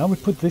exciting. So now we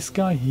put this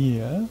guy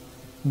here.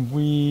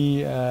 We...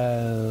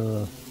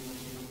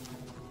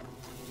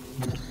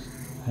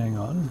 hang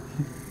on.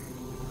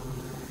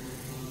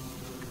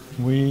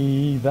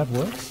 That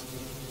works.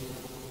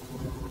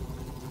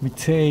 We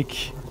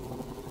take...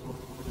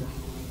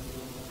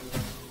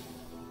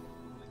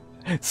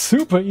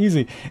 Super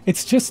easy.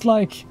 It's just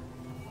like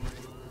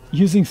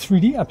using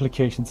 3D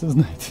applications,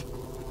 isn't it?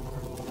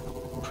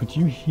 Put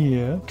you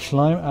here,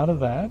 climb out of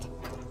that.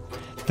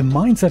 The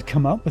minds that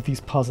come up with these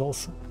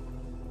puzzles.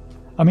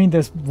 I mean,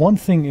 there's one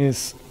thing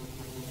is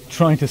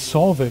trying to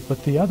solve it,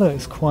 but the other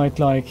is quite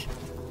like,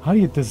 how do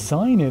you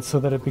design it so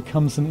that it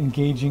becomes an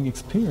engaging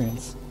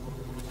experience?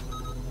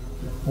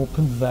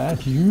 Open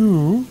that.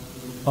 You.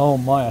 Oh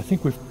my, I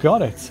think we've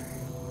got it.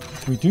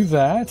 We do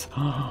that.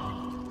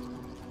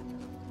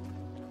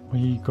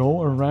 We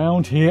go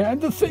around here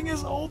and the thing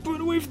is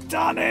open. We've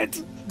done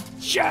it.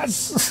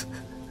 Yes.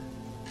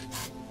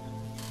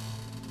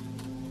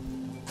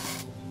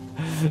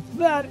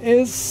 That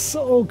is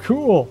so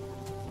cool.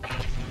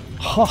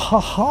 Ha ha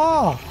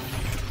ha.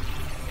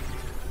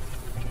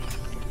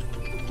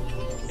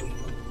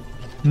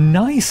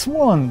 Nice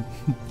one.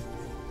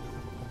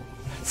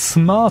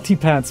 Smarty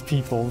pants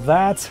people,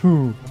 that's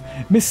who.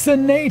 Mr.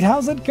 Nate,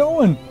 how's it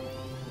going?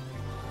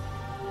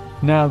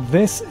 Now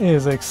this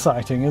is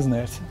exciting, isn't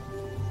it?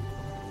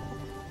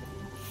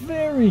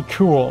 Very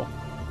cool.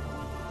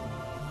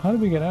 How do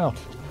we get out?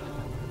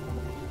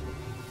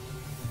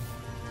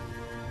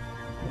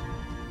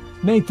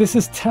 Nate, this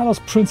is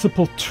Talos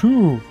Principle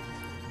 2.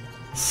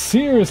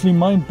 Seriously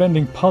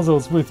mind-bending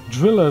puzzles with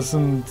drillers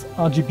and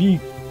RGB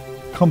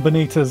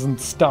combinators and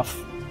stuff.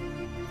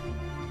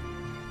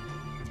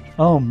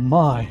 Oh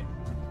my.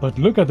 But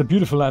look at the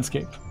beautiful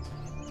landscape.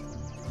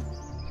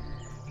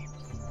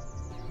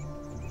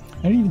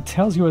 And it even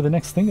tells you where the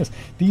next thing is.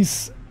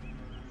 These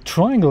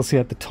triangles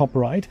here at the top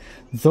right,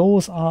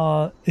 those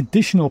are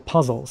additional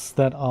puzzles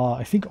that are,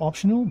 I think,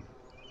 optional.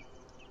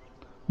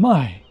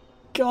 My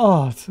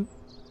God.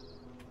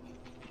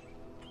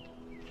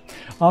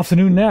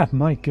 Afternoon nap,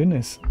 my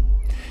goodness.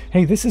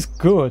 Hey, this is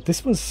good.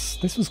 This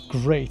was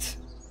great.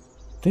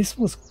 This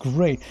was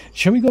great.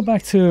 Shall we go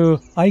back to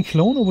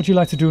iClone, or would you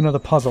like to do another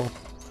puzzle?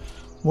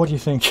 What do you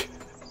think?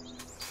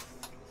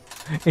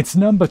 It's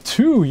number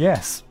 2,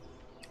 yes.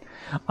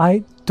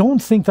 I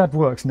don't think that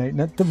works, Nate.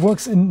 That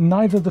works in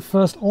neither the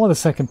first or the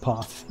second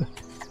part.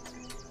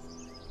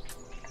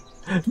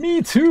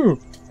 Me too!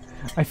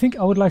 I think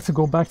I would like to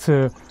go back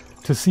to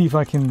see if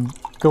I can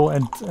go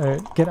and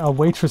get our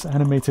Waitress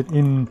animated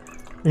in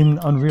in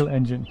Unreal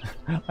Engine.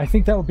 I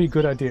think that would be a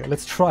good idea.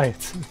 Let's try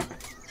it.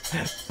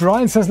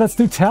 Brian says let's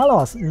do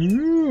Talos.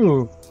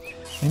 Ooh,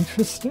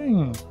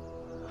 interesting.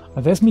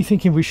 There's me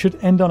thinking we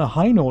should end on a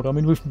high note. I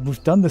mean,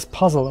 we've done this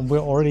puzzle and we're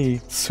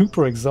already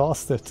super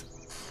exhausted.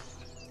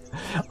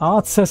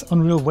 Art says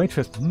Unreal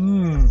Waitress.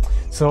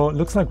 So it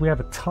looks like we have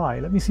a tie.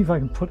 Let me see if I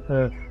can put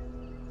a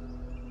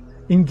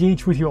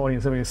engage with your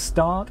audience. There we go.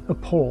 Start a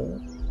poll.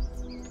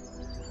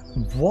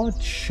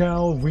 What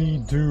shall we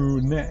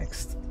do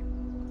next?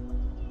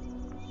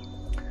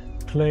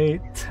 Play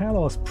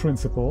Talos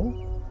Principle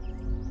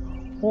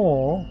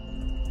or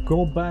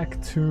go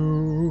back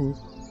to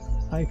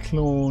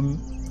iClone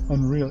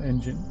Unreal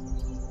Engine.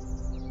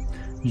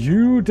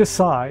 You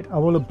decide. I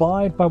will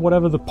abide by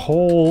whatever the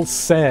poll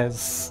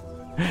says.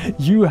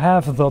 You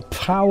have the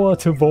power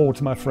to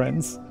vote, my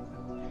friends.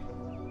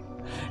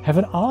 Have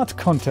an art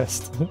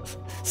contest.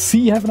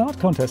 See, have an art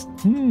contest.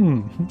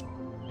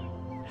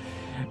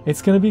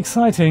 It's going to be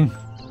exciting.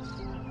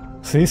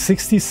 See,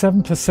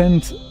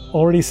 67%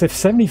 already say,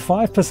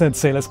 75%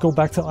 say let's go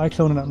back to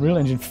iClone and Unreal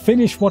Engine.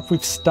 Finish what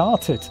we've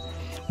started.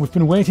 We've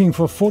been waiting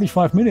for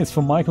 45 minutes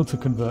for Michael to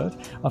convert.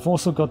 I've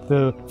also got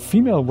the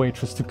female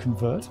waitress to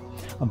convert.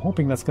 I'm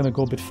hoping that's going to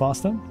go a bit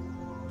faster.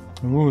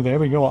 Ooh, there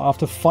we go.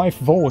 After 5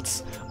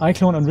 votes,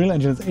 iClone Unreal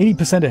Engine is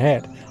 80%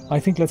 ahead. I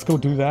think let's go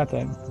do that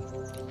then.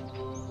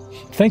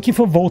 Thank you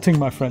for voting,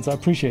 my friends. I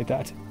appreciate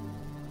that.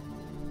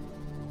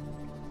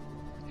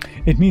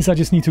 It means I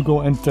just need to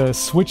go and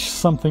switch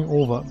something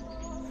over.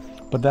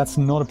 But that's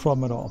not a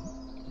problem at all.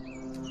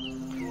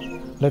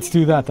 Let's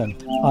do that then.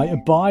 I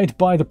abide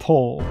by the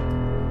poll.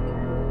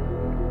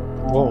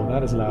 Whoa,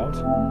 that is loud.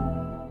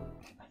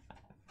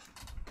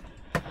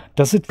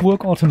 Does it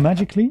work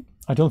automatically?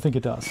 I don't think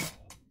it does.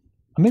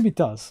 Maybe it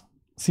does.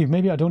 See,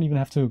 maybe I don't even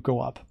have to go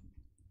up.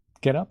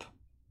 Get up?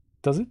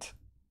 Does it?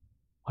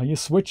 Are you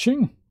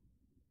switching?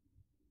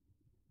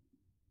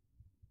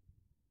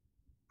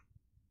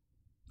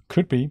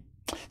 Could be.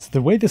 So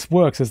the way this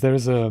works is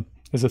there's a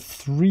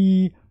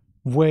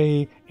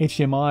 3-way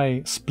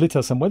HDMI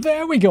splitter somewhere.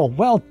 There we go.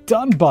 Well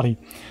done, buddy.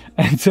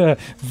 And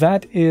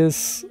that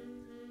is,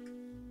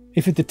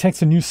 if it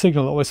detects a new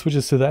signal, it always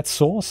switches to that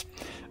source.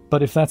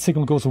 But if that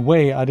signal goes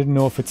away, I didn't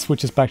know if it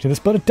switches back to this,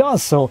 but it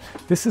does. So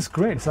this is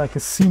great. It's like a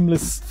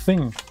seamless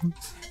thing.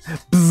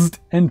 Bzzzt,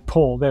 and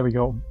pull. There we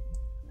go.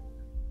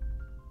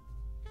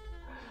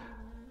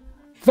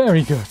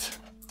 Very good.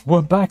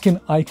 We're back in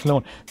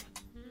iClone.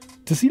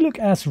 Does he look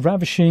as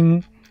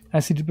ravishing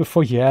as he did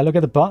before? Yeah, look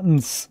at the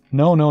buttons.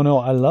 No, no, no.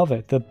 I love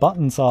it. The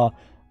buttons are...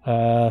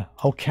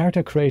 our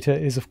character creator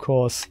is, of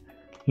course,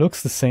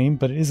 looks the same,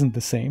 but it isn't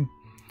the same.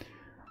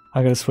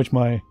 I gotta switch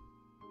my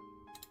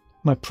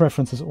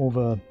preferences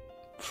over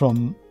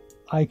from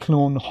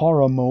iClone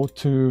horror mode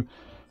to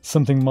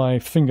something my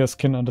fingers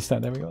can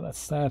understand. There we go.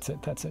 That's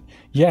it.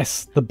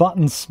 Yes, the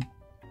buttons.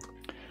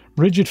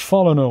 Rigid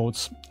follow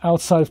nodes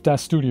outside of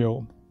Daz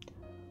Studio.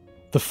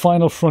 The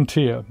final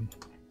frontier.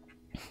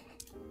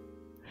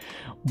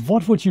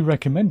 What would you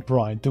recommend,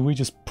 Brian? Do we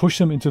just push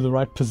them into the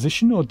right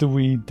position, or do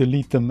we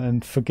delete them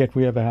and forget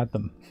we ever had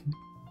them?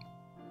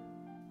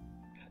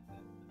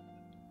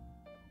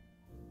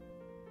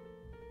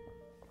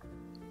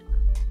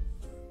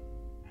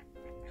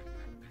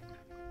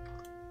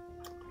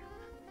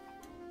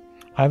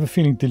 I have a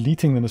feeling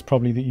deleting them is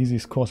probably the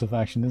easiest course of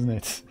action, isn't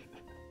it?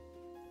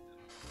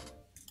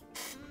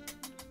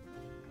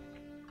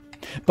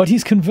 But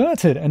he's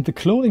converted, and the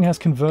clothing has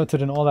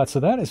converted and all that, so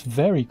that is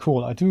very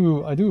cool. I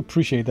do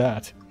appreciate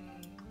that.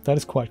 That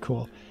is quite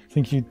cool. I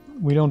think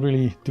we don't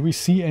really... Do we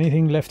see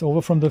anything left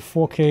over from the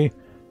 4K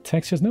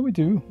textures? No, we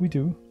do. We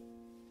do.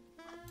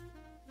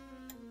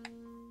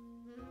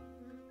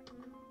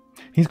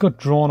 He's got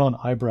drawn on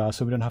eyebrows,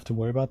 so we don't have to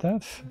worry about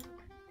that.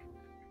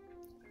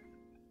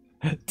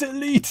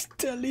 Delete!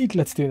 Delete!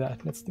 Let's do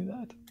that. Let's do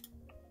that.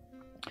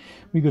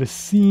 We got a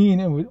scene,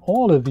 and with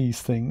all of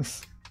these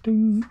things...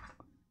 Ding!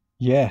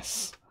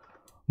 Yes.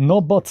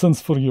 No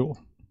buttons for you.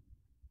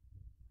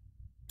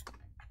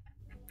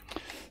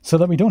 So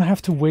that we don't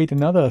have to wait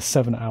another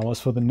 7 hours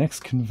for the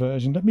next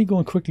conversion, let me go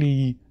and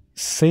quickly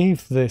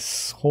save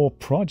this whole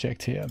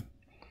project here.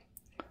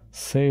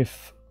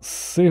 Save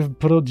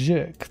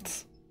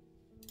project.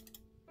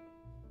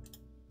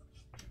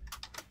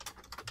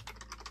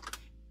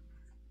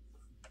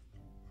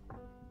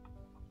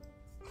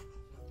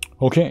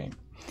 Okay.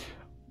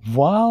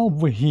 While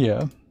we're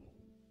here,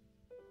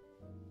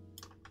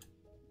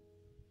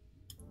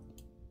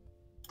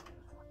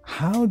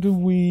 how do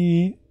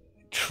we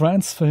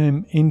transfer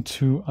him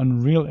into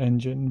Unreal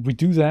Engine? We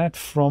do that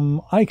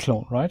from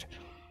iClone, right?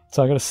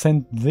 So I gotta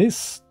send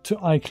this to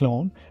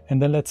iClone,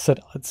 and then let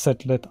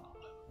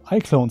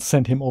iClone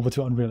send him over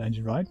to Unreal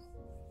Engine, right?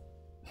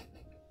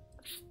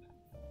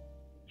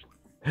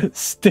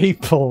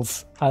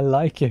 Staples. I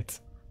like it.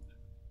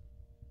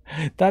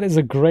 That is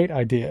a great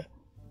idea.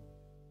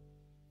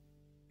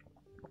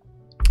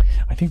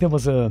 I think there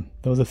was a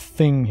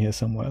thing here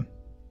somewhere.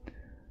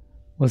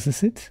 Was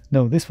this it?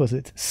 No, this was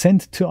it.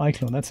 Send to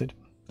iClone. That's it.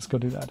 Let's go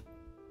do that.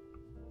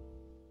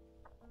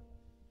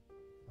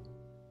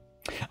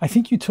 I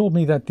think you told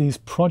me that these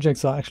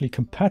projects are actually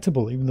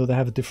compatible, even though they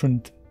have a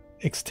different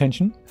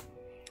extension.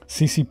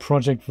 CC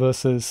project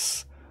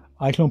versus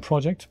iClone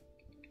project.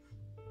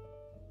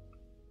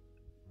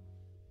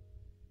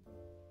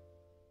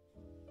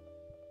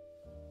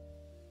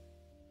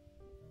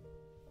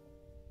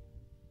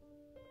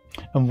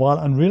 And while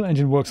Unreal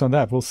Engine works on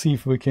that, we'll see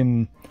if we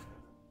can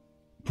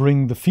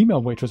bring the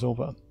female Waitress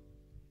over.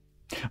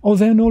 Oh,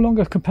 they're no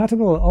longer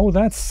compatible. Oh,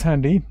 that's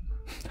handy.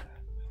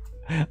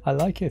 I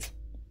like it.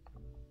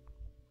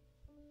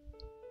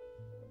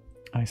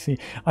 I see.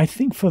 I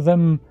think for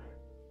them,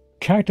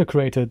 Character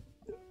Creator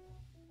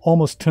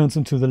almost turns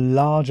into the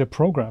larger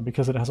program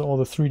because it has all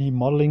the 3D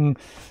modeling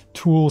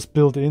tools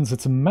built in. So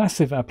it's a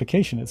massive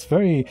application. It's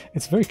very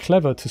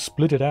clever to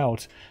split it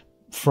out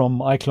from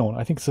iClone.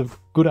 I think it's a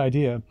good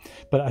idea,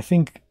 but I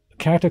think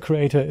Character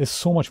Creator is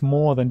so much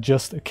more than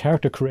just a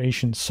character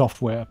creation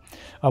software.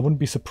 I wouldn't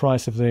be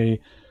surprised if they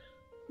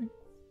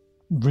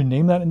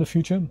rename that in the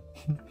future.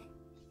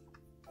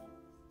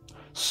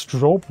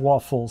 Strobe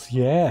waffles,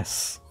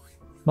 yes,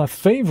 my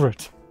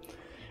favorite.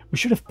 We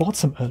should have bought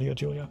some earlier,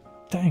 Julia.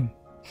 Dang.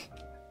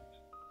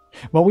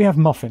 Well, we have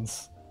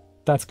muffins.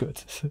 That's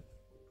good.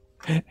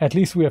 At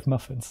least we have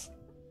muffins.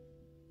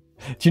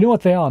 Do you know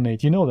what they are,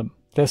 Nate? You know them.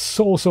 They're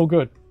so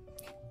good.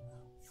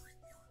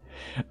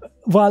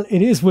 Well,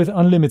 it is with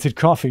unlimited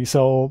coffee,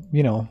 so,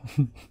 you know.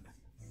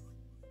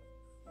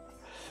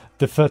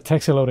 Deferred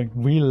texture loading.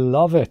 We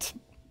love it.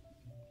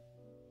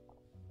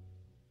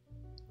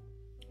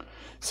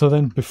 So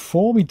then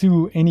before we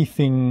do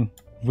anything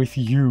with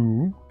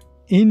you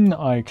in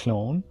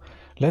iClone,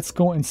 let's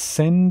go and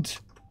send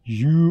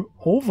you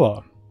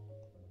over.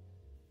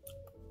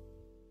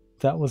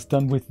 That was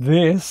done with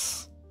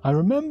this. I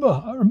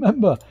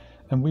remember.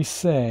 And we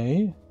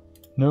say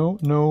no,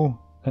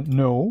 no, and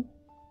no.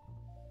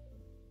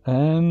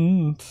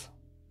 And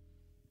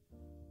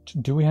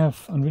do we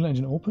have Unreal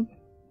Engine open?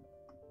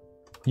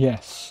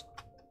 Yes.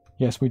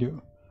 Yes, we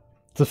do.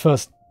 The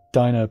first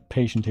diner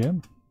patient here.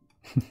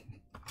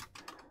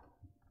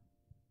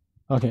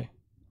 Okay,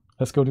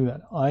 let's go do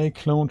that.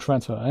 iClone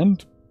transfer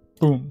and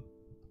boom.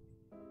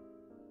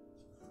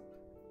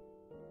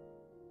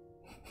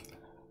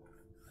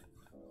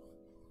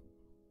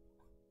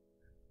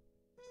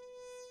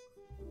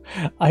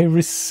 I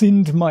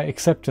rescind my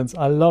acceptance.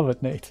 I love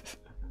it, Nate.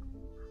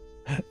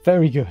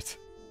 Very good.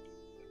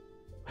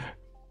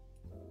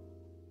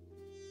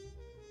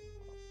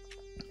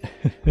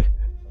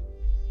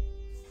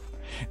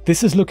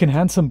 This is looking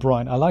handsome,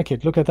 Brian. I like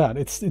it. Look at that.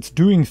 It's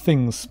doing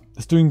things.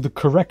 It's doing the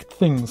correct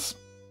things.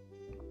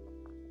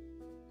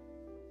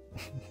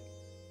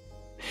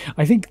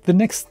 I think the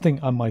next thing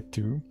I might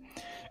do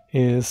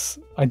is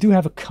I do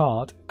have a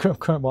card.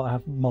 Well, I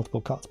have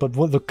multiple cards, but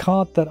the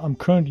card that I'm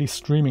currently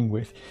streaming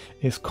with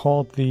is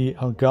called the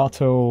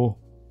Elgato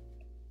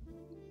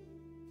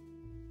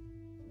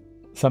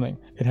something.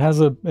 It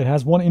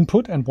has one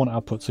input and one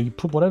output. So you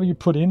put whatever you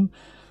put in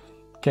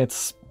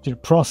gets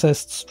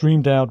processed,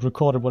 streamed out,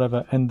 recorded,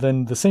 whatever, and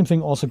then the same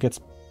thing also gets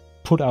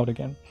put out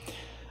again.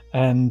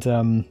 And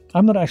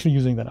I'm not actually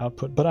using that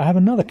output, but I have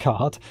another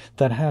card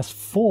that has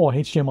 4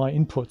 HDMI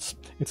inputs.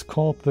 It's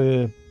called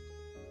the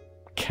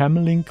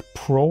Camlink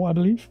Pro, I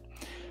believe.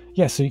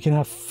 Yeah, so you can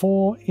have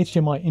 4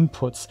 HDMI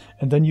inputs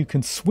and then you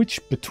can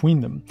switch between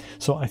them.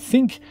 So I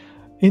think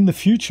in the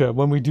future,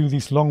 when we do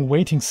these long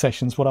waiting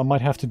sessions, what I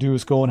might have to do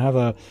is go and have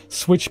a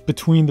switch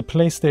between the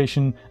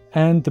PlayStation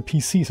and the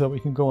PC so we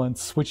can go and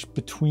switch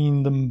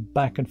between them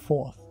back and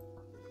forth.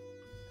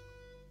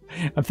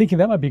 I'm thinking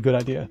that might be a good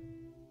idea.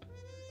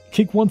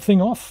 Kick one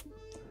thing off,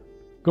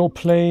 go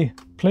play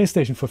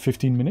PlayStation for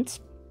 15 minutes,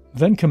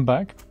 then come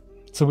back.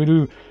 So we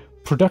do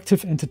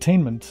productive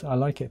entertainment. I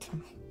like it.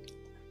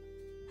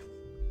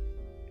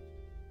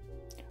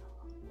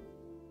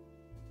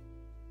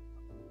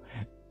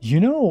 You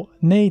know,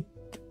 Nate,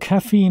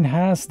 caffeine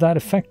has that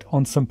effect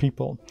on some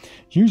people.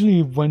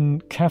 Usually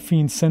when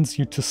caffeine sends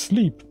you to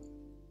sleep,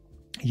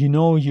 you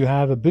know you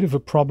have a bit of a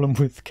problem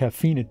with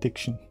caffeine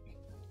addiction.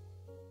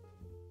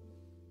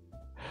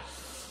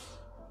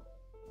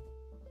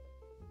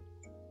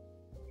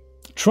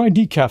 Try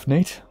decaf,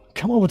 Nate.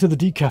 Come over to the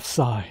decaf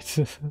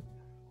side.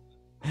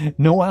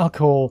 No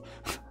alcohol.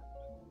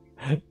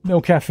 No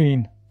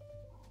caffeine.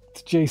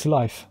 It's Jay's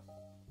life.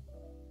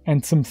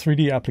 And some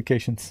 3D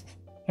applications.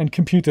 And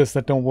computers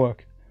that don't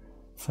work.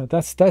 So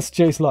that's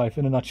Jay's life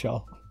in a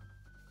nutshell.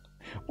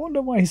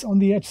 Wonder why he's on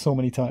the edge so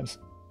many times.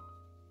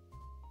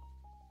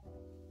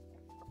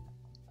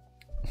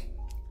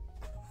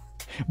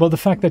 Well, the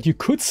fact that you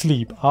could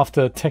sleep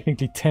after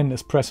technically 10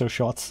 espresso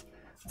shots,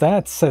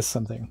 that says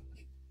something.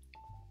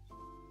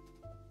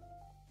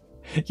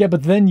 Yeah,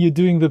 but then you're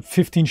doing the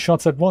 15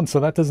 shots at once, so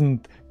that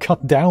doesn't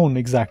cut down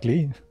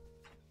exactly.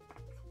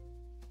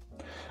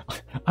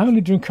 I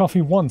only drink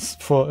coffee once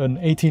for an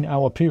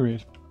 18-hour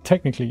period.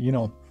 Technically, you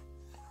know.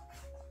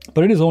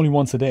 But it is only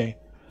once a day.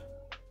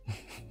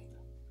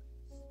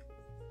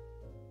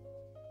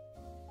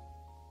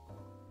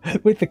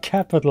 With the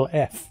capital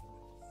F.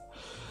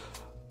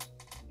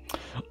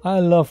 I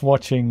love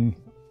watching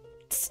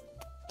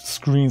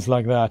screens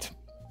like that.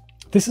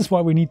 This is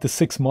why we need the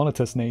 6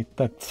 monitors, Nate.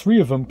 That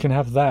 3 of them can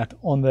have that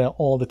on there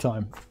all the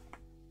time.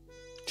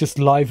 Just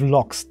live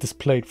locks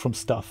displayed from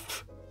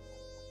stuff.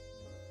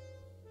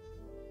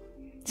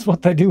 It's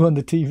what they do on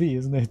the TV,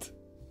 isn't it?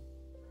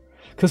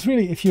 Because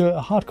really, if you're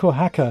a hardcore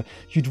hacker,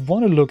 you'd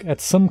want to look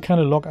at some kind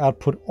of log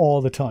output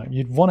all the time.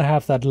 You'd want to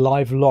have that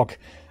live log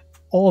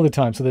all the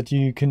time so that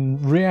you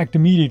can react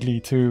immediately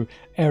to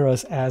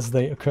errors as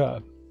they occur.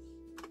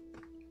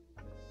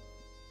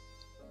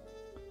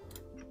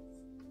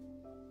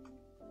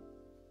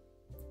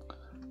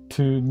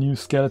 To new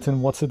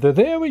skeleton, what's it there?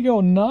 There we go,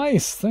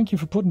 nice! Thank you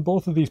for putting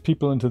both of these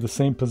people into the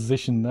same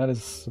position. That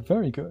is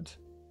very good.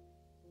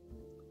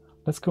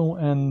 Let's go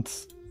and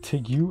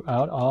take you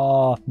out.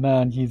 Ah,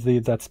 man,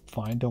 that's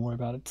fine. Don't worry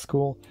about it. It's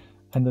cool.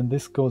 And then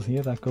this goes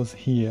here, that goes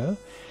here.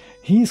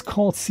 He's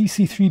called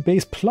CC3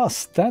 Base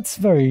Plus. That's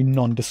very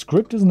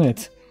nondescript, isn't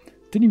it?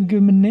 Didn't even give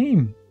him a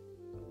name.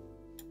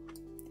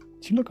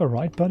 Do you look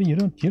alright, buddy? You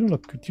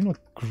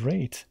look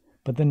great.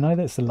 But then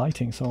neither is the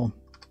lighting, so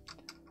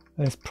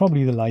there's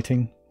probably the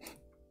lighting.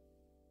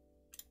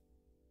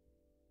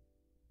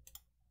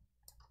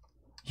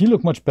 You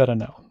look much better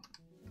now.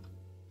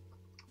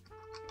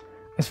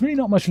 There's really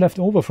not much left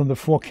over from the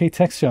 4K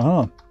texture,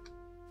 huh?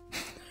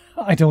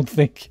 I don't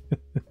think.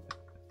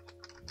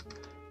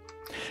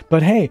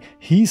 But hey,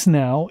 he's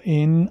now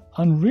in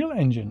Unreal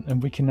Engine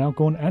and we can now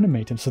go and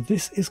animate him. So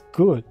this is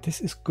good.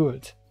 This is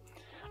good.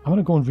 I'm going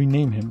to go and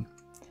rename him.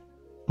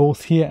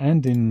 Both here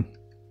and in,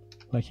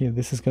 like here,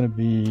 this is going to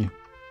be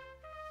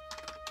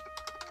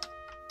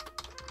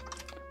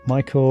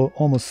Michael,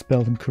 almost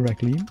spelled him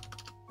correctly.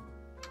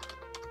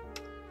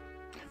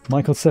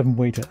 Michael 7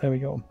 Waiter, there we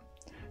go.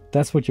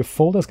 That's what your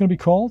folder is going to be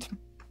called.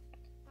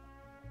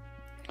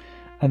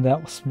 And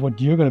that's what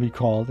you're going to be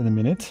called in a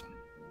minute.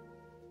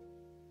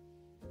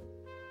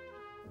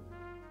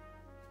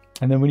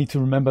 And then we need to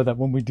remember that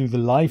when we do the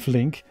live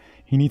link,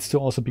 he needs to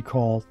also be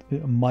called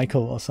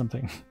Michael or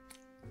something.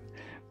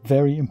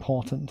 Very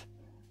important.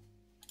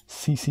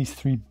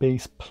 CC3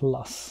 Base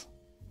Plus.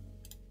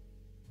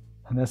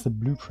 And there's the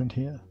blueprint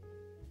here.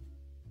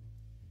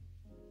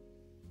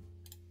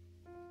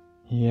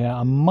 Yeah,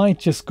 I might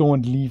just go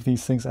and leave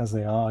these things as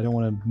they are. I don't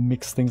want to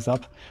mix things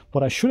up.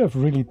 What I should have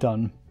really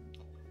done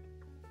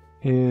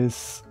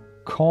is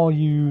call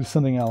you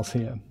something else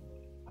here.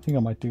 I think I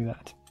might do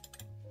that.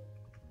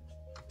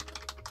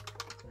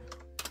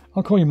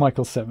 I'll call you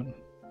Michael 7.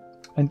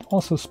 And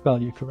also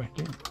spell you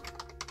correctly.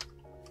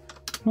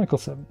 Michael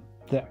 7.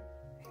 There.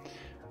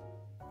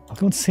 I'll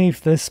go and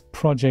save this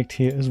project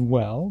here as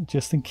well,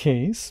 just in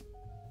case.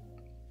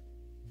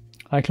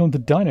 iClone the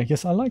diner.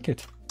 Yes, I like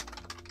it.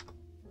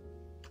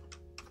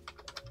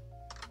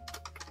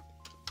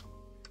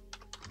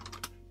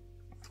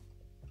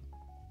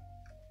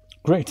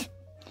 Great.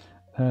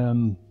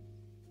 We'll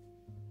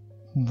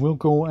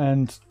go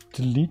and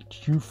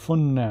delete you for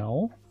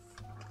now.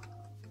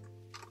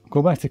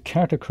 Go back to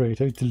character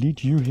creator,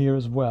 delete you here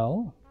as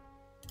well.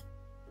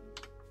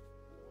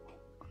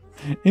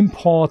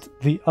 Import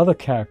the other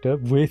character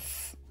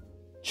with,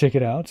 check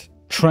it out,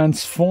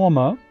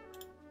 transformer.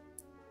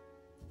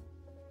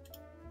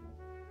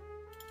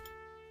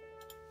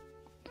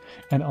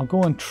 And I'll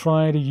go and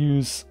try to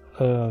use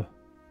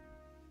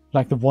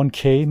like the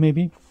 1K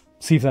maybe.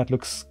 See if that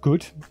looks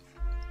good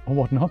or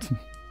whatnot.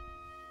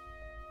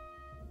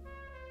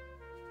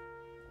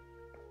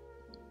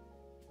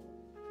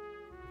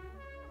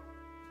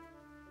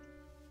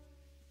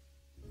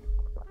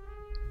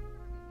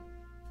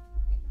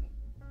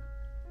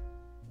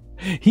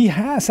 He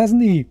has,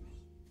 hasn't he?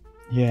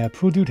 Yeah,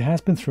 poor dude has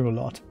been through a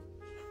lot.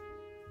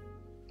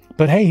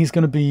 But hey, he's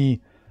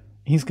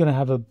gonna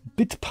have a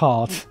bit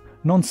part,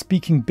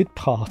 non-speaking bit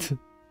part.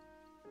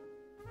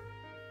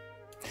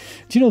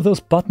 Do you know those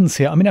buttons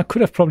here? I mean, I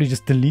could have probably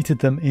just deleted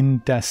them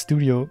in Daz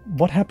Studio.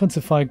 What happens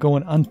if I go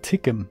and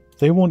untick them?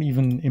 They won't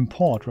even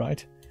import,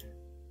 right?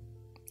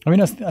 I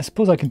mean, I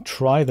suppose I can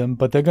try them,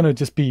 but they're gonna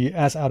just be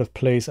as out of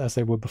place as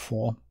they were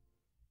before.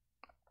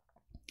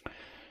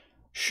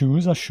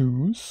 Shoes are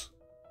shoes.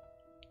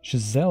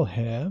 Giselle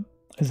hair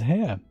is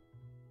hair.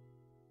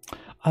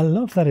 I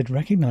love that it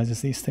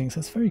recognizes these things.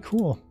 That's very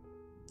cool.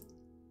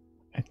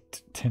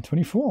 At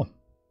 1024.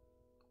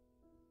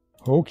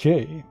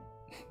 Okay.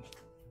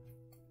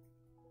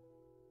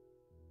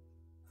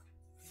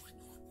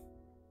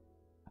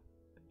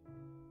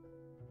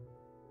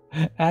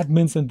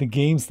 Admins and the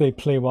games they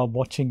play while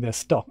watching their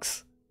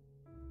stocks.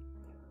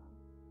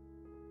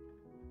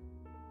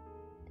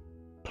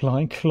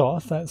 Applying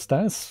cloth,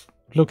 that's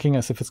looking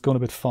as if it's going a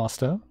bit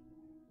faster.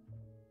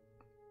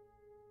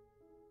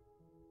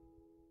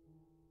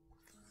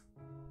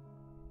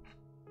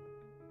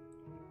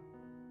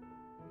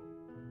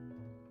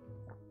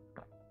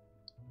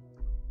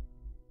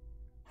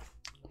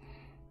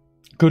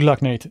 Good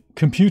luck, Nate.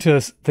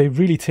 Computers, they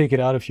really take it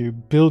out of you.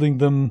 Building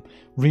them,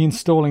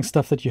 reinstalling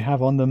stuff that you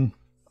have on them.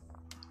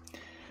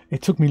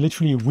 It took me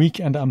literally a week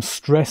and I'm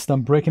stressed.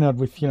 I'm breaking out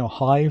with,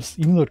 hives,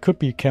 even though it could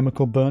be a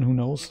chemical burn, who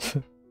knows?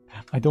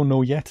 I don't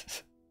know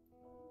yet.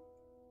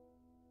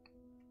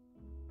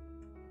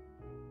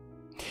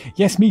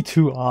 Yes, me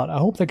too, Art. I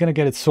hope they're going to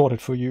get it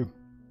sorted for you.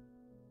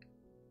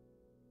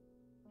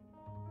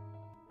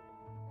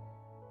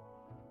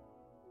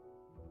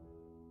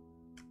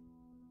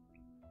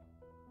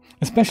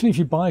 Especially if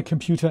you buy a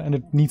computer and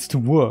it needs to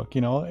work, you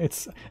know.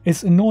 It's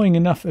annoying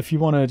enough if you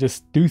want to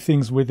just do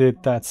things with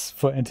it that's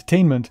for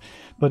entertainment.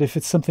 But if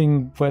it's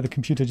something where the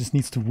computer just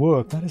needs to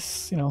work, that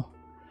is, you know,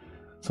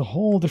 it's a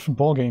whole different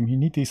ballgame. You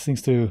need these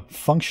things to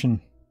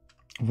function,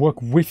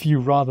 work with you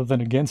rather than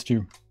against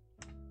you.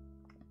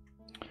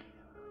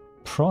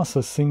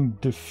 Processing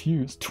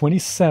diffuse.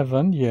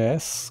 27,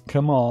 yes,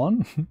 come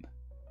on.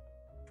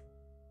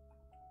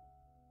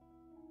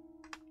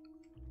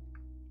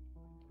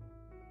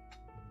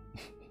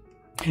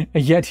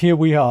 And yet here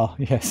we are,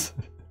 yes.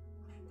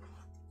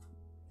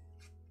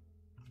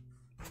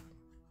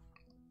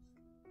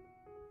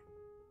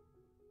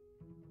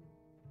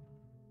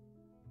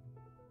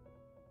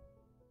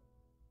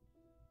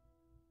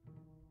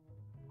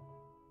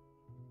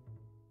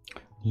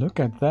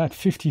 Look at that,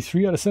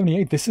 53 out of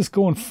 78. This is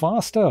going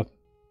faster.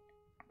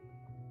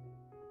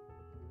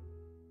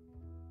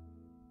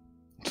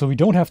 So we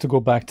don't have to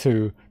go back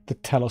to the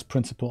Talos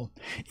principle.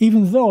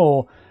 Even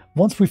though,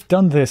 once we've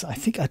done this, I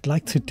think I'd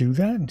like to do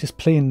that and just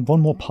play in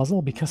one more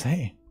puzzle because,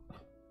 hey,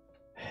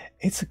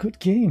 it's a good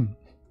game.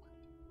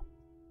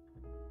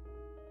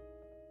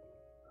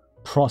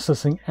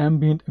 Processing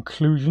ambient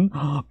occlusion.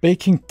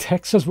 Baking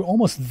textures. We're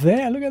almost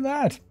there. Look at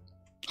that.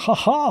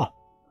 Haha.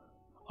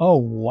 Oh,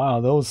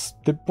 wow. Those...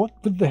 what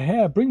with the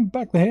hair? Bring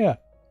back the hair.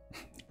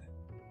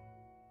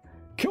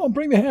 Come on,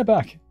 bring the hair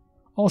back.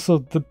 Also,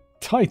 the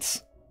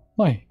tights.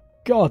 My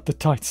God, the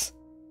tights.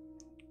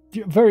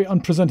 You're very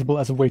unpresentable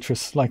as a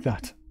waitress like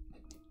that.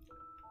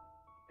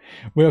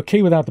 We're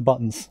okay without the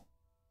buttons.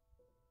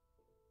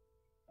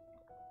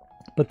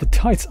 But the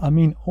tights, I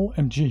mean,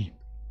 OMG.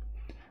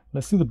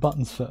 Let's do the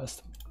buttons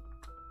first.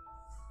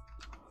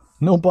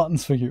 No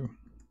buttons for you.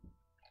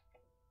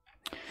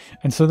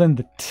 And so then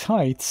the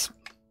tights,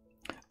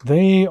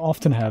 they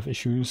often have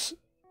issues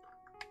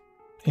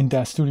in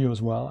Daz Studio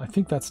as well. I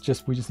think that's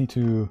just, we just need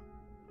to...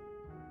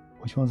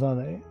 Which ones are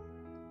they?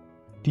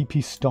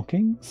 DP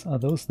stockings, are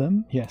those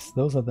them? Yes,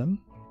 those are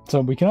them. So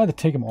we can either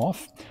take them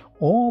off,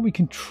 or we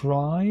can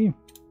try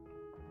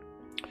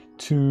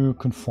to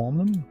conform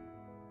them.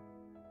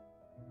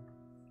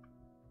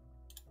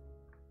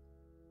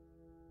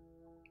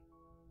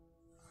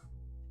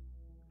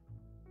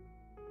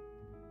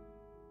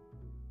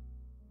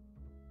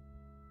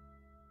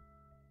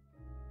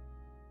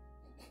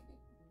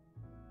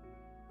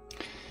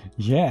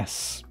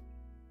 Yes.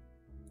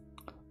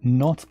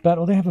 Not bad.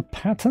 Oh, they have a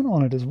pattern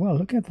on it as well.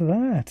 Look at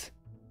that.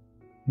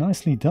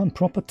 Nicely done.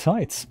 Proper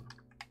tights.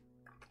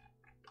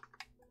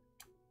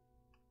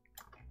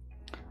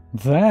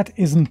 That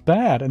isn't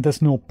bad. And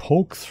there's no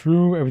poke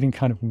through. Everything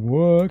kind of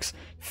works.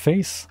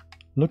 Face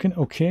looking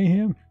okay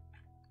here.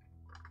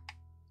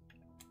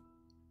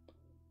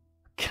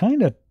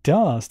 Kind of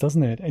does,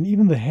 doesn't it? And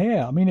even the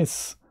hair. I mean,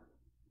 it's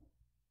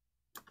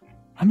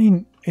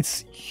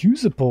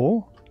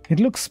usable.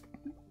 It looks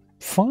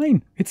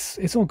fine.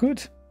 It's all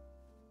good.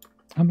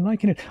 I'm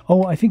liking it.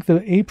 Oh, I think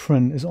the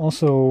apron is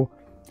also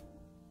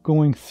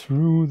going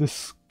through the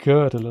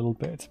skirt a little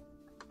bit.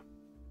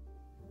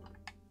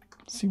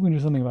 Let's see if we can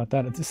do something about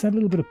that. Is that a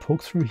little bit of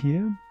poke through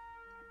here?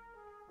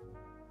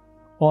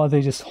 Or are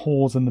they just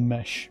holes in the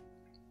mesh?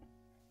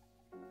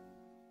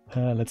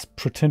 Let's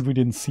pretend we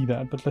didn't see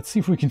that, but let's see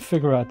if we can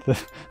figure out the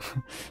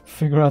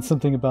figure out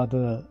something about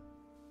the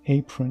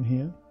apron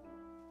here.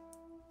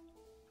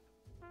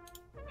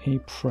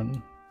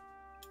 Apron.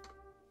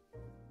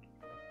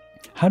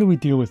 How do we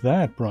deal with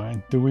that,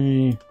 Brian? Do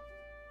we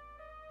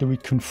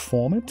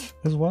conform it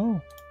as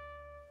well?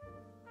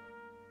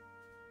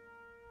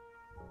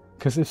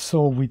 Because if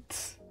so,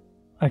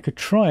 I could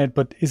try it,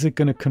 but is it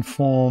going to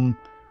conform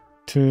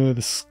to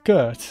the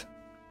skirt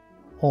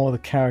or the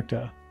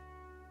character?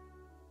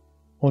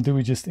 Or do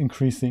we just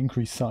increase the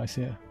increase size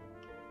here?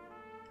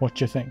 What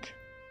do you think?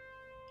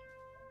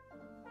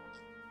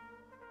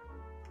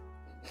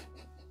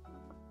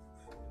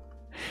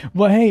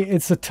 Well, hey,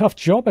 it's a tough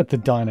job at the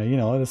diner, you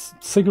know. There's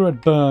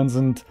cigarette burns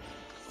and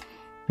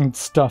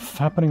stuff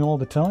happening all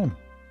the time.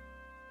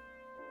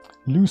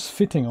 Loose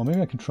fitting, or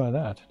maybe I can try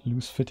that.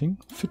 Loose fitting.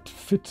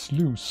 Fit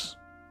loose.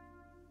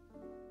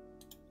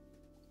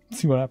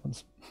 Let's see what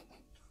happens.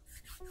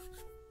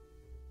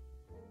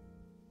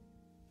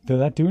 Did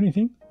that do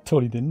anything?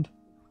 Totally didn't.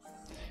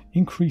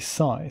 Increase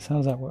size. How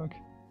does that work?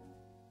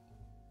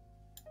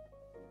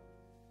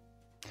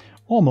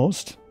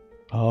 Almost.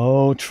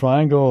 Oh,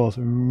 triangles.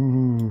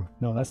 Ooh,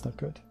 no, that's not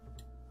good.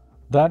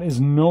 That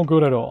is no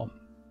good at all.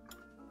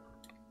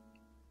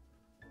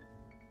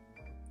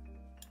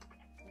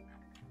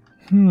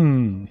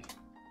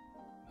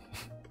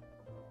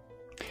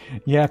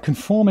 Yeah,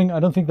 conforming, I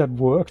don't think that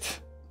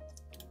worked.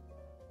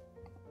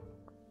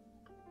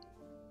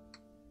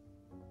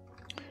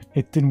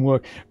 It didn't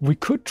work. We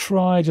could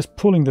try just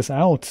pulling this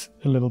out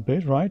a little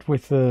bit, right?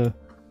 With the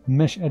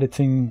mesh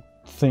editing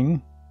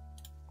thing,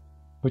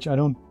 which I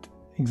don't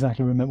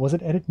exactly remember. Was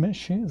it edit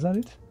mesh here? Is that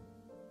it?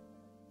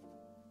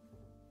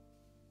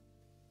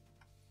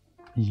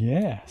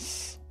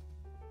 Yes.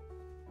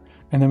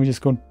 And then we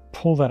just go and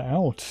pull that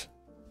out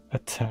a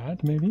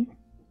tad, maybe.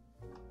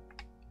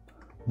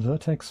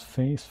 Vertex,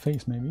 face,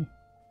 face, maybe.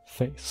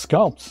 Face.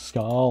 Sculpt,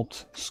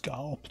 sculpt,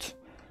 sculpt,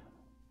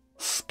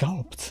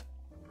 sculpt.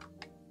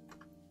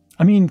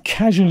 I mean,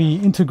 casually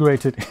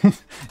integrated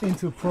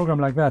into a program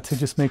like that to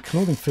just make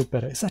clothing fit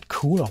better. Is that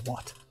cool or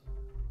what?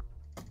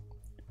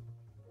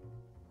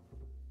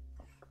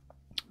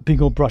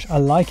 Big old brush. I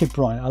like it,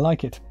 Brian. I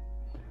like it.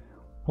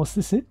 Was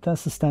this it?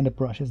 That's the standard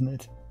brush, isn't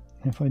it?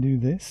 If I do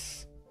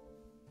this,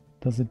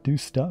 does it do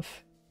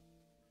stuff?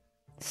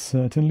 It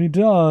certainly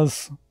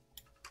does.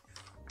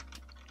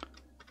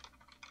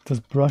 Does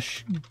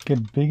brush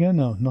get bigger?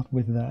 No, not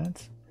with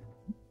that.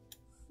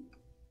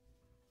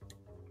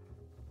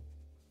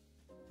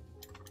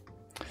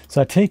 So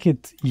I take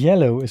it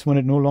yellow is when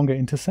it no longer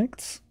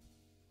intersects.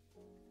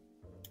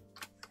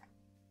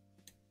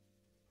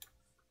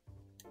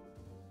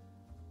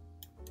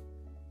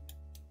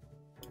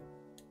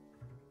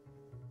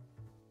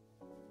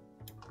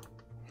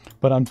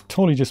 But I'm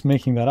totally just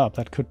making that up.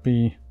 That could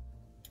be...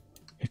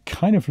 It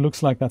kind of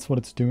looks like that's what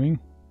it's doing.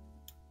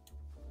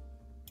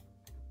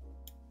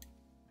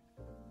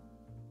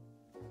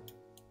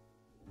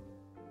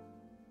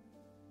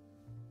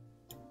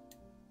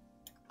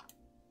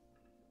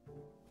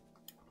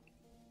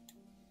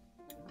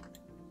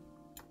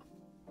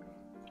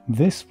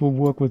 This will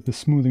work with the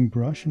smoothing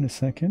brush in a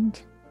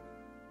second.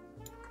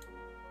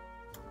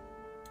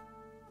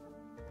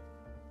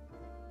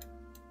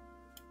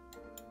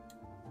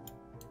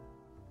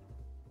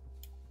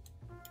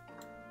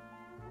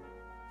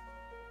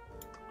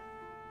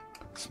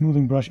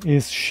 Smoothing brush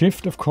is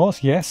shift, of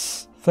course.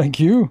 Yes, thank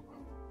you.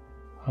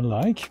 I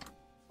like.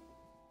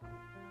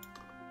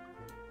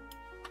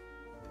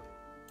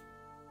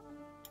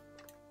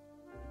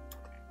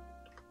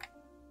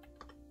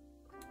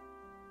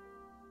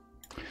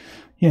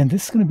 Yeah, and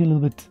this is going to be a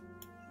little bit,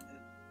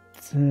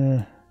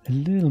 a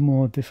little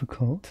more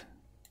difficult.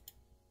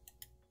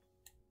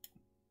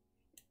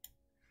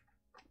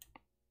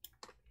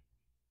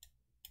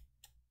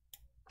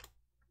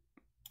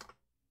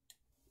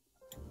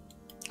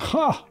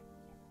 Ha!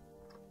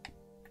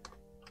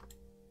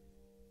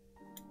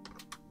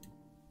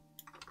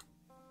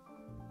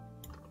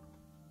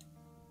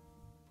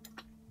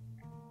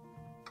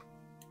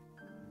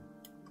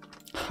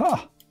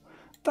 Ha!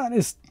 That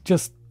is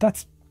just,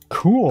 that's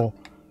cool.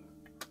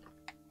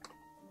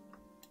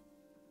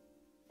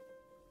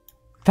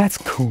 That's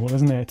cool,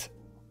 isn't it?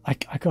 I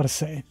gotta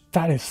say,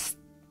 that's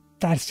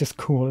just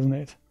cool, isn't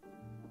it?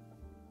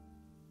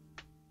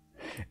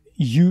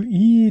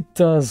 UE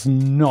does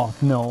not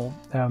know.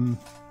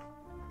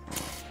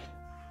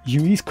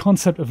 UE's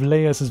concept of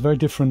layers is very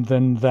different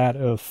than that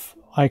of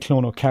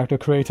iClone or character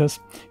creators.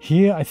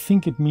 Here, I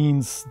think it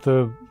means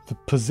the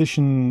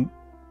position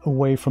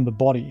away from the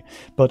body,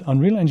 but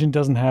Unreal Engine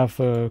doesn't have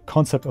a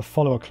concept of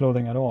follower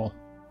clothing at all.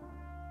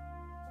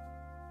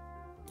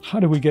 How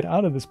do we get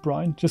out of this,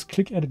 Brian? Just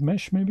click Edit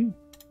Mesh, maybe?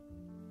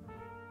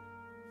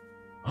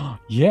 Oh,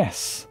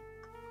 yes!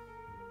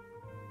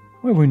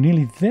 Well, we're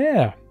nearly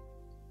there.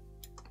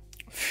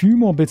 Few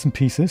more bits and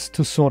pieces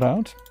to sort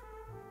out.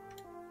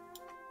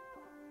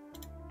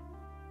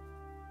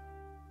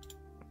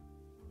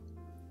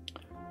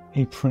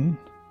 Apron,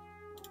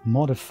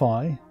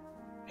 modify,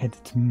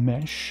 edit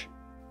mesh.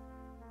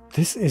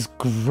 This is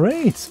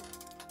great!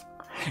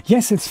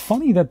 Yes, it's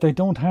funny that they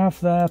don't have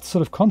that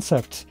sort of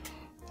concept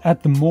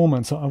at the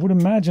moment, so I would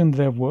imagine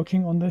they're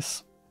working on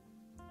this.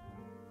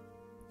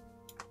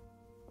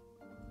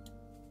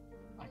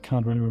 I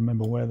can't really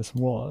remember where this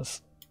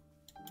was.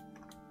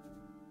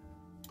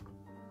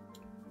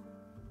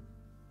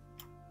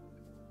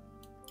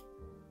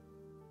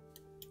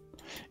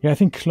 Yeah, I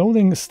think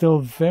clothing is still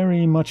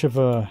very much of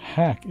a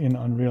hack in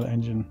Unreal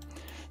Engine.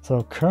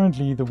 So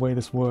currently the way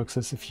this works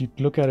is if you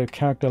look at a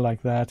character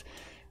like that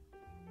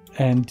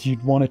and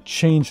you'd want to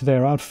change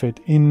their outfit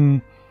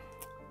in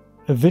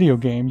a video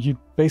game, you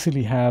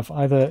basically have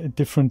either a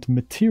different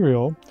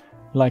material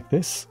like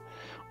this,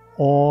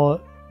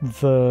 or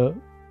the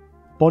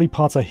body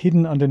parts are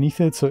hidden underneath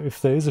it. So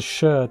if there is a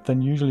shirt,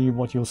 then usually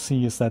what you'll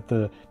see is that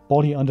the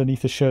body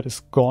underneath the shirt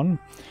is gone.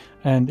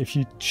 And if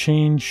you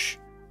change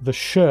the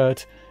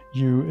shirt,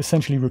 you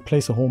essentially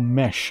replace a whole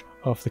mesh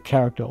of the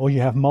character, or you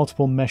have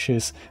multiple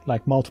meshes,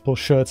 like multiple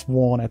shirts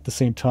worn at the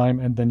same time,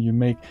 and then you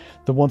make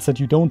the ones that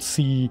you don't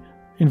see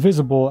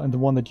invisible and the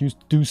one that you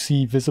do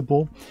see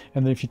visible.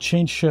 And then if you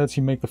change shirts,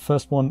 you make the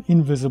first one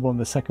invisible and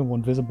the second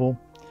one visible.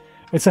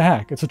 It's a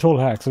hack. It's a total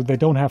hack. So they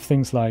don't have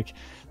things like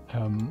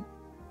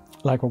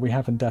what we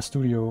have in Daz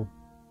Studio.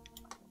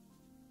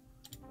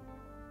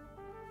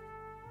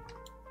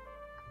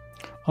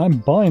 I'm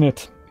buying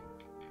it.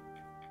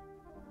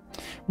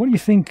 What do you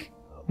think?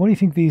 What do you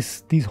think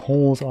these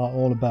holes are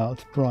all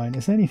about, Brian?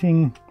 Is there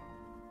anything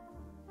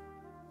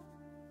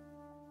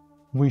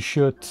we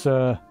should?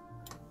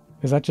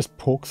 Is that just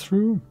poke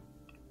through?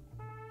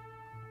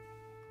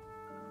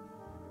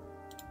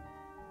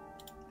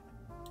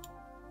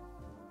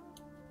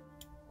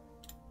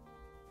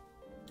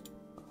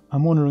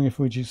 I'm wondering if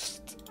we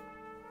just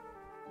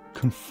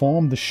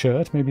conform the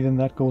shirt, maybe then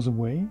that goes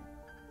away.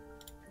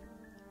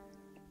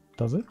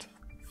 Does it?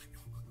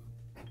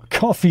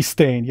 Coffee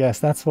stain, yes,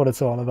 that's what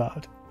it's all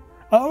about.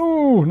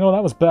 Oh, no,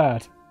 that was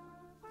bad.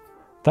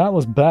 That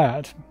was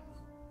bad.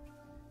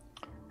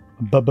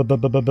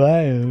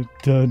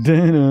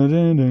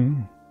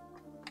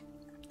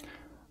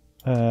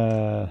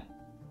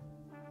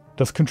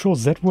 Does Control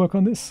Z work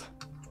on this?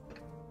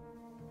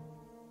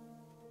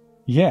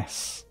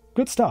 Yes,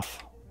 good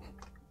stuff.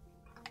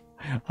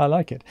 I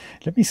like it.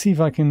 Let me see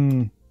if I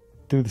can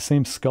do the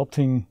same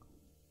sculpting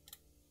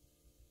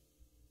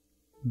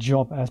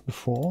job as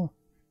before.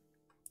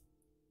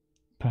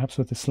 Perhaps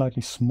with a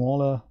slightly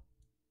smaller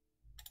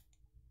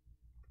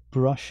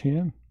brush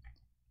here.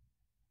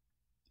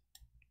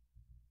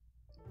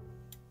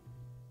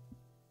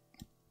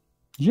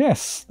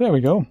 Yes, there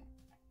we go.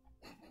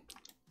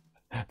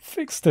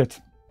 Fixed it.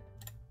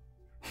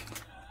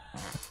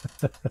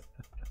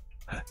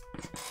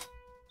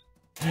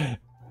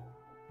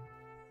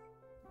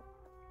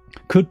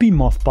 Could be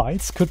moth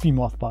bites, could be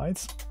moth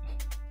bites.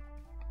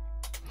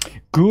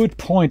 Good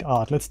point,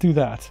 Art. Let's do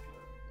that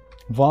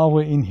while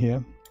we're in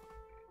here.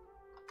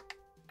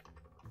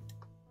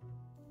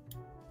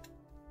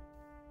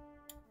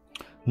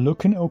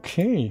 Looking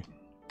okay.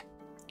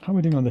 How are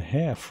we doing on the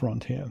hair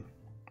front here?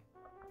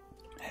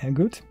 Hair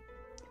good.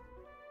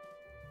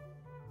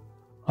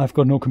 I've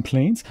got no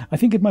complaints. I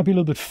think it might be a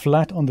little bit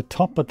flat on the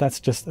top, but that's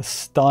just a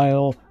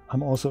style.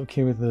 I'm also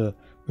okay with the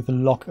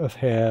lock of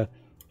hair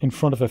in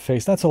front of her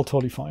face. That's all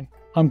totally fine.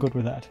 I'm good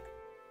with that.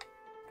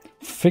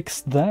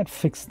 Fix that,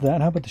 fix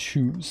that. How about the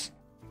shoes?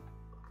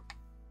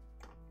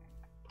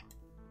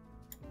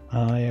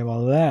 Ah, yeah,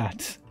 well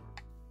that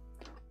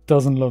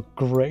doesn't look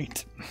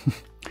great.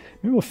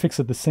 Maybe we'll fix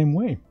it the same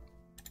way.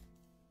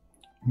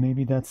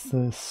 Maybe that's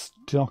the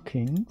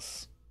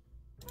stockings.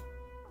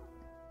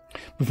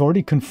 We've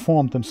already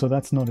conformed them, so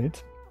that's not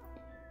it.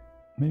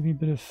 Maybe a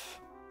bit of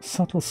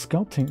subtle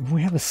sculpting.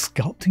 We have a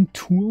sculpting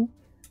tool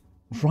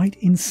right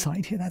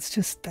inside here. That's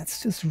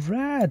just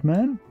rad,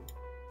 man.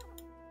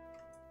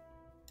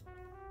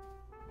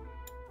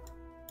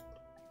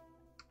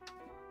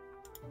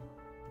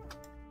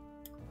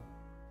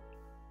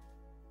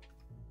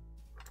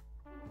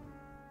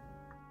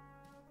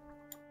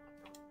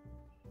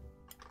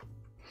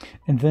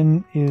 And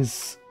then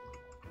is...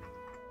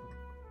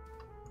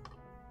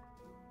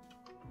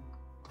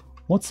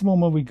 what's the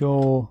one where we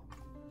go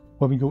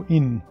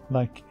in,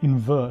 like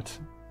invert,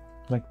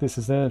 like this?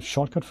 Is there a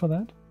shortcut for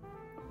that?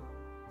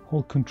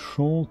 Hold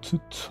Control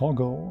to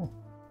toggle.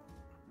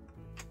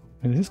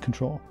 It is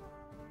Control.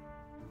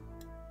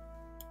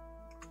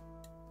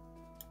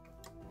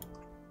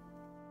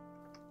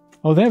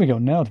 Oh, there we go.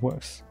 Now it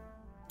works.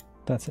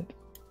 That's it.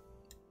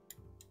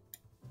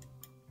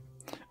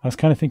 I was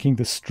kind of thinking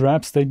the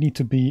straps, they need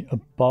to be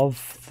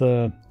above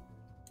the...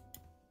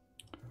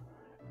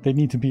 they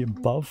need to be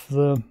above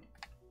the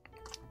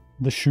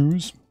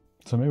shoes.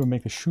 So maybe we'll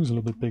make the shoes a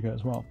little bit bigger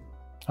as well.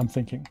 I'm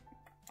thinking.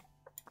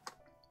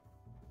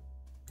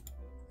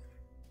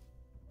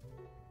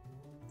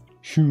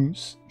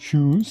 Shoes,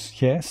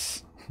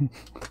 yes.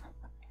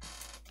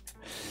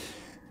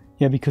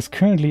 Yeah, because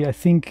currently I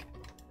think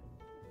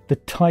the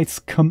tights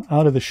come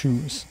out of the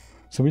shoes.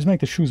 So we just make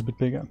the shoes a bit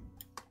bigger.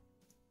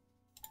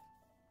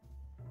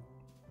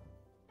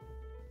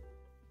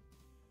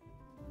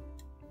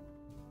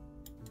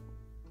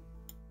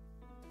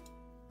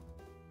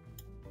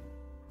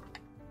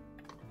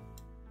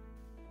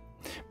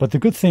 But the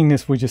good thing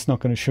is we're just not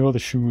going to show the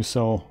shoes,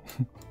 so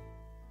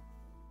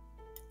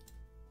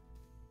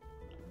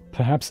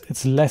perhaps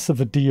it's less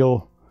of a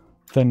deal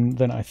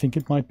than I think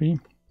it might be.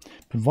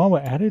 But while we're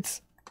at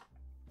it,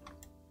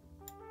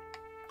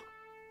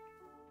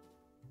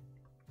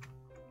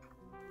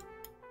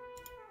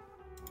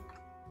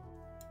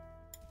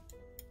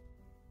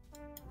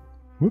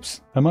 whoops,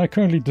 am I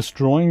currently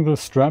destroying the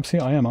straps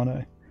here? I am, aren't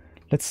I?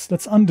 Let's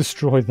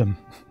undestroy them.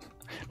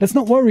 Let's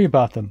not worry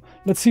about them.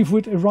 Let's see if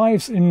it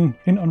arrives in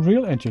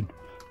Unreal Engine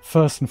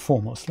first and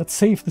foremost. Let's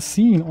save the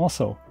scene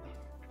also.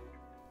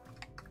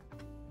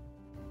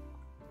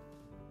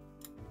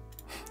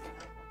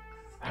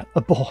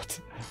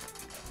 Abort.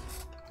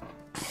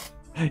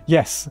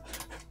 Yes,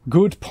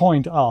 good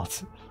point,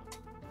 Art.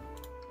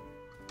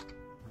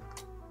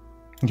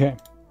 Okay.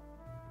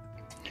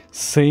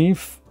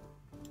 Save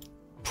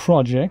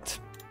project.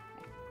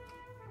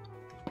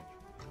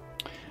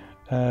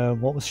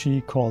 What was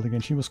she called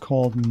again? She was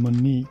called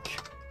Monique.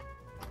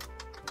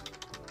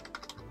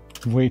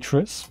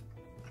 Waitress.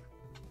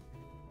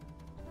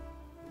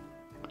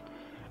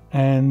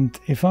 And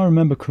if I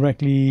remember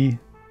correctly,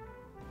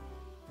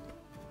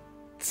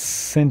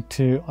 sent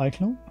to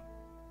iClone.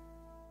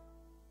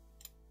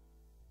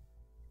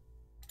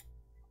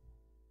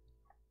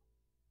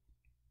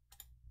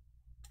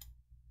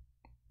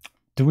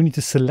 Do we need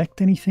to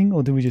select anything,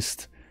 or do we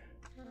just...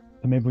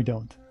 maybe we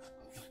don't.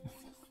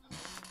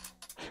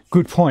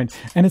 Good point.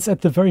 And it's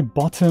at the very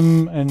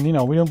bottom, and you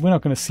know, we're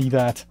not going to see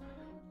that.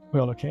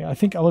 Well, okay. I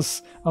think I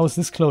was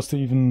this close to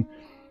even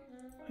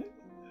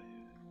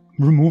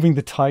removing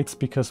the tights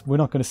because we're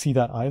not going to see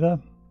that either.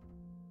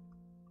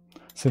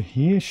 So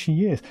here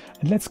she is.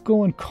 And let's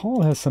go and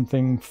call her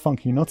something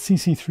funky, not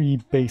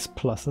CC3 base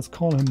plus. Let's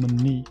call her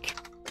Monique.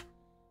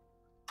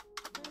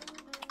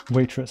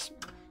 Waitress.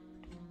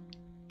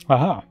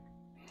 Aha.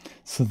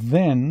 So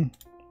then,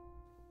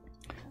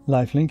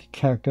 lifelink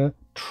character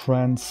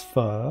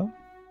transfer.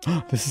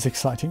 This is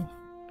exciting.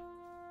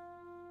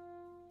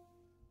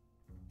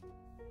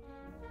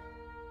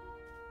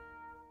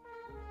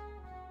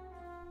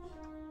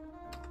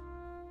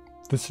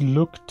 This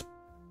looked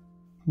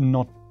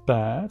not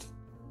bad.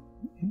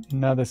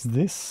 Now there's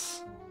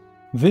this.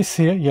 This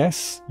here,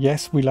 yes.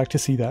 Yes, we like to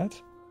see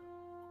that.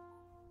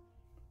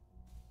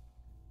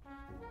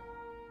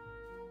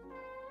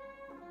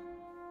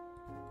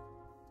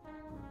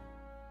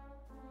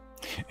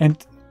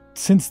 And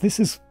since this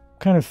is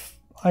kind of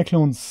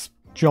iClone's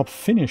job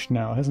finished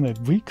now, hasn't it?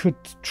 We could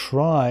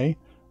try...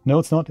 No,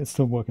 it's not. It's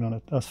still working on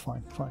it. That's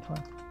fine. Fine,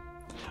 fine.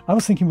 I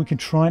was thinking we could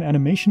try an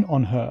animation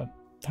on her.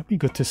 That'd be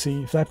good to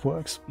see if that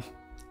works.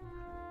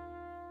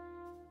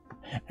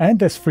 And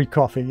there's free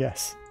coffee,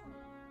 yes.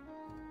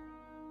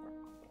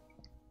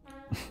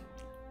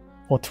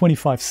 Or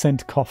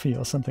 25-cent coffee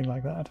or something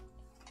like that.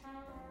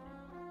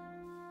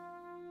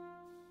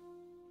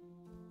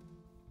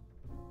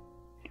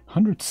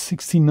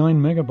 $169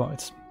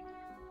 megabytes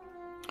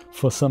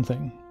for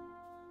something.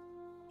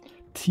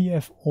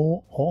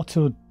 TFO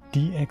Auto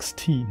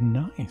DXT.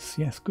 Nice.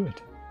 Yes,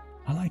 good.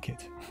 I like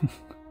it.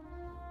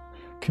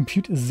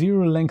 Compute a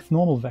zero-length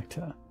normal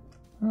vector.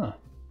 Ah.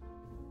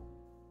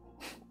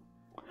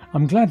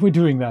 I'm glad we're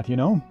doing that, you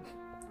know?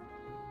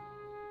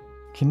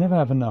 Can never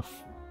have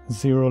enough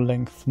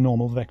zero-length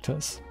normal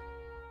vectors.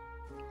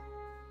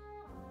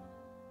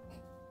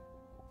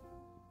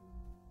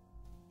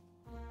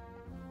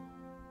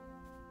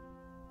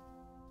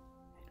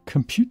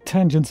 Compute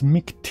tangents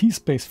mic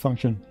t-space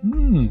function.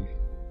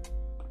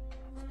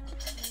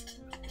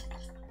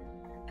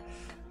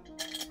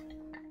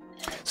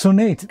 So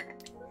Nate,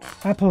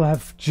 Apple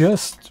have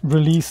just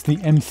released the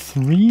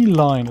M3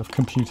 line of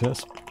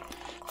computers.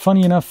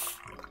 Funny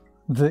enough,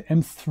 the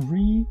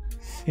M3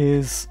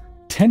 is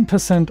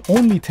 10%,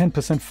 only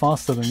 10%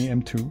 faster than the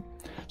M2.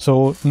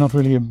 So not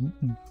really a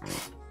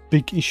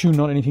big issue,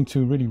 not anything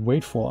to really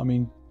wait for. I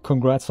mean,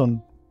 congrats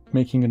on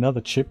making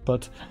another chip,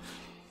 but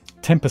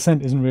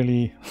 10% isn't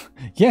really...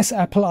 Yes,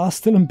 Apple are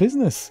still in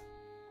business.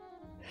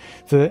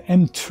 The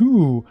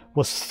M2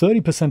 was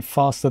 30%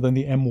 faster than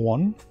the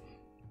M1.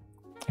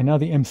 And now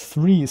the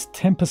M3 is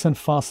 10%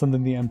 faster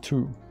than the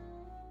M2.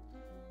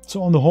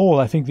 So on the whole,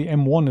 I think the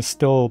M1 is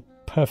still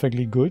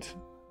perfectly good,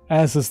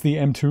 as is the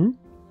M2.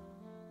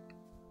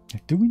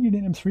 Do we need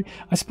an M3?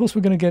 I suppose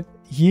we're going to get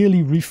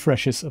yearly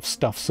refreshes of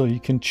stuff so you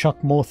can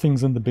chuck more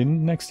things in the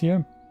bin next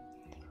year.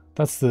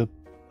 That's the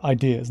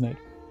idea, isn't it?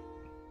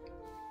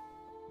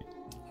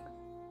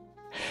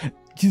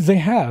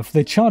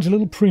 They charge a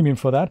little premium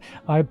for that.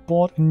 I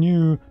bought a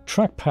new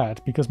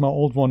trackpad because my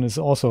old one is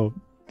also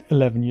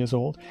 11 years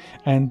old,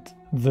 and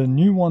the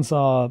new ones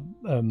are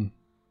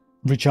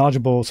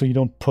rechargeable, so you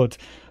don't put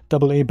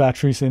AA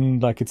batteries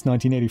in like it's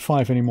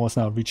 1985 anymore. It's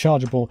now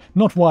rechargeable,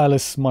 not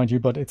wireless, mind you,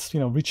 but it's, you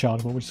know,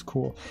 rechargeable, which is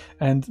cool.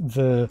 And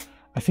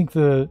I think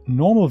the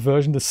normal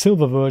version, the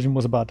silver version,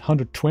 was about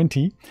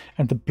 120,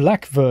 and the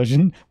black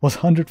version was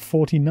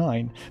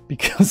 149,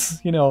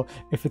 because, you know,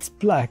 if it's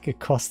black, it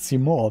costs you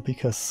more,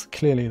 because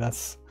clearly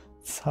that's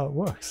how it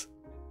works.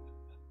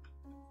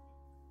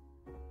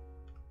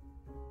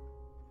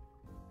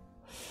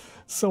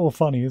 So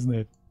funny, isn't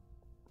it?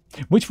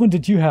 Which one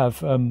did you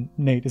have,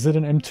 Nate? Is it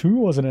an M2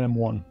 or is it an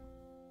M1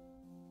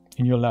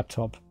 in your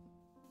laptop?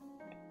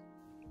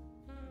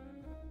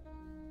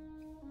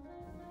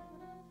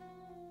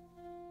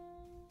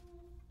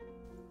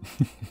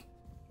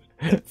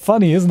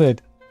 Funny, isn't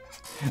it?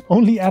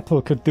 Only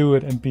Apple could do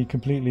it and be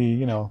completely,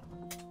 you know...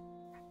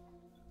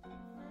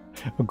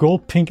 A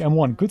gold pink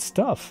M1. Good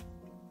stuff.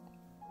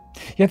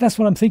 Yeah, that's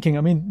what I'm thinking.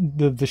 I mean,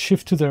 the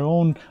shift to their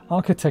own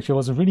architecture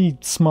was a really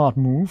smart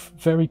move.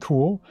 Very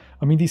cool.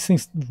 I mean, these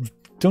things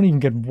don't even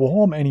get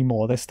warm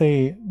anymore. They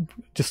stay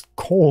just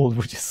cold,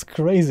 which is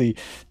crazy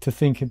to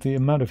think of the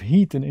amount of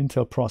heat an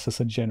Intel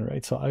processor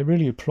generates. So I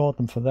really applaud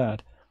them for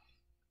that.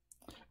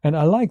 And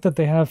I like that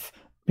they have,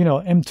 you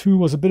know, M2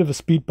 was a bit of a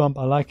speed bump.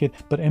 I like it.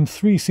 But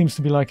M3 seems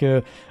to be like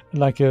a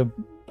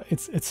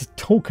it's a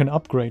token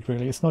upgrade,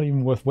 really. It's not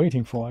even worth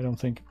waiting for, I don't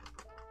think.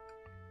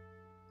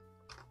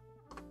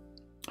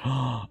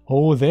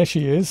 Oh, there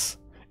she is.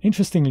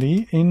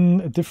 Interestingly,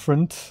 in a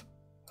different...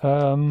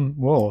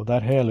 whoa,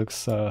 that hair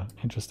looks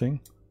interesting.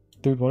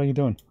 Dude, what are you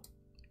doing?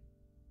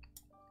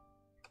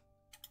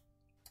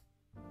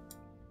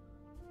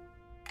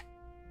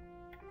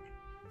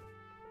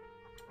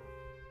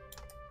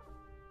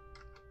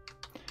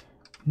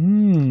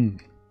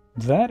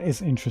 That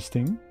is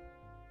interesting.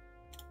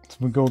 So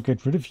we'll go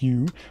get rid of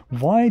you.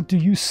 Why do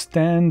you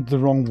stand the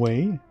wrong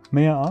way,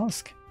 may I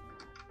ask?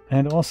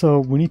 And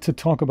also, we need to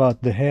talk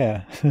about the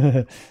hair.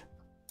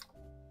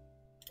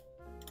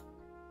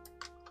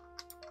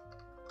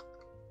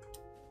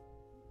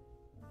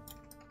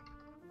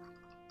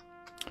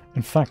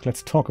 In fact,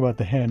 let's talk about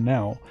the hair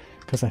now,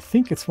 because I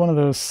think it's one of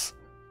those...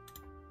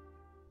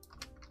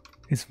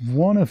 It's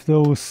one of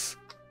those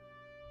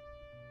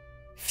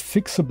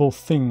fixable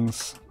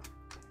things.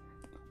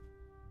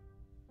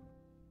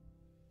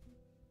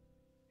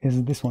 Is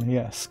it this one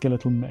here?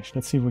 Skeletal mesh.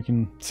 Let's see if we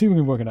can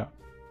work it out.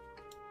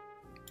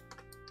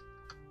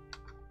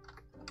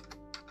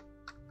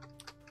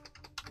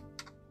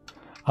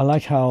 I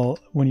like how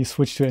when you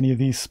switch to any of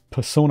these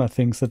persona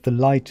things that the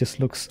light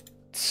just looks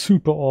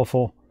super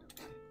awful.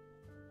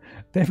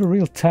 They have a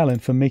real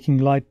talent for making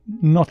light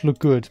not look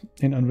good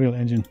in Unreal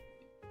Engine.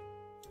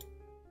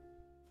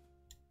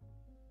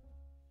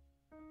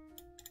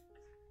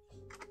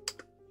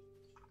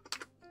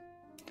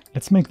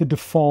 Let's make the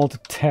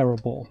default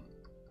terrible.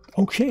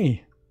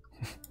 Okay.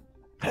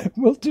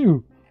 Will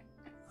do.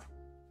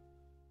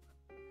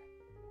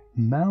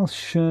 Mouth,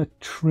 shirt,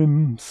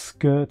 trim,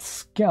 skirt,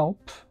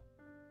 scalp.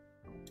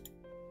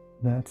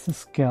 That's a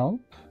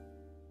scalp.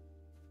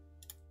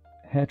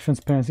 Hair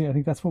transparency, I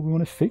think that's what we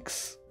want to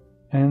fix.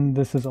 And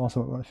this is also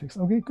what we want to fix.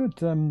 Okay,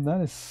 good.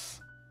 Let's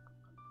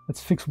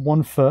fix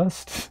one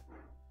first,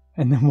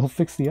 and then we'll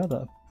fix the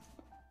other.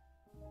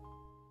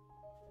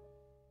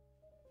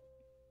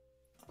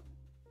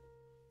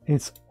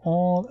 It's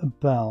all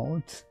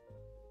about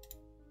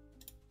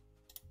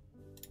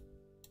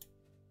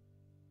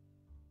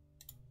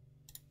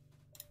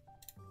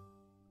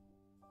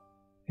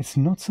it's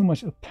not so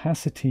much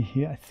opacity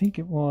here. I think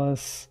it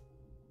was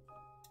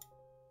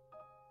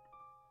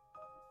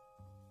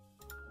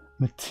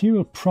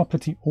material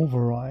property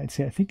overrides.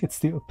 Yeah, I think it's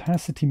the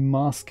opacity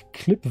mask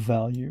clip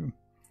value.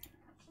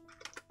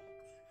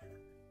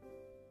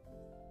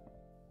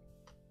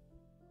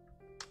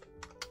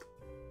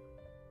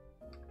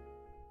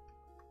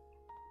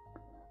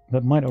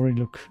 That might already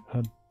look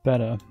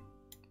better.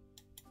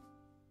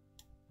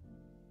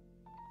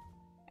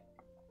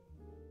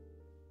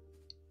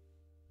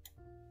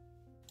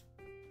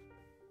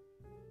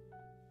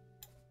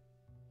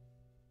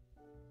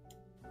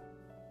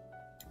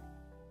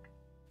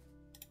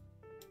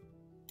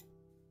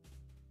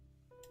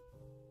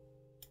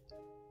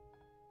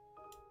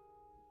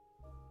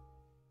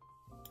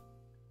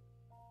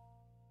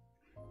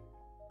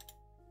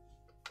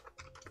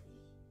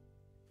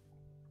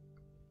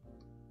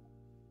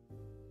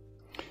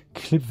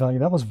 Clip value,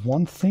 that was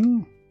one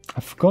thing.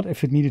 I forgot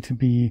if it needed to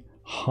be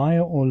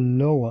higher or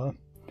lower,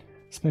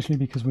 especially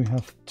because we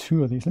have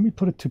two of these. Let me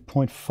put it to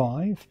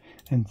 0.5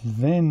 and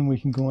then we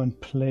can go and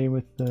play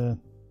with the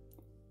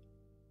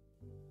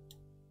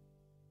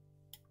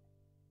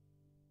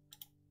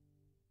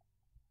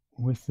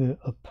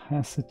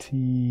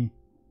opacity.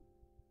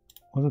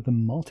 Was it the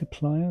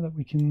multiplier that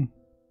we can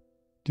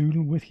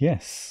doodle with?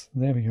 Yes,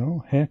 there we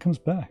go. Hair comes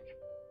back.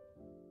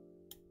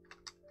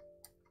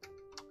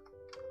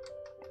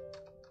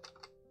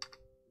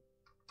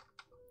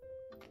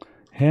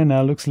 Hair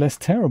now looks less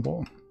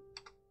terrible.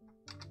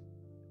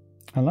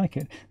 I like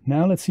it.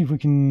 Now let's see if we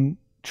can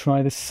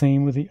try the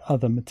same with the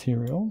other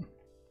material.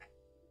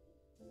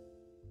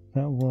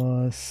 That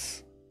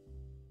was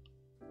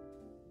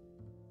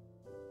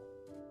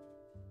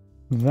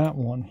that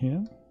one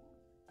here.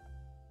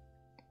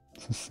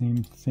 It's the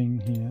same thing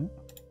here.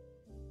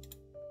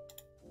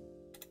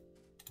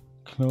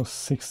 Close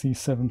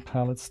 67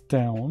 palettes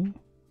down.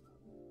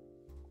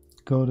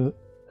 Go to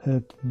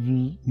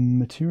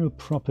material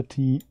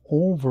property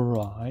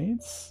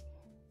overrides.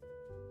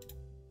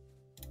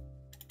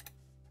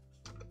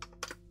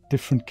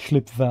 Different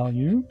clip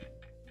value.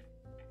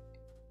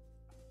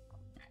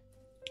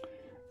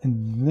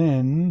 And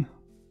then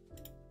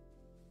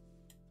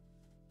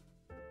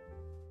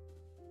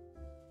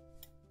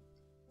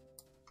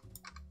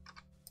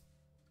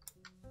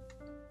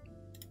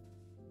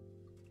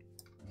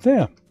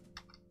there.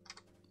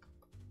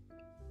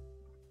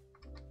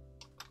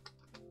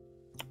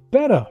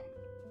 Better.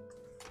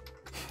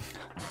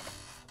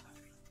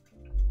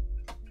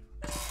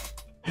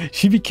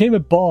 She became a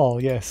ball,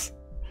 yes.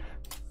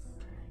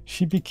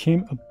 She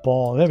became a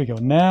ball. There we go.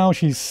 Now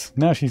she's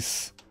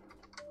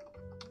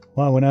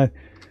wow, when I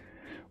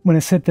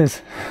said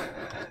there's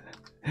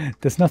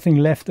nothing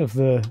left of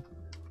the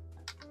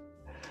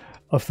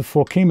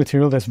 4K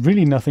material, there's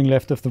really nothing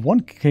left of the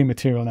 1K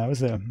material now,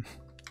 is there?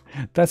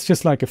 That's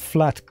just like a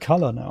flat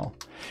color now.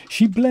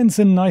 She blends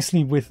in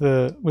nicely with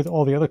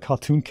all the other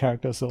cartoon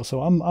characters though,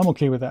 so I'm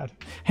okay with that.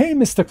 Hey,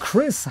 Mr.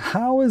 Chris,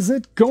 how is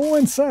it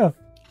going, sir?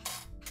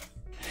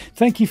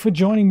 Thank you for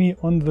joining me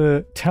on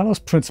the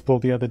Talos Principle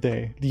the other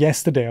day,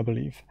 yesterday, I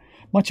believe.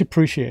 Much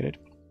appreciated.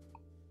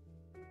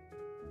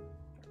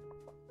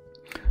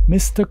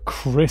 Mr.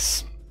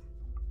 Chris.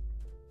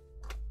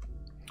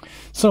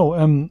 So,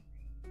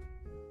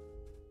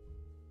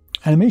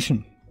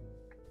 animation.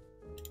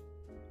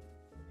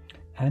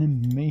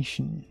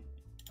 Animation,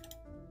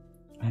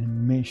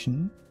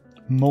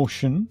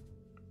 motion,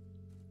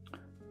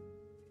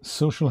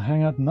 social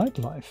hangout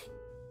nightlife,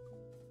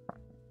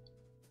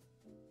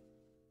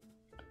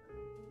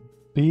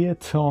 beer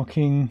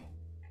talking,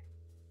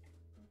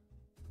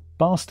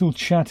 barstool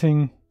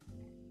chatting,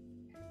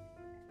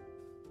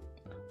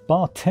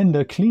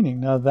 Bartender cleaning.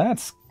 Now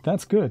that's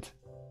good.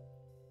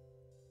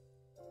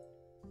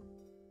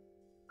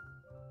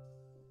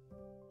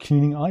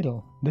 Cleaning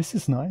idle. This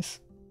is nice.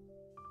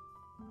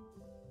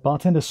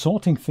 Bartender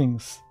sorting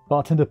things.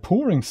 Bartender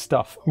pouring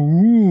stuff.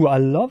 Ooh, I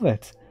love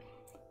it.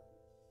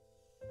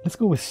 Let's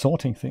go with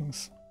sorting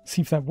things.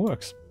 See if that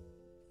works.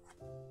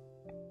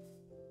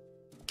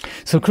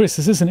 So Chris,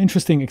 this is an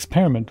interesting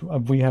experiment.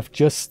 We have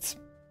just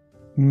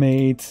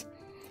made...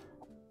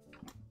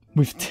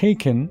 We've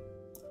taken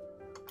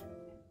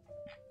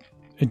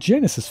a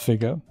Genesis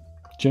figure,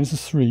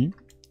 Genesis 3,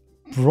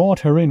 brought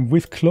her in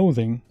with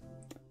clothing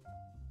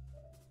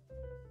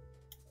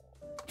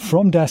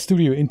from Daz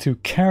Studio into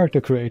Character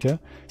Creator,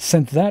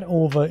 sent that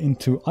over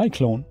into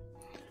iClone,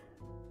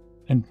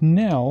 and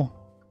now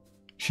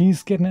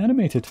she's getting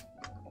animated.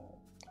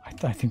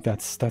 I think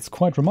that's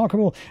quite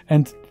remarkable,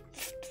 and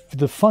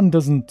the fun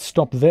doesn't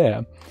stop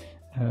there.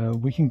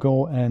 We can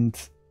go and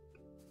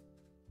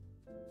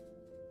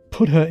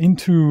put her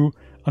into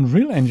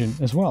Unreal Engine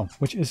as well,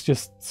 which is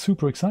just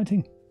super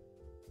exciting.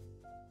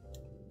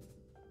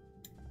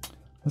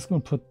 Let's go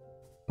and put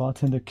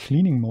bartender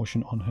cleaning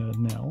motion on her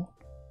now.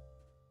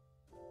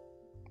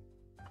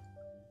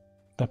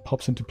 That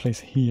pops into place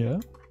here.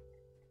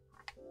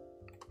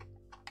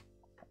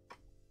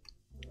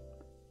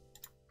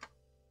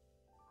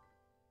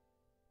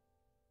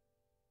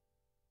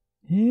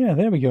 Yeah,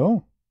 there we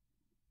go.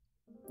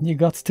 You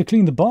got to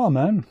clean the bar,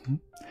 man.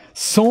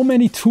 So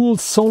many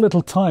tools, so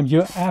little time.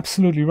 You're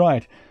absolutely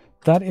right.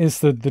 That is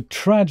the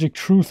tragic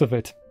truth of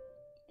it.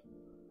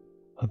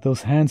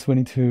 Those hands we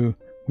need to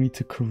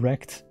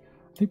correct.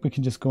 I think we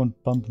can just go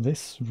and bump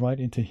this right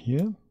into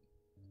here.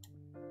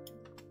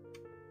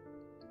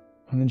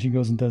 And then she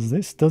goes and does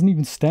this. Doesn't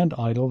even stand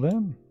idle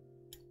there.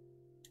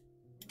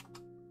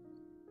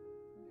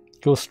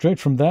 Go straight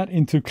from that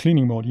into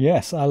cleaning mode.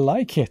 Yes, I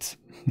like it.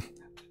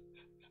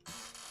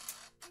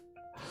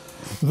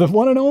 The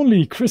one and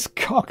only Chris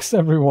Cox,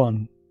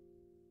 everyone.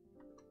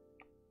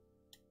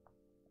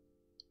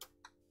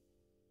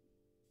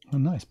 Oh,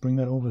 nice. Bring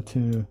that over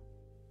to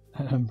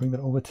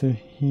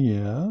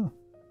here.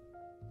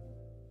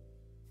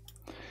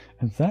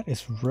 And that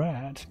is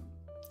rad.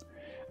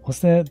 Was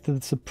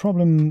there's a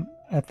problem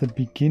at the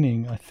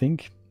beginning, I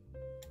think,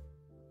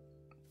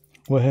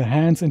 where her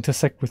hands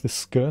intersect with the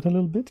skirt a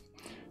little bit?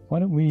 Why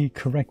don't we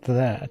correct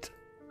that?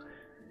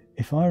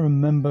 If I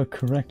remember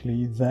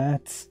correctly,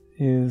 that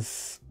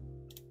is...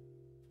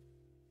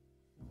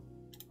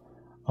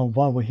 Oh,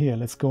 while we're here,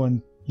 let's go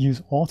and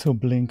use auto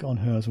blink on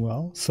her as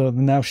well. So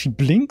now she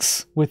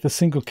blinks with a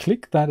single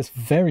click. That is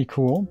very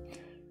cool.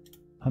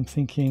 I'm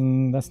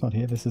thinking that's not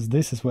here. This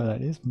is where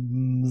that is.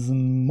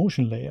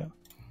 Motion layer,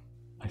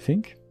 I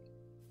think.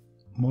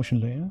 Motion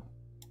layer.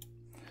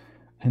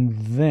 And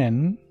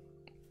then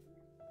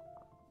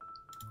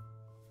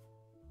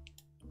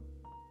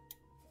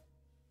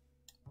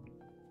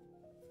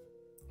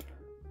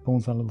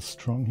bones are a little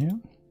strong here.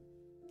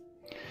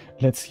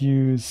 Let's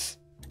use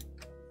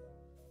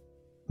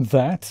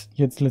that.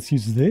 Yes, let's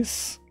use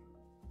this.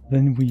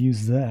 Then we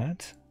use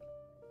that.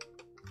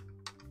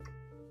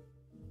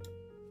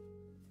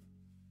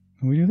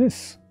 And we do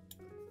this.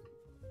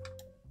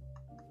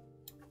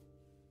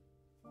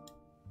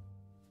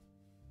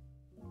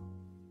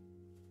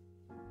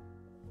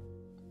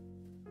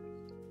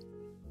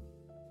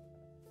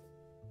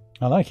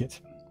 I like it.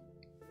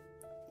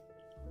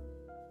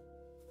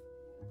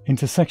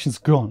 Intersections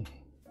gone.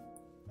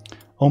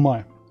 Oh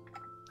my.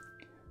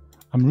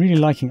 I'm really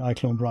liking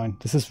iClone, Brian.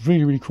 This is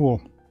really, really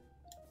cool.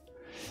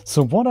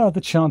 So what are the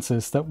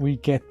chances that we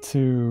get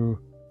to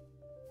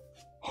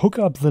hook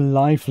up the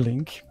live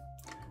link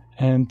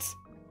and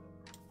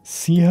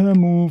see her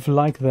move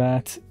like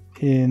that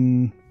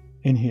in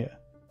here?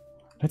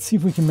 Let's see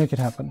if we can make it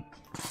happen.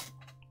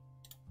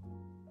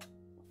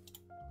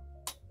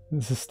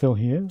 This is still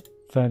here.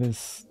 That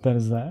is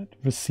that.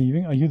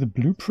 Receiving. Are you the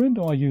blueprint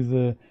or are you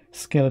the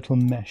skeletal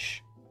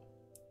mesh?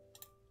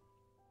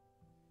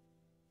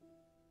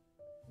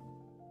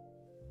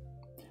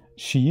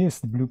 She is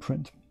the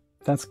blueprint.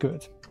 That's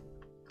good.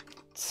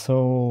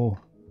 So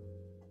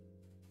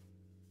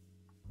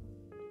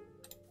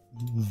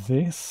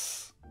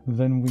this,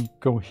 then we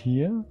go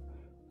here.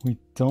 We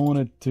don't want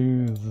to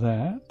do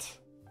that.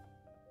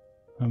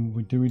 And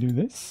we do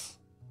this?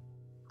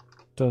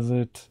 Has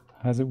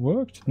it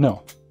worked?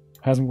 No,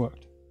 hasn't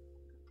worked.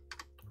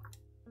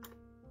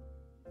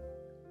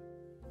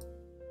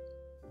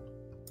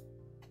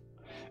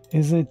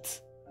 Is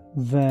it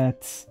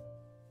that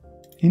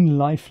in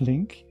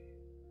lifelink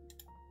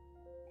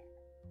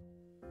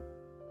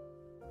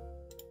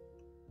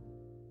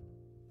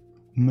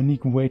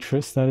Monique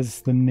Waitress, that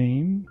is the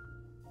name.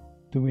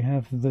 Do we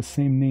have the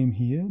same name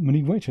here?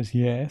 Monique Waitress,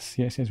 yes,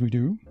 yes, yes, we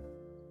do.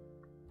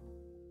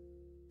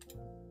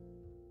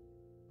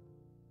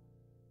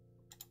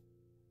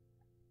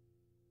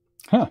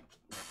 Huh.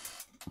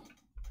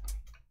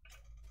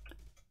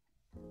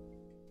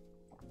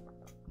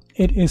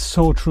 It is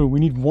so true. We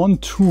need one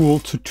tool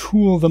to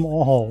tool them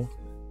all.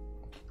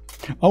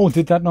 Oh, was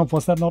that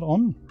not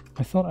on?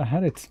 I thought I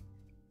had it.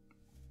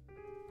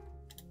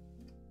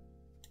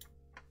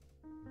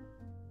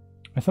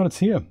 I thought it's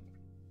here.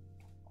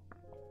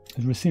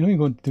 Let me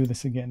go do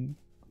this again.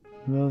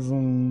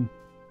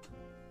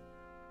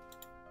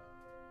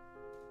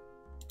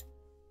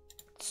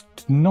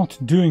 It's not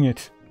doing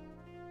it.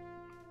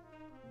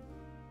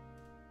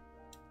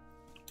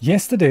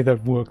 Yesterday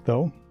that worked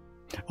though.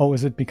 Oh,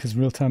 is it because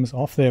real time is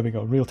off? There we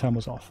go. Real time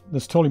was off.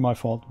 That's totally my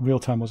fault. Real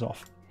time was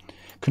off.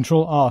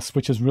 Control R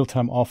switches real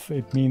time off.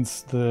 It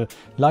means the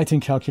lighting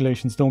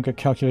calculations don't get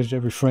calculated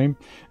every frame,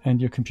 and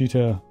your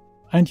computer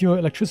and your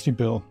electricity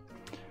bill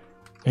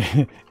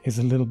is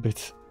a little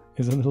bit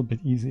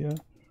easier.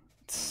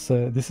 It's,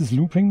 this is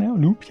looping now.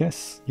 Loop,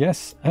 yes,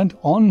 yes, and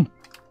on.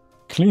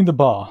 Clean the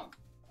bar.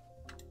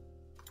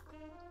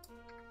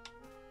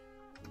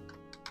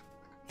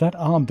 That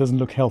arm doesn't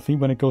look healthy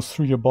when it goes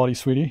through your body,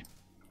 sweetie.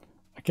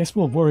 I guess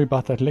we'll worry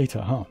about that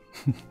later, huh?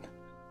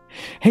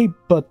 Hey,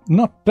 but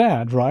not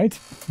bad, right?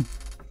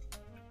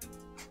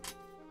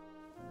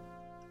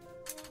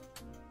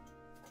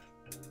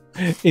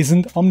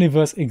 Isn't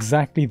Omniverse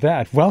exactly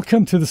that?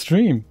 Welcome to the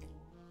stream.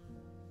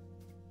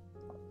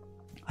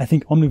 I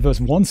think Omniverse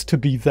wants to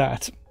be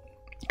that.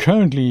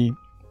 Currently,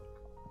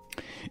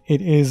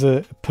 it is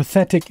a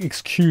pathetic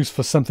excuse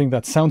for something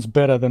that sounds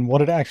better than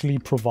what it actually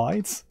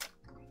provides.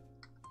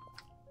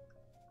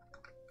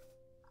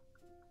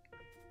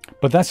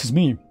 But that's just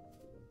me.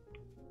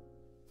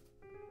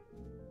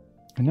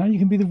 And now you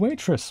can be the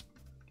waitress.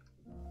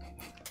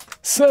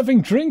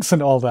 Serving drinks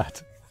and all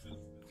that.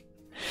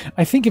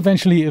 I think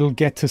eventually it'll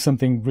get to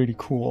something really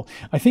cool.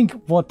 I think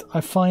what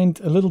I find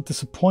a little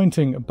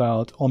disappointing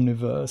about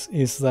Omniverse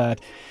is that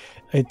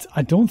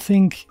I don't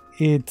think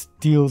it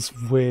deals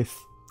with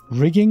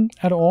rigging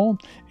at all.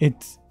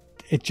 It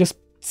just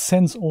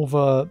sends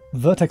over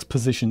vertex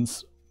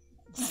positions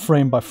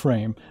frame by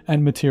frame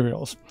and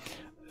materials.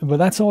 But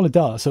that's all it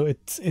does. So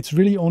it's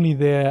really only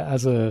there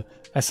as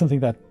something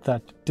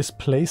that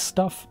displays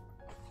stuff.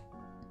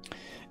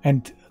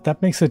 And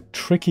that makes it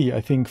tricky,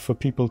 I think, for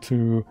people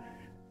to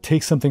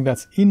take something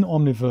that's in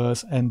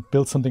Omniverse and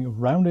build something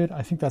around it.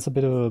 I think that's a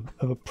bit of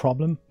a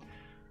problem.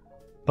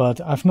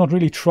 But I've not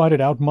really tried it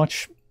out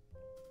much.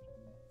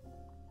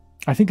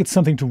 I think it's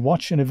something to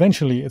watch, and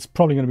eventually it's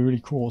probably going to be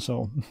really cool.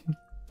 So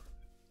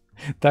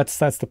that's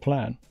the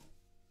plan.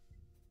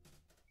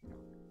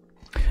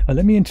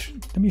 Let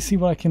me see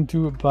what I can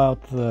do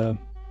about that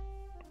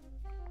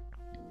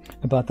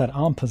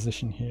arm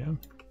position here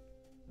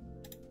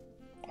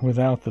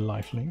without the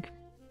lifelink.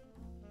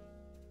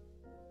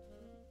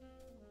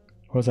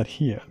 Or is that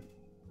here?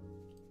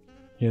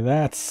 Yeah,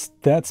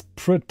 that's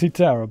pretty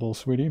terrible,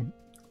 sweetie.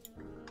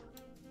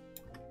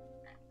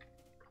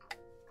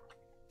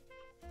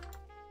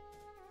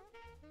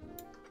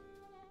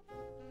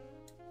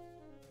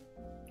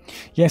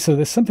 Yeah, so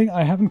there's something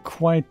I haven't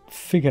quite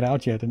figured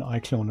out yet in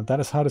iClone, and that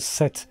is how to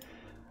set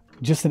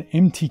just an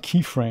empty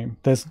keyframe.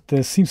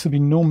 There seems to be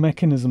no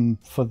mechanism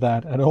for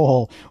that at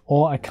all,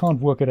 or I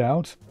can't work it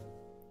out.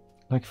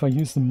 Like if I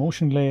use the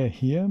motion layer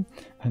here,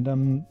 and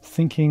I'm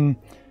thinking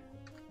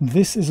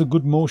this is a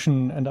good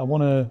motion, and I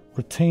want to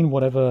retain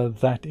whatever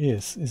that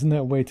is. Isn't there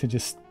a way to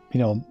just, you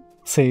know,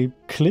 say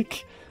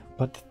click?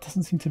 But it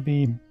doesn't seem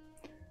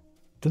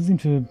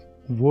to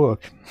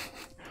work.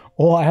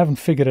 Or I haven't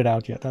figured it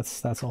out yet.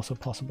 That's also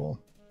possible.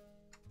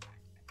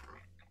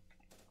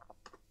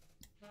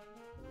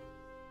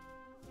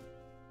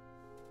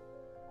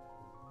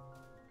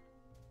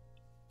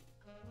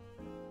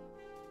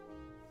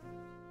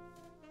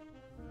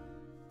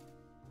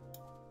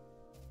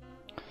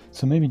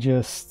 So maybe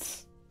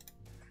just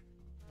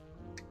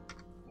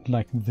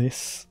like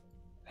this,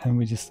 and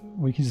we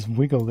can just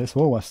wiggle this.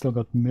 Oh, I've still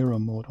got mirror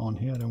mode on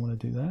here. I don't want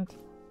to do that.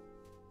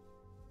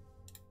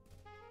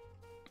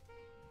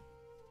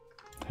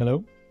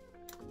 Hello?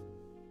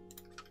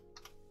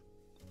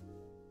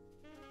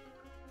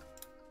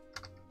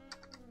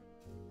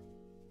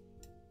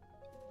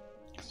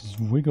 Just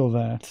wiggle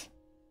that.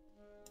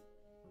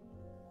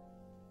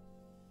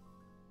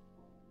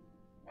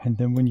 And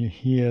then when you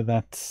hear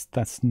that's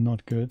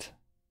not good.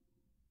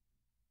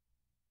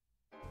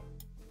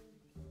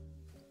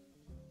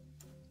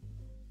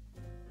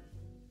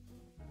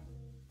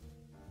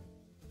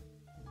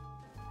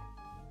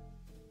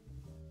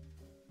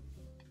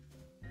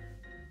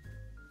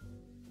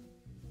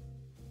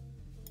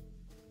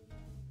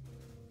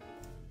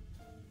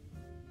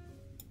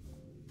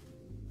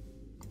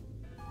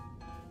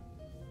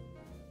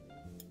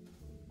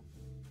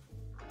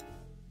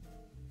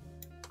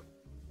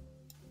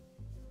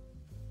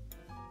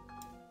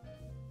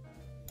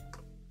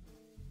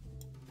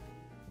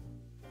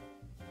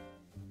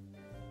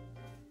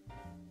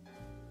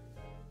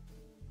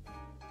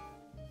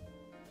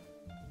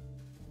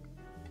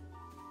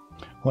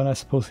 Well, I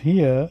suppose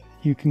here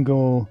you can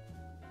go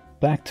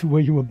back to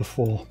where you were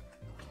before.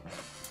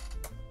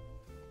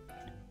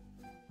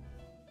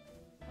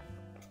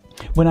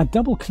 When I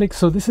double click,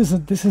 so this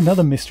is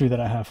another mystery that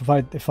I have.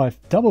 If I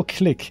double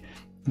click,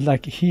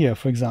 like here,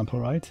 for example,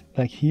 right?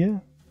 Like here,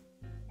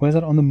 where's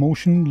that on the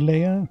motion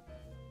layer?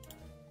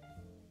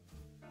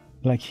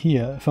 Like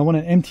here, if I want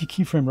an empty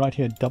keyframe right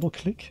here, double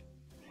click.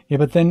 Yeah,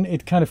 but then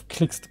it kind of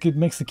clicks, it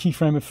makes the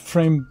keyframe a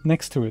frame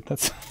next to it.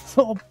 That's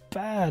so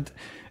bad.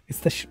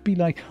 There should be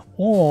like,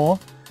 or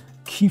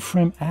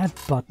keyframe add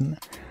button.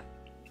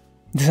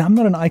 I'm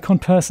not an icon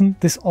person.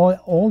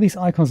 All these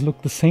icons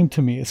look the same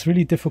to me. It's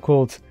really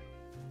difficult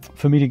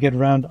for me to get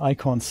around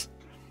icons.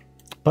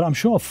 But I'm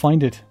sure I'll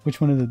find it.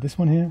 Which one is it? This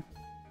one here?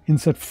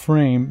 Insert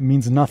frame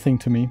means nothing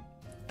to me.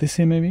 This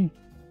here maybe?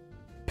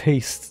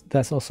 Paste,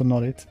 that's also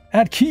not it.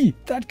 Add key,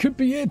 that could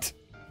be it.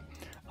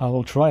 I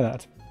will try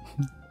that.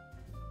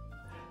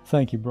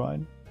 Thank you,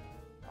 Brian.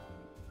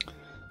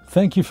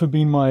 Thank you for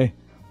being my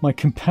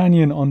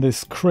companion on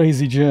this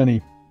crazy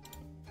journey.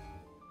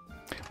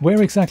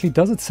 Where exactly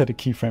does it set a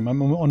keyframe?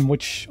 I'm on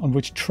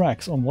which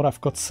tracks, on what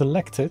I've got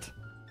selected.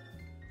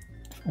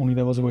 If only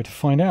there was a way to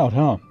find out,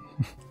 huh?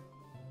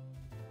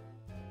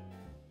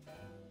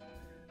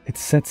 It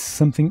sets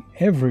something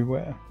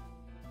everywhere,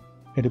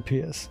 it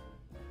appears.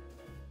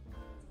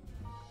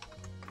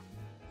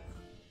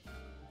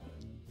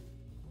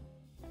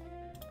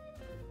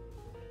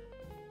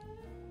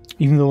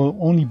 Even though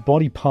only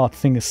body part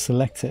thing is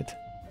selected.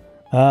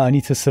 I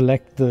need to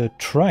select the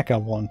track I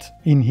want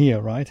in here,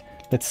 right?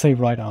 Let's say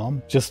right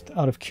arm. Just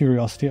out of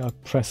curiosity, I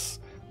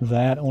press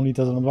that. Only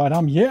does it on the right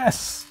arm.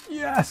 Yes!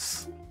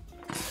 Yes!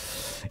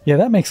 Yeah,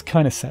 that makes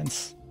kind of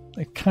sense.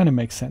 It kind of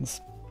makes sense.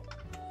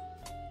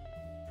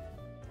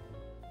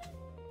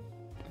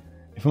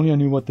 If only I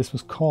knew what this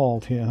was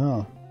called here,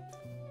 huh?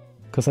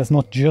 Because that's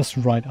not just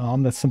right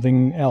arm, that's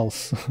something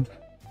else.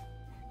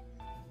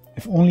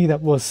 If only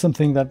that was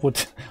something that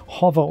would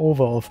hover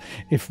over,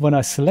 if when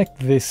I select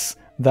this,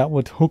 that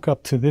would hook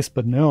up to this,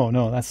 but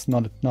no, that's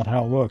not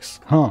how it works,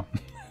 huh?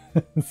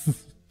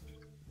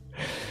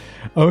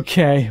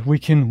 Okay, we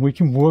can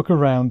work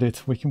around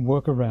it. We can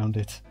work around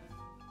it.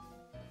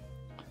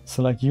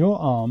 So like your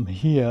arm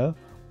here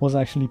was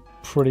actually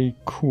pretty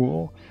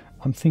cool.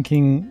 I'm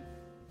thinking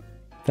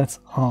that's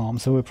arm,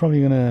 so we're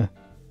probably gonna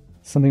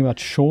something about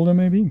shoulder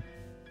maybe.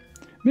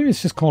 Maybe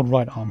it's just called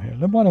right arm here.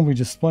 Why don't we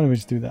just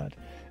do that?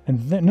 And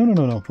then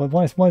no.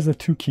 Why is there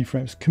two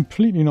keyframes?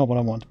 Completely not what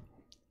I want.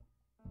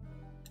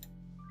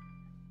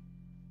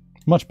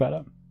 Much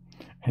better.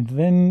 And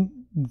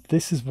then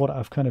this is what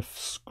I've kind of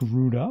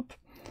screwed up.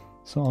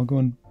 So I'll go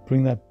and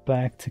bring that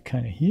back to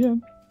kind of here.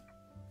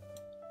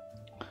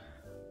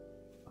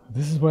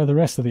 This is where the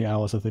rest of the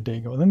hours of the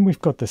day go. Then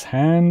we've got this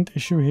hand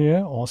issue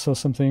here. Also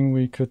something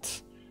we could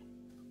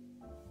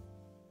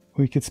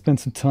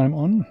spend some time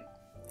on.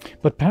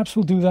 But perhaps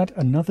we'll do that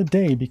another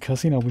day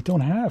because, you know, we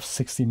don't have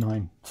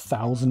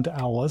 69,000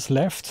 hours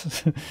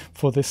left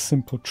for this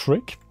simple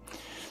trick.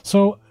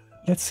 So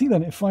let's see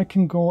then if I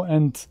can go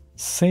and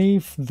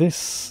save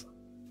this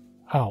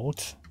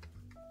out.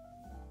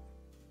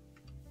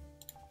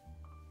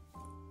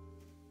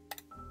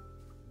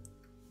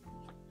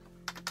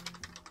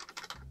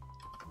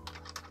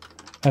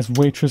 As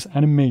Waitress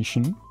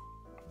animation.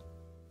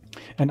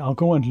 And I'll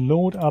go and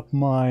load up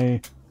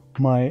my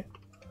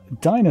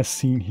diner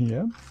scene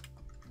here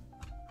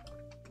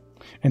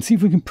and see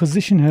if we can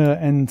position her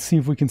and see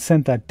if we can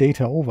send that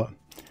data over.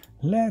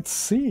 Let's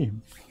see.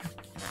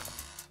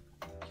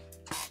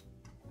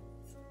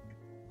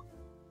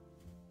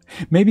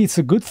 Maybe it's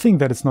a good thing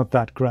that it's not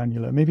that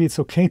granular. Maybe it's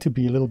okay to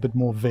be a little bit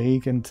more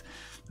vague and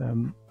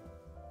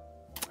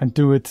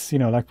do it, you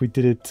know, like we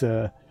did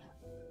it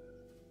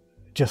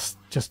just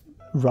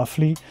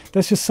roughly.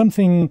 There's just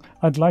something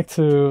I'd like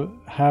to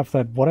have,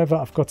 that whatever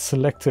I've got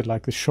selected,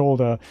 like the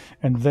shoulder,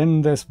 and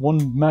then there's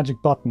one magic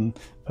button,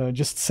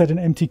 just set an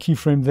empty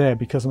keyframe there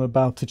because I'm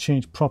about to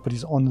change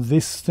properties on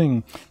this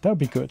thing. That would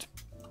be good.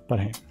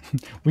 But hey,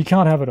 we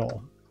can't have it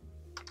all.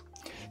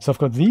 So I've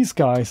got these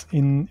guys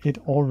in it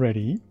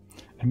already,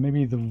 and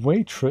maybe the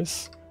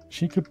waitress,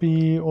 she could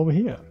be over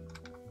here.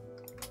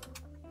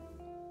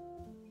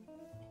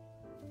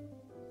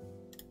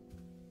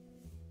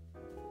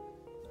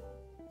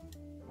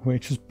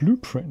 Waitress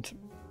blueprint.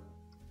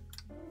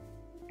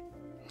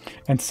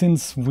 And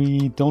since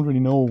we don't really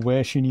know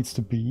where she needs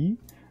to be,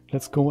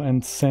 let's go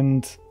and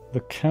send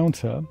the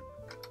counter.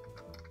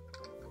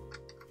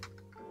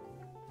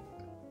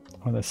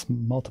 Oh, there's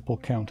multiple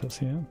counters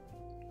here.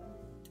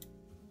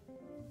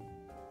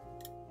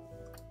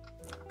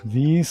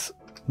 These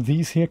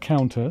here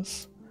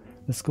counters,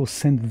 let's go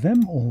send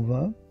them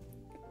over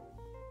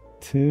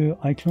to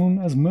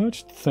iClone as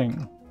merged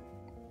thing.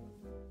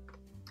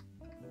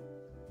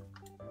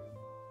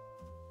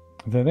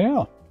 There they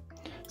are.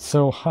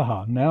 So,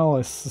 haha, now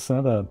it's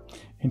another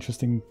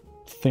interesting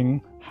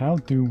thing. How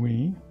do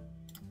we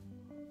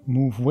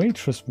move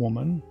waitress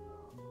woman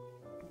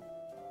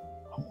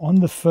on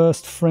the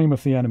first frame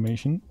of the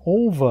animation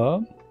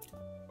over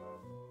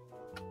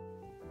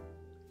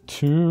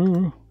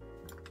to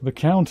the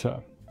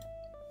counter?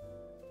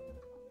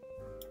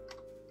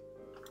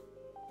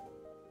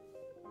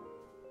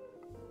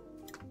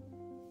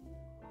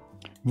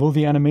 Will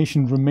the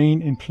animation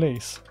remain in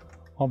place?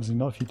 Obviously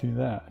not if you do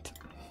that.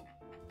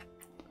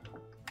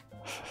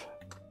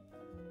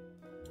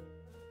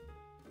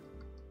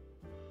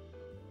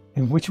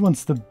 And which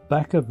one's the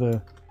back of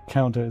the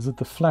counter? Is it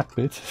the flat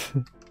bit?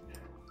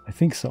 I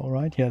think so,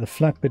 right? Yeah, the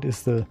flat bit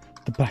is the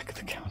back of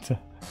the counter.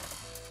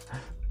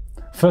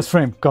 First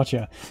frame,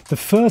 gotcha. The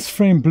first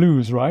frame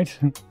blues, right?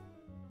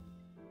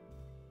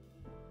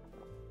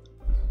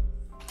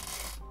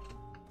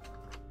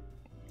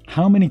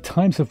 How many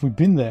times have we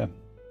been there?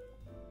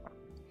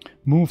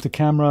 Move the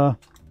camera.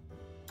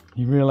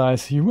 You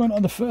realize you weren't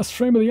on the first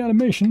frame of the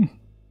animation.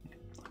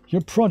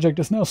 Your project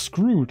is now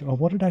screwed. Or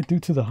what did I do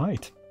to the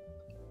height?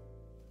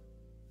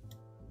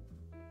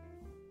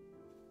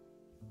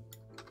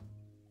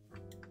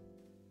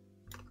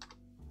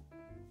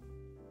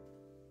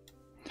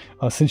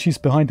 Since she's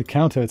behind the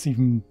counter, it's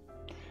even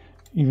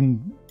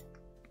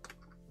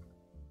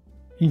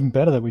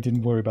better that we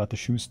didn't worry about the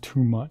shoes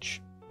too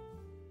much.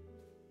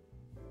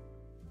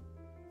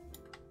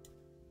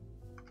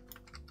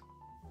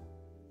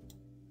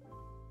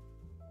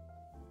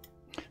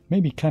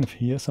 Maybe kind of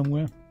here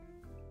somewhere.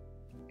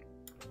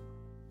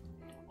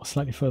 Or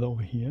slightly further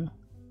over here.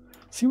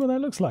 See what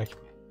that looks like.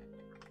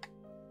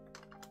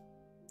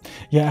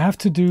 Yeah, I have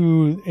to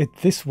do it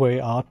this way,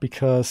 Art,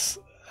 because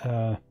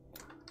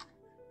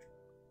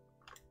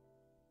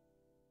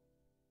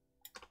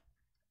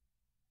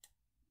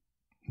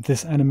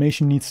this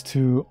animation needs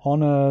to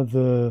honor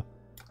the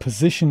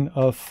position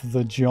of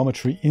the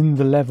geometry in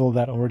the level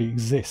that already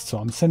exists. So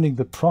I'm sending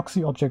the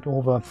proxy object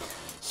over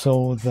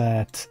so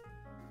that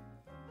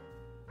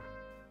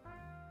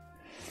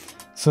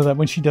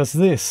when she does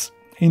this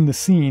in the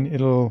scene,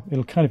 it'll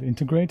kind of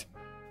integrate.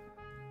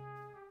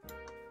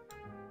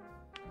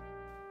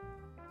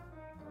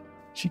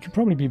 She could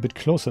probably be a bit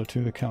closer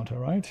to the counter,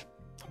 right?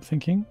 I'm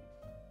thinking.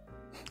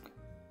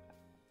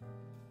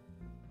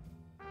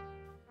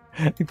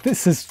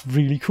 This is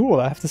really cool,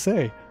 I have to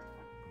say.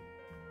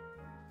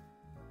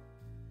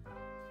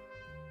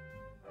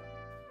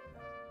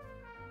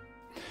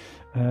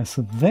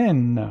 So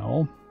then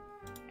now,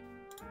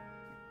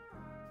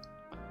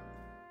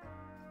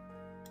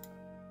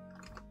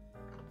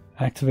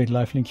 activate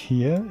live link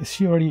here. Is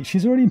she already?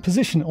 She's already in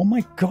position. Oh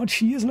my god,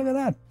 she is! Look at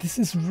that. This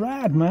is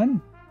rad,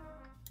 man.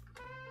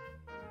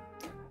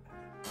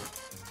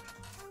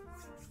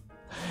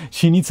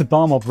 She needs a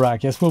bomb up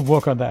rack. Yes, we'll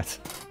work on that.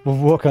 We'll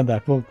work on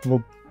that.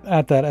 We'll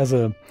add that as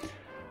a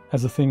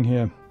thing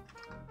here.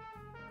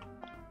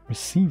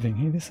 Receiving.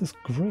 Hey, this is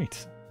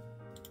great.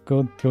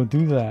 Go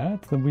do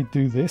that. Then we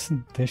do this,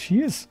 and there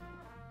she is.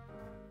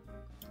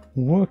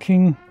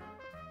 Working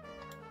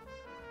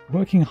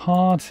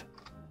hard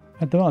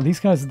at the moment. These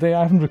guys, I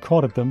haven't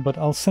recorded them, but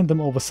I'll send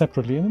them over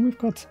separately. And then we've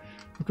got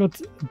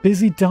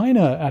busy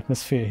diner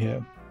atmosphere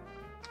here.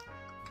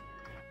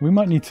 We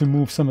might need to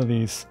move some of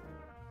these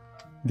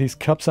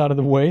cups out of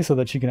the way so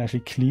that she can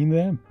actually clean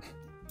them.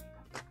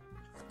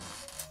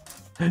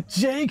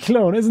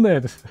 J-Clone, isn't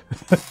it?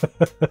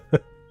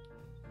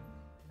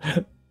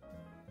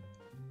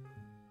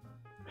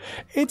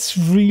 It's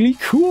really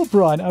cool,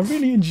 Brian. I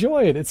really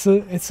enjoy it. It's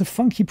a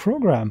funky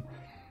program.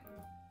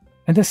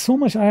 And there's so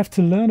much I have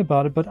to learn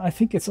about it, but I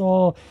think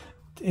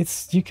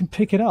you can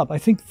pick it up. I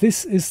think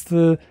this is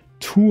the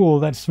tool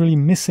that's really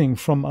missing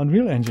from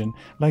Unreal Engine.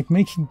 Like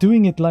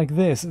doing it like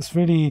this is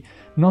really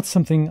not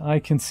something I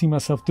can see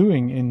myself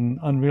doing in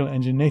Unreal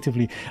Engine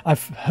natively.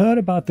 I've heard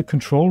about the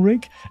control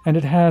rig and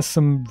it has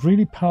some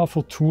really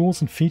powerful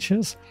tools and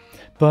features,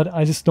 but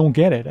I just don't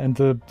get it. And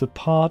the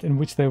part in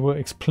which they were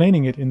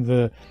explaining it in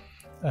the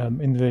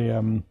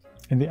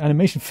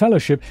animation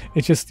fellowship,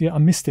 it just, I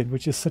missed it,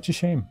 which is such a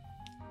shame.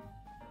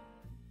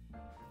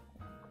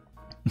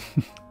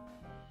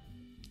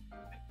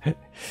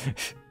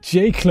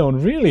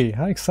 J-Clone, really?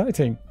 How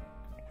exciting.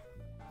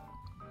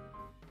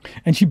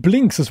 And she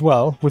blinks as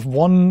well with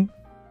one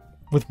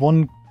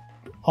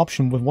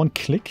option, with one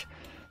click.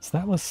 So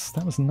that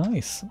was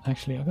nice,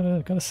 actually.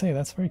 I gotta say,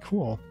 that's very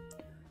cool.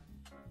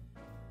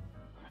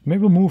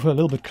 Maybe we'll move her a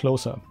little bit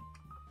closer.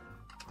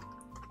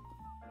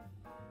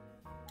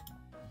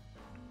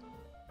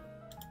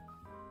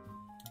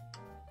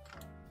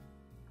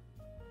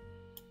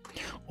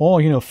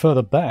 Or,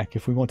 further back,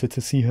 if we wanted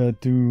to see her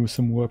do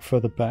some work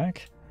further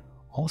back.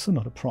 Also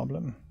not a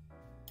problem.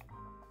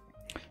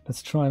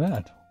 Let's try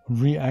that.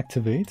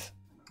 Reactivate.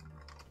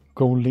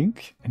 Go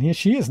link. And here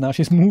she is. Now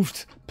she's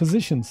moved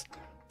positions.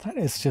 That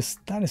is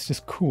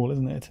just cool,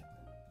 isn't it?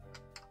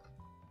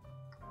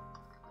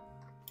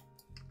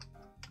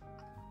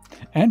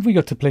 And we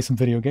got to play some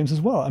video games as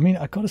well. I mean,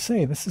 I gotta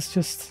say, that's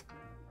just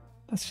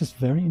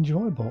very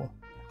enjoyable.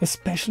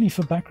 Especially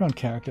for background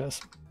characters.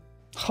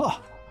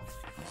 Ha!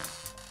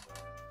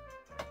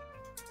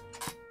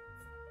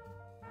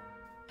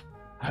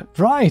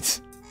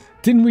 Right!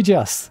 Didn't we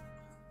just?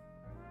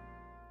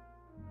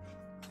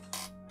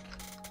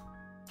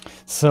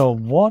 So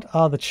what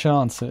are the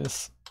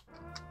chances?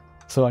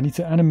 So I need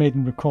to animate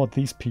and record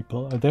these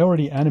people. They're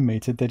already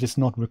animated, they're just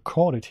not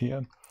recorded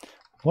here.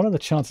 What are the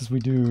chances we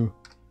do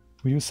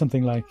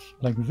something like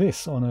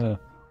this on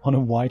a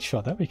wide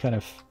shot? That'd be kind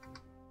of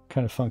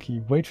funky.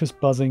 Waitress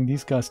buzzing,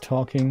 these guys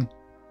talking.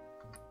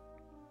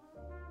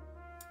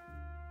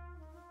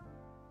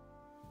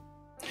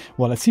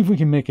 Well, let's see if we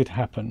can make it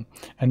happen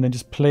and then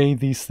just play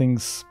these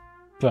things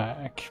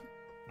back.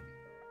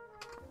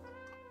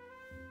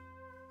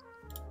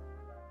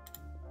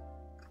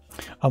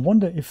 I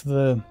wonder if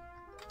was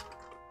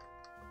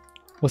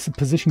the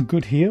position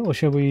good here, or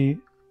shall we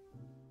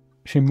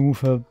move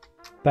her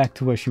back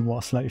to where she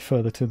was, slightly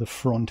further to the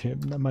front here?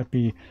 That might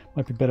be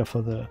better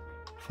for the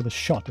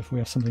shot if we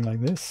have something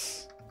like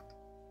this.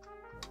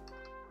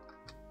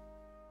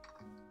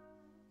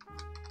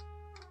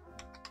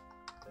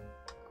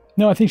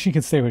 No, I think she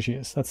can stay where she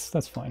is.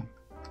 That's fine.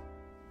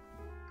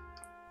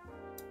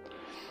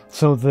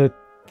 So the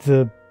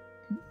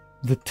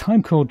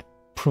timecode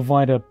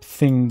provider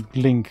thing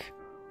link.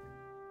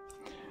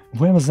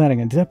 Where was that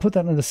again? Did I put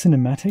that in the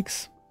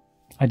cinematics?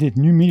 I did.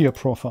 New media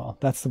profile.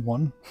 That's the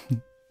one.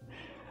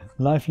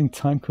 Live link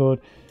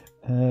timecode.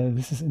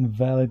 This is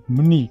invalid.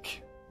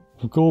 Monique.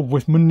 We'll go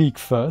with Monique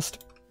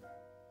first.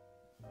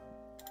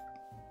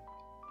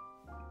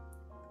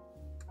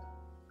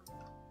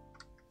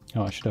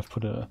 Oh, I should have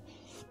put a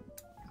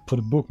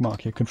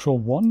bookmark here. Control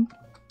 1.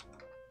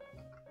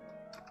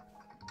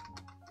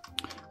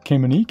 Okay,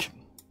 Monique.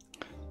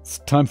 It's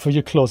time for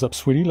your close-up,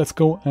 sweetie. Let's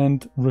go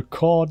and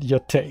record your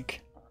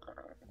take.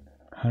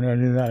 How do I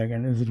do that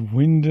again? Is it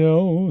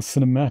Window,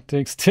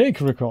 Cinematics, Take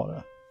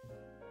Recorder?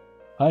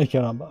 Ay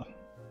caramba.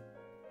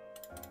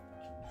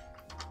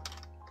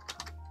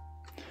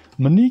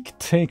 Monique,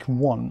 take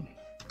 1.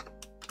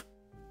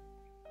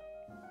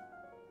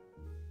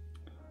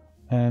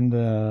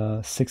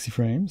 And 60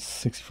 frames,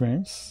 60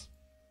 frames.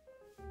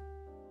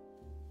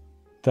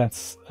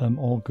 That's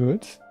all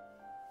good.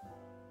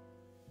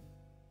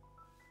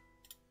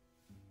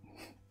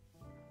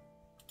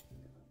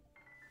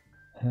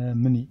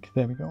 Monique,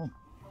 there we go.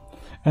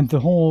 And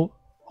the whole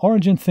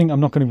origin thing, I'm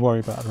not going to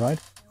worry about, right?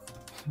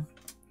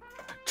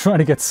 Trying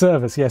to get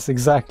service, yes,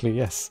 exactly,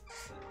 yes.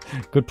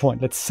 Good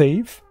point. Let's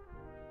save.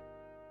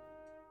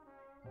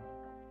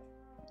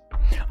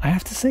 I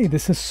have to say,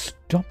 this has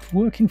stopped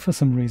working for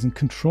some reason.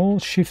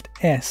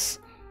 Control-Shift-S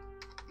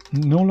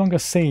no longer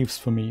saves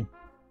for me.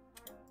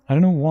 I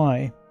don't know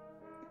why.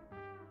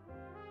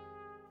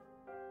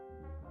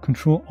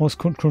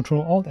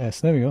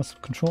 Control-Alt-S. There we go.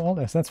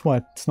 Control-Alt-S. That's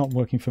why it's not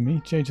working for me.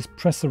 Jay, just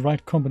press the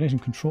right combination.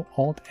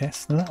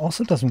 Control-Alt-S. No, that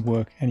also doesn't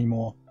work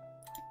anymore.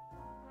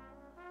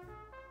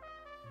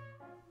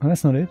 Oh,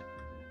 that's not it.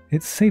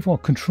 It's save all.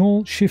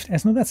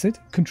 Control-Shift-S. No, that's it.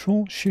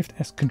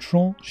 Control-Shift-S.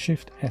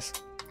 Control-Shift-S.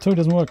 So it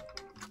doesn't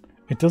work.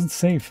 It doesn't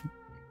save.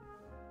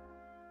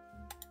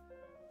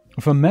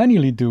 If I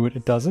manually do it,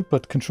 it does it,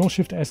 but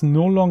Control-Shift-S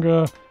no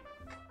longer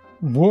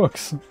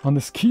works on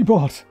this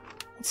keyboard.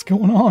 What's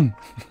going on?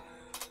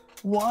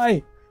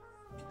 Why?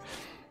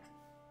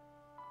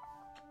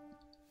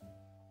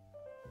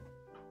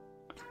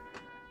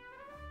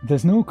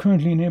 There's no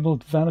currently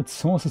enabled valid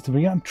sources to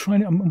bring. I'm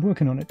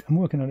working on it. I'm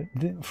working on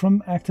it.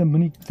 From actor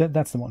Monique,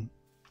 that's the one.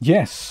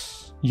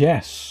 Yes,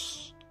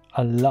 yes,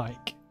 I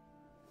like.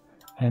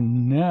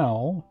 And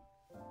now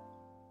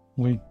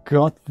we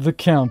got the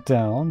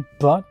countdown,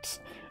 but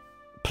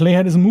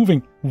playhead is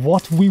moving.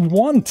 What we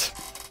want,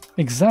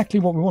 exactly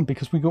what we want,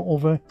 because we go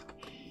over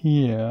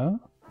here.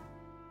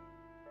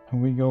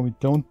 And we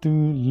don't do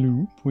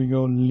loop, we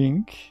go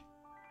link.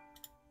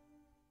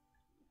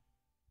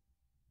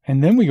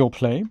 And then we go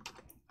play.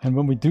 And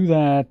when we do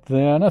that,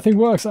 there nothing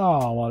works.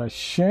 Oh, what a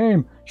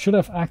shame. Should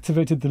have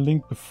activated the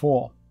link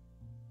before.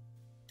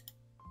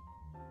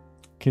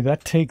 Okay,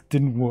 that take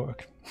didn't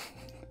work.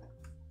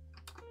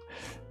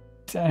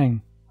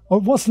 Dang. Oh,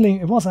 it was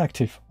link, it was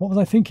active. What was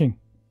I thinking?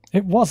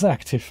 It was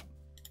active.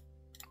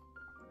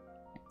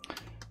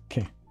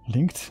 Okay,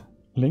 linked.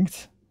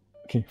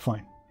 Okay,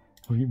 fine.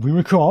 We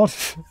record.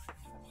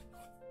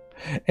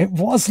 It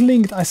was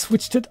linked. I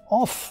switched it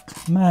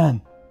off.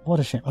 Man,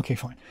 what a shame. Okay,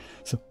 fine.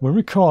 So we're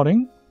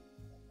recording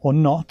or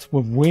not.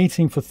 We're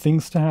waiting for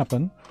things to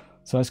happen.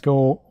 So let's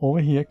go over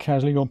here,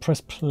 casually go and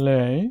press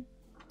play.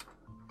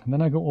 And then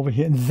I go over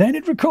here and then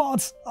it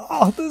records.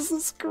 Oh, this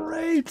is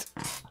great.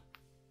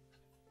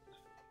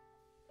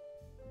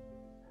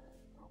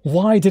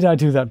 Why did I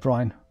do that,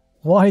 Brian?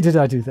 Why did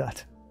I do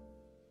that?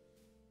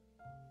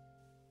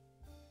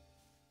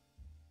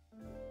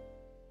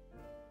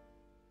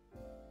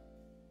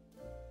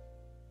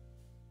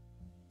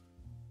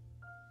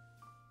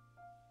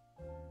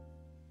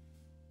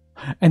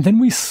 And then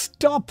we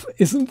stop.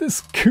 Isn't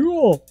this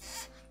cool?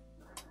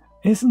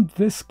 Isn't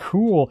this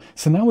cool?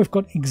 So now we've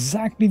got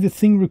exactly the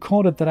thing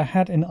recorded that I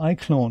had in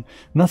iClone.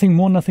 Nothing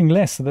more, nothing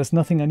less. So there's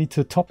nothing I need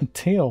to top and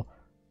tail.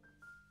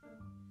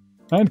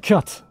 And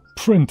cut.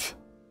 Print.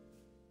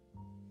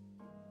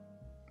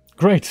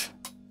 Great.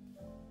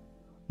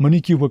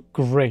 Monique, you were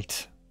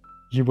great.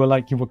 You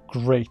were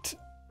great.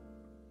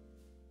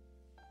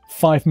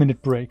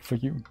 5-minute break for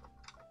you.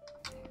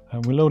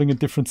 We're loading a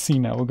different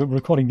scene now. We're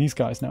recording these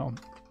guys now.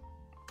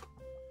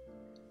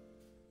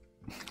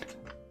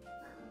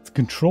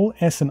 Control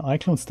S and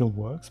iClone still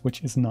works,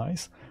 which is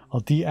nice.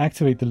 I'll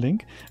deactivate the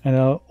link and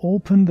I'll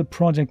open the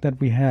project that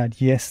we had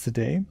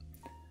yesterday,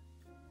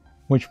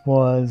 which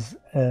was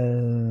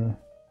Eddie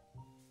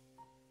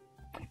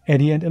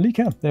and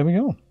Alika. There we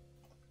go.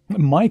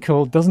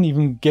 Michael doesn't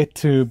even get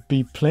to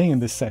be playing in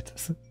this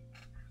set.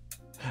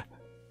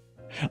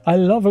 I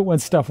love it when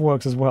stuff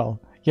works as well.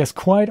 Yes,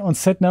 quiet on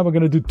set now. We're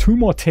going to do 2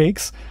 more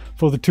takes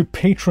for the 2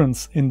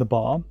 patrons in the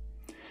bar.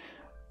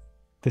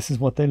 This is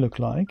what they look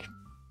like.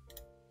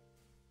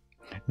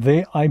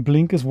 They eye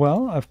blink as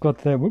well. I've got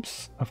their,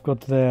 whoops, I've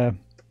got their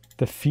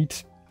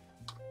feet.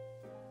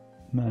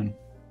 Man.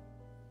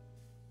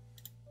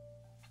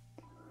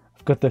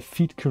 I've got their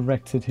feet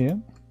corrected here.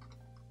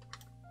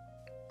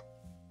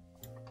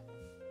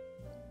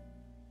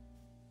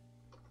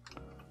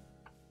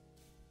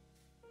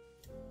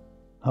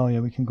 Oh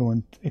yeah, we can go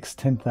and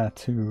extend that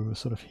to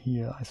sort of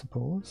here, I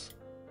suppose.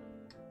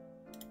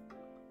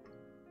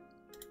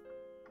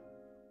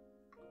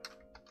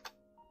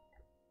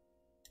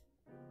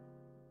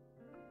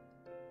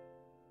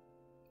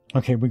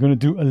 Okay, we're going to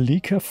do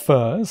Alika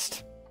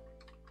first.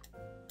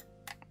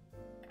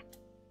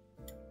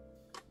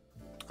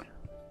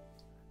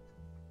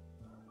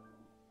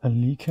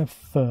 Alika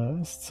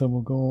first, so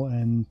we'll go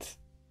and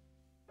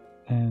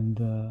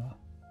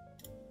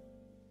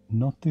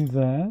not do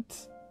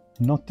that.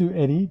 Not do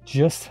Eddie,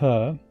 just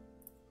her.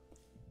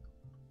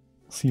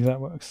 See if that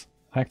works.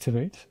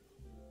 Activate.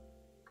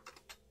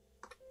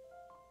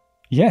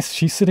 Yes,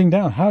 she's sitting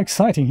down. How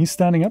exciting. He's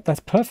standing up. That's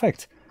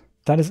perfect.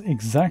 That is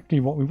exactly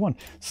what we want.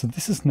 So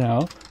this is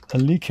now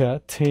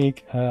Alika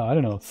take, I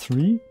don't know,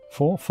 3,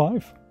 4,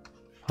 5?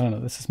 I don't know.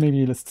 This is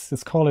maybe,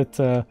 let's call it,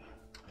 how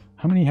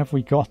many have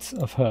we got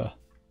of her?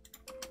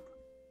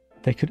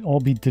 They could all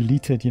be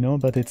deleted, you know,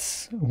 but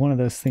it's one of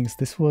those things.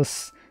 This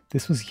was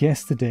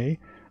yesterday.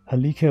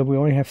 Alika, we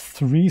already have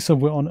 3, so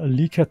we're on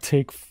Alika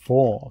take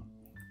 4.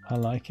 I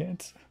like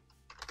it.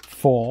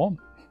 4.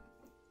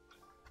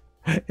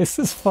 Is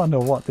this fun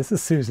or what? This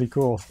is seriously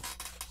cool.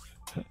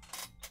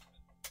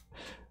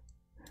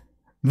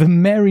 The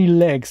merry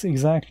legs,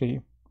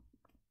 exactly.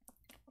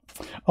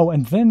 Oh,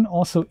 and then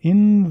also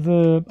in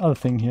the other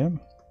thing here,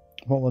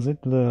 what was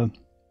it? The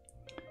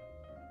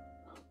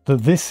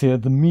this here,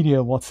 the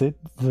media, what's it?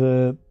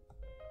 I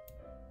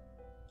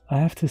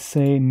have to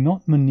say,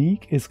 not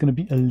Monique, it's going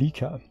to be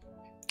Alika.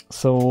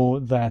 So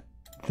that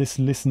this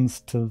listens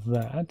to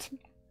that.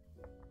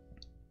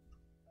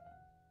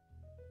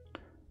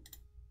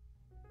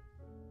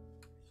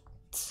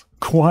 It's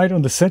quiet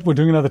on the set. We're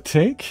doing another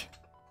take.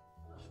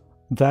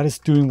 That is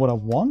doing what I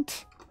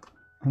want.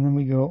 And then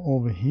we go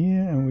over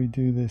here and we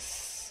do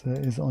this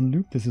is on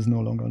loop. This is no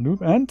longer on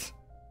loop. And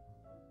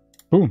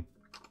boom.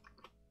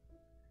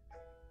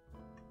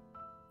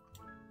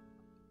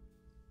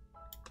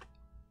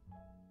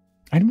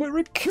 And we're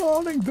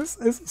recording. This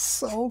is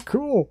so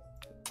cool.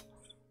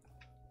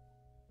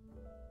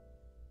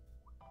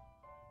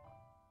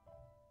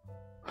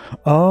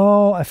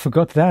 Oh, I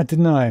forgot that,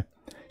 didn't I?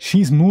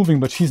 She's moving,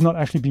 but she's not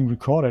actually being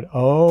recorded.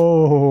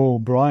 Oh,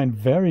 Brian,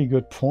 very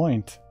good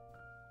point.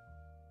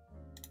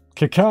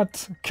 Okay,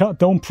 cut,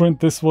 don't print.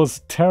 This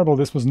was terrible.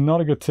 This was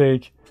not a good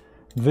take.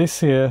 This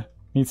here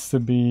needs to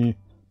be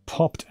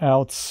popped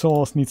out.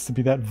 Source needs to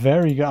be that.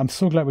 Very good. I'm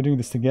so glad we're doing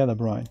this together,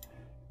 Brian.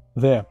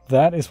 There,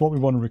 that is what we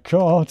want to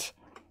record.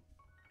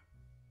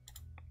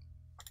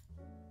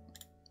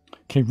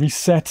 Okay,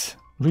 reset.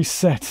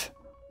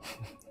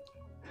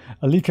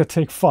 Alika,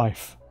 take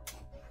 5.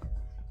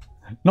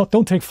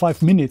 Don't take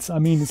 5 minutes. I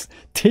mean, it's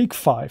take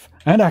 5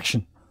 and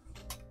action.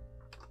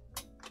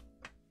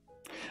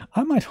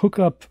 I might hook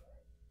up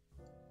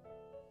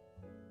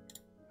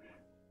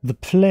the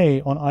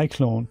play on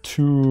iClone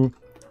to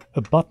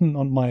a button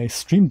on my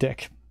Stream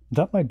Deck.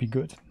 That might be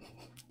good.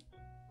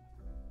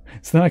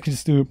 So then I could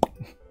just do,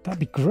 that'd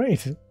be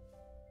great.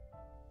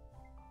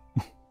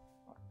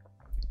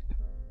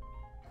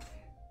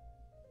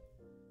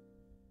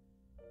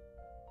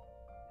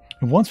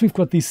 And once we've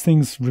got these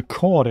things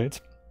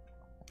recorded,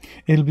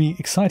 it'll be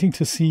exciting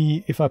to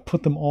see if I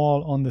put them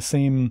all on the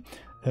same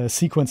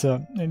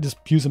sequencer and just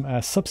use them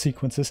as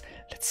subsequences.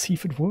 Let's see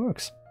if it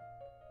works.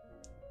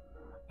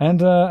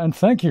 And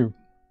thank you.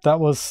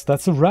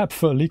 That's a wrap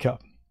for Alika.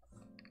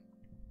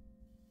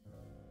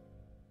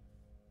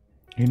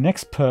 The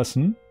next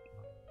person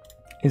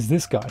is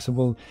this guy. So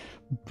we'll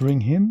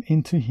bring him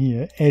into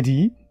here.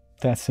 Eddie.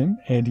 That's him.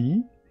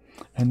 Eddie.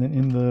 And then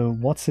in the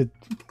what's it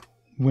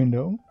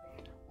window,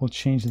 we'll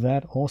change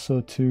that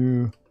also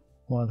to,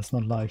 well, that's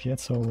not live yet,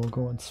 so we'll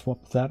go and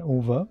swap that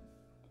over.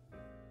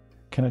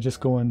 Can I just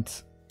go and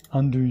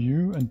undo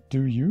you and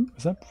do you?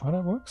 Is that how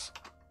that works?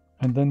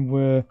 And then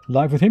we're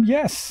live with him.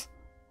 Yes!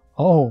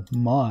 Oh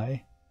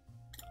my.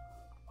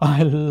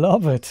 I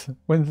love it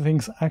when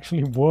things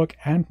actually work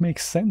and make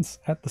sense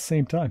at the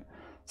same time.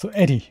 So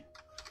Eddie,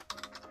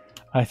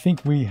 I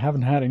think we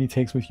haven't had any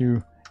takes with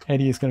you.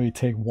 Eddie is going to be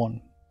take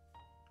 1.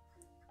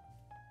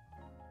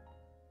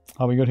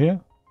 Are we good here?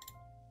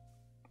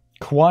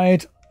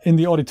 Quiet in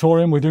the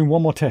auditorium. We're doing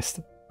one more take.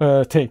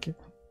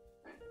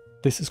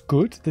 This is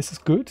good. This is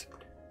good.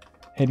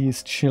 Eddie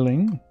is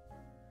chilling.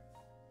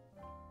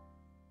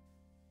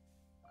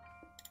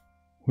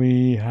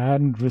 We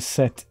hadn't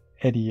reset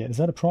Eddie yet. Is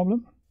that a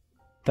problem?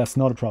 That's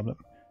not a problem.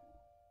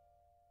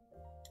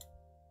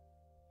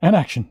 And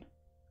action.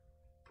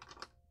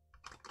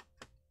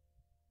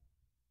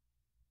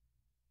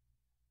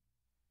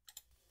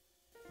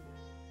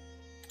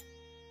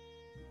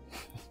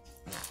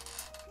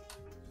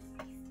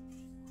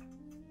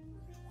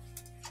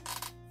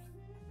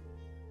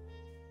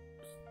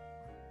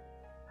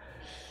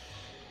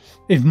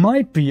 It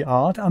might be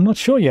art. I'm not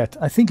sure yet.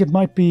 I think it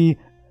might be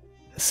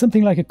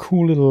something like a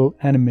cool little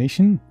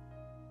animation.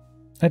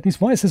 At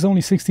least, why is this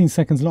only 16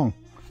 seconds long?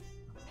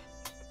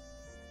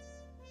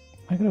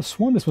 I could have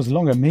sworn this was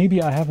longer.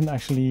 Maybe I haven't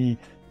actually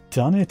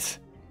done it.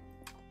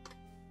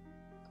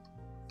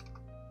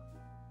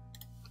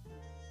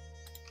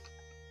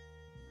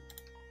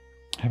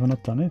 Have I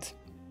not done it?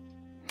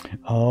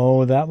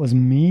 Oh, that was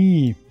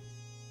me.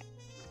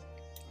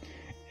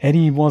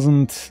 Eddie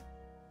wasn't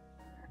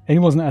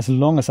as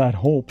long as I had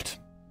hoped.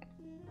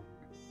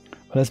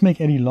 But let's make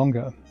Eddie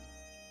longer.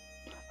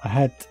 I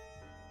had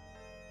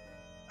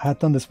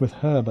done this with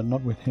her, but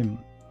not with him.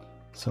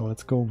 So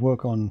let's go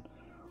work on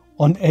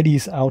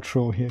Eddie's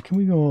outro here.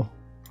 Can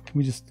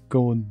we just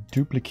go and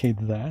duplicate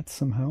that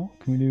somehow?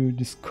 Can we do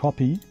just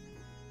copy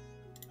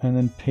and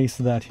then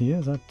paste that here?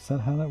 Is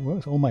that how that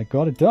works? Oh my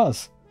god, it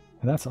does.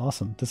 That's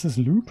awesome. Does this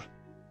loop?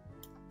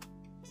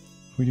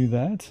 If we do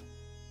that,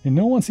 and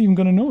no one's even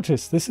gonna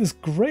notice. This is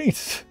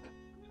great.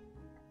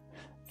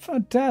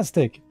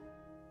 Fantastic.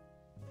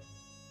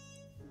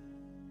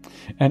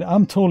 And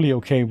I'm totally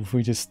okay if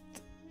we just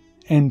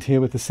end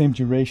here with the same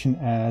duration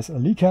as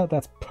Alika.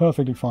 That's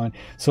perfectly fine.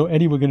 So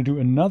Eddie, we're going to do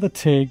another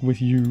take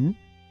with you.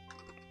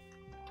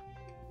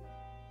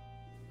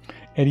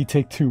 Eddie,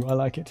 take 2. I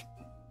like it.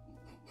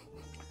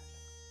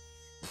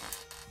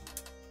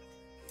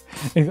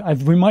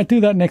 We might do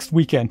that next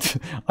weekend.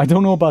 I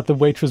don't know about the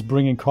waitress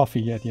bringing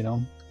coffee yet, you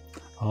know.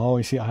 Oh,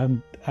 you see, I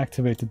haven't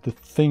activated the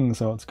thing,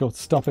 so let's go.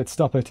 Stop it,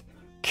 stop it.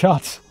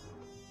 Cut.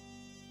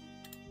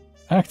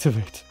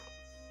 Activate.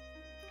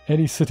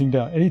 Eddie's sitting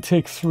down. Eddie,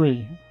 take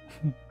 3.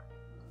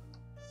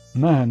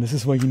 Man, this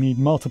is where you need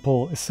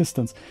multiple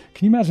assistants.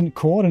 Can you imagine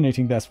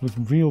coordinating this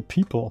with real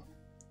people?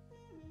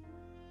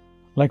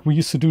 Like we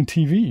used to do in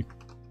TV.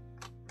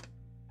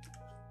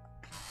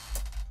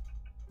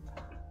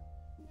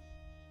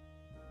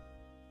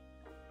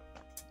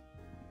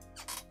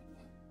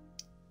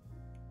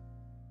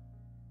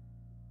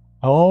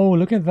 Oh,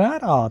 look at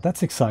that art.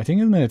 That's exciting,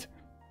 isn't it?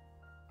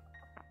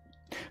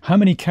 How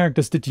many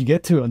characters did you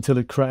get to until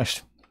it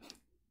crashed?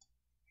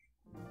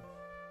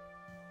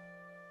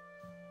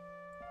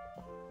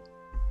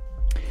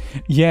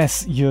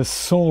 Yes, you're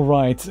so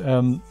right.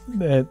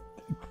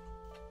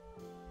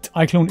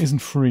 iClone isn't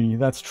free,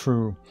 that's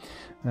true.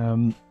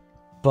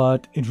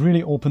 But it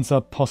really opens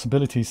up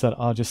possibilities that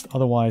are just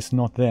otherwise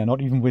not there,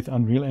 not even with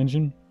Unreal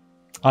Engine.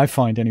 I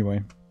find,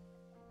 anyway.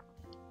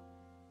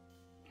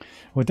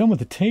 We're done with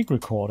the take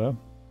recorder.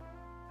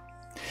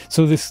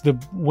 So the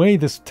way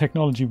this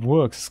technology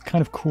works is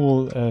kind of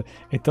cool.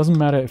 It doesn't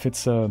matter if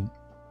it's a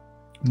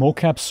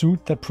mocap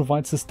suit that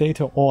provides this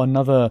data or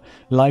another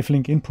live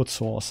link input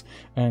source.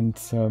 And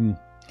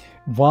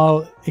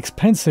while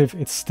expensive,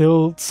 it's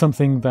still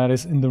something that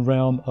is in the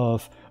realm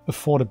of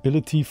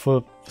affordability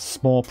for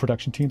small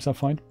production teams, I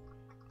find.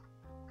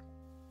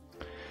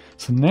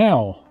 So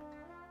now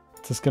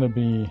this is going to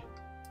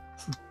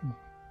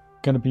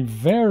be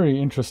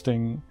very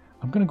interesting.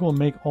 I'm going to go and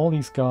make all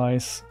these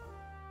guys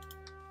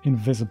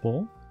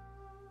invisible,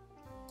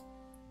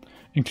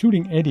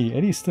 including Eddie.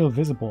 Eddie's still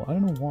visible. I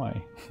don't know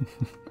why.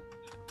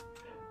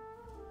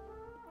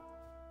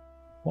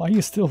 Why are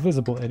you still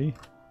visible, Eddie?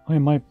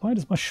 Why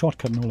does my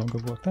shortcut no longer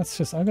work? That's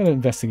just, I gotta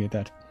investigate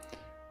that.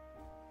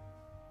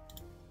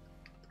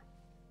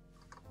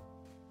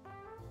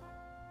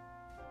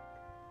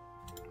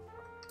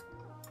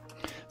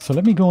 So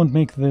let me go and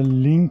make the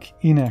link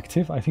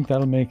inactive. I think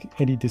that'll make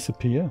Eddie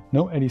disappear.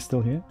 No, Eddie's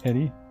still here.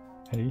 Eddie.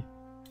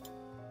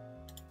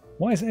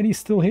 Why is Eddie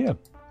still here?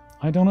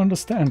 I don't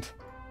understand.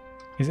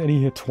 Is Eddie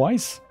here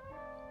twice?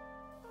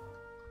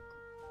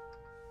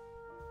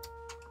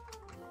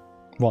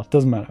 Well,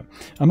 doesn't matter.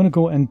 I'm going to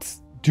go and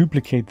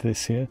duplicate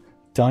this here.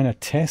 Dyna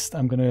test.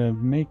 I'm going to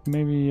make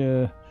maybe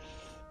a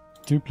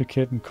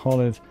duplicate and call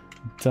it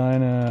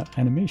Dyna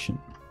animation.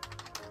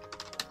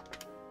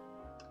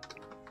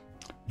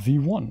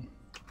 V1.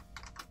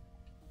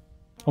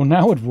 Oh,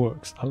 now it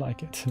works. I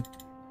like it.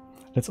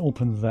 Let's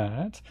open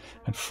that.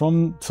 And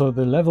so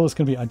the level is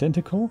going to be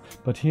identical,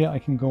 but here I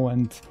can go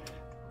and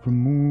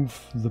remove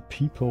the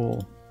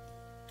people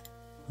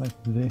like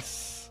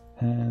this.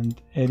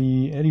 And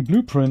Eddie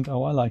blueprint.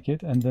 Oh, I like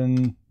it. And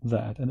then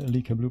that. And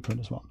Alika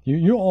blueprint as well.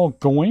 You're all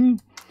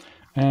going.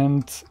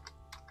 And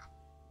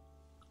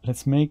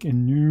let's make a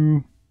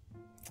new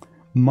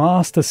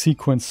master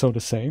sequence, so to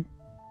say.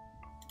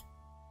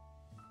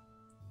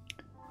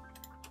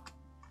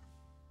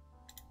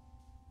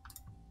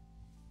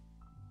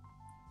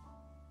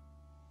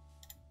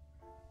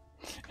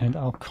 And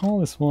I'll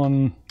call this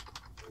one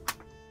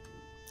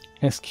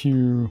SQ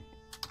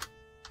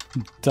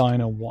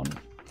Dyna 1.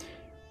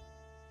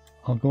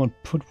 I'll go and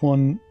put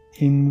one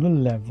in the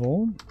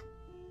level.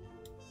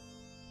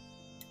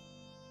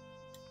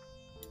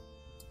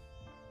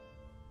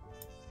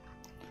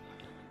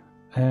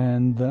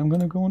 And then I'm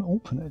going to go and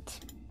open it.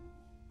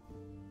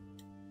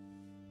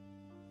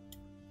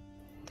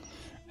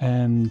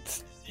 And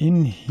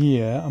in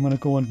here, I'm going to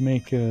go and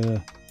make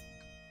a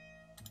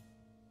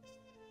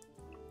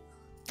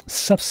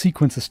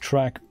subsequences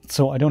track,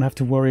 so I don't have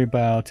to worry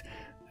about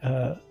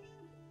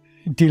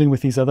dealing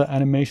with these other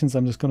animations.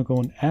 I'm just going to go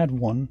and add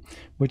one,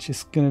 which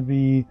is going to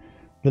be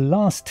the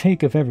last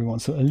take of everyone.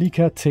 So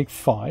Alika, take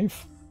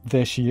 5.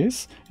 There she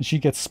is, and she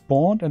gets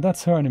spawned, and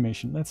that's her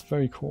animation. That's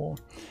very cool.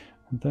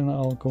 And then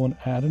I'll go and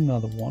add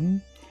another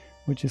one,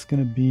 which is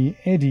going to be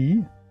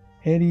Eddie.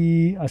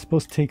 Eddie, I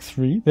suppose, take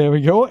 3. There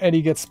we go.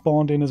 Eddie gets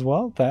spawned in as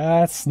well.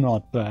 That's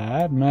not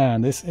bad.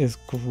 Man, this is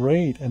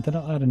great. And then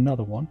I'll add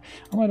another one.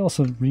 I might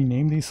also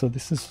rename these. So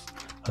this is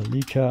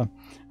Alika,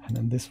 and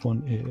then this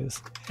one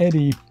is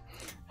Eddie.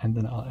 And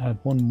then I'll add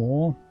one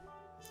more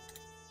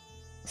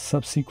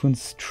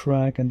subsequence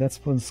track, and that's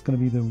what's going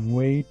to be the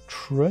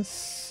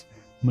Waitress.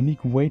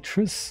 Monique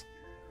Waitress.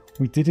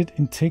 We did it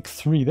in take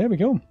 3. There we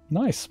go.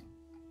 Nice.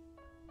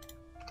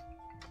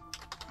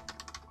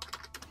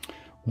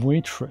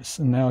 Waitress.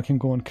 And now I can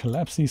go and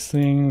collapse these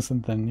things,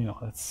 and then, you know,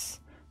 that's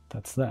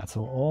that.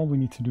 So all we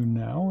need to do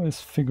now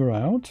is figure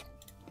out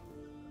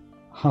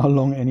how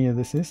long any of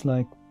this is,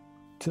 like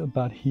to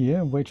about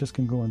here. Waitress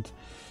can go and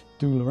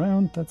doodle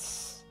around.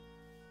 That's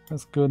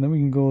good. Then we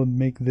can go and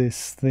make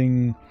this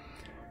thing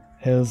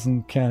as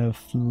a kind of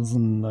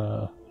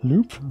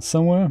loop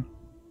somewhere.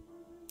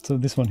 So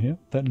this one here,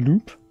 that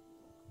loop.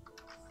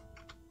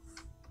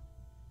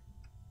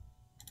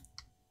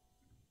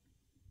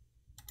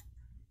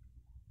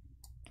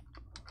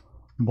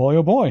 Boy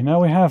oh boy,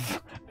 now we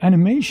have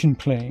animation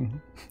playing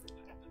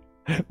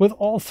with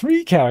all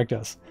 3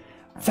 characters.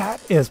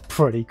 That is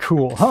pretty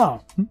cool, huh?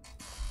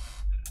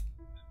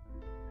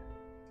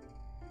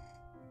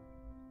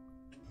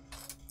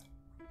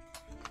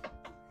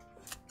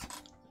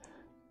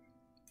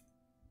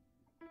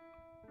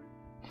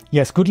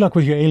 Yes, good luck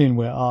with your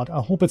Alienware art.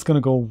 I hope it's going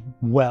to go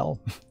well.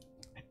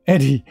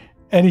 Eddie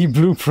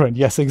Blueprint.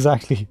 Yes,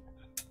 exactly.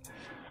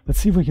 Let's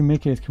see if we can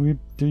make it. Can we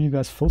do you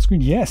guys full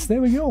screen? Yes, there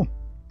we go.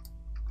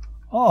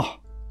 Oh,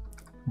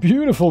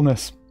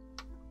 beautifulness.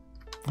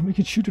 And we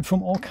can shoot it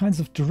from all kinds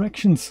of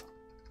directions.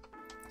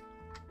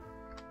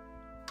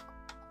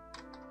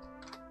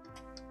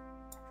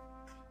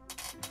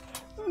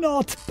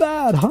 Not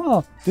bad,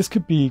 huh? This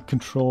could be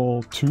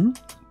Control 2.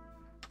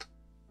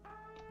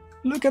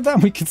 Look at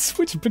that, we can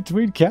switch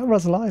between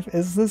cameras live.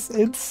 Is this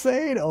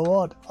insane or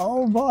what?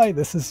 Oh my,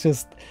 this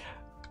is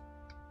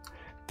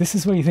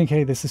where you think,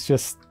 hey, this is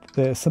just,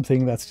 there's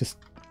something that's just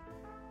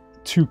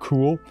too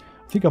cool.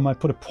 I think I might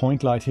put a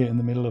point light here in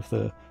the middle of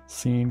the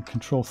scene.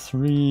 Control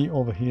 3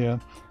 over here,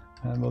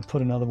 and we'll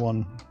put another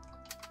one.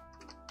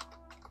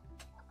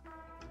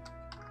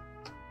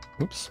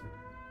 Oops.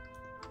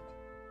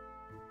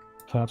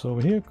 Perhaps over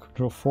here,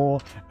 Control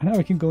 4, and now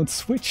we can go and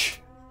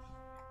switch.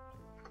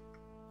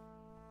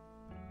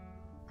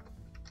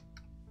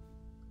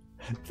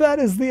 That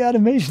is the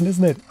animation,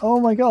 isn't it?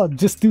 Oh my god,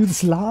 just do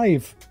this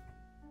live.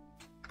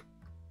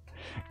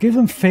 Give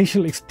them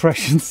facial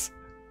expressions.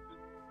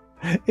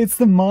 It's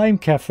the mime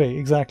cafe,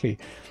 exactly.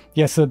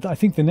 Yeah, so I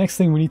think the next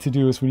thing we need to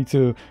do is we need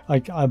to, I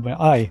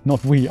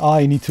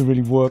need to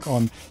really work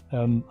on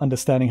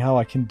understanding how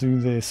I can do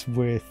this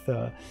with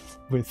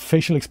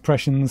facial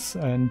expressions,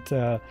 and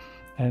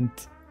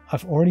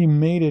I've already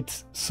made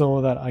it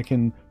so that I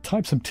can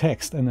type some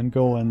text and then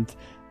go and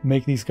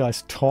make these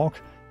guys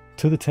talk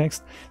to the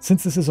text.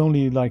 Since this is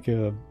only like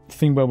a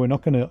thing where we're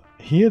not going to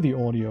hear the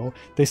audio,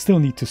 they still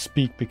need to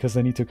speak because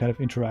they need to kind of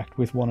interact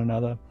with one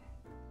another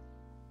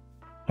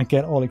and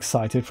get all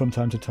excited from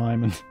time to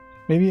time, and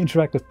maybe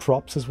interact with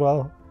props as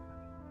well.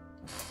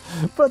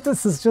 But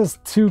this is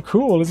just too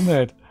cool, isn't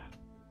it?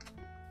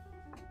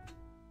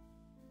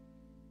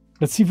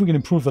 Let's see if we can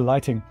improve the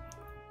lighting.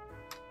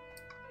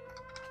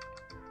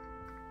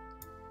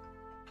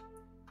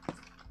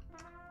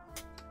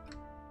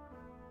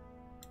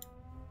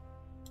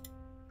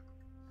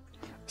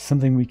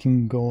 Something we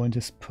can go and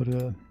just put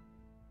a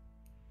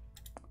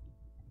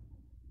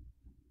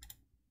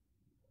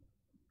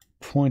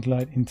point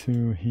light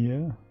into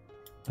here.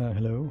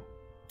 Hello.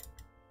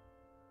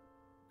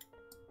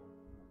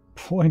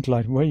 Point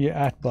light, where you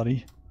at,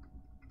 buddy?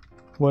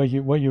 Where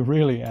you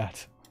really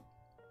at?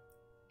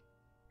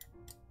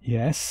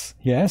 Yes,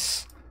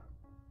 yes.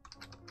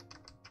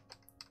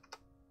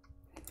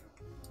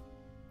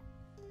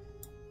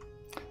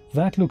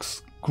 That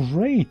looks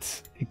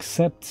great,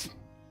 except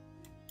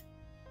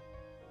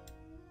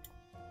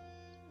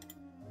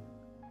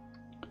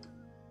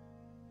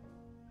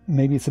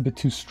maybe it's a bit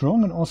too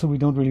strong, and also we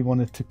don't really want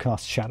it to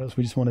cast shadows.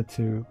 We just want it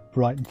to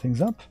brighten things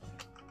up.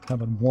 How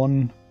about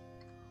one?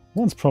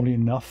 One's probably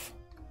enough.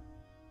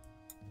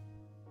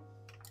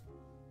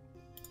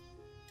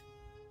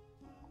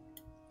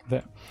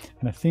 There.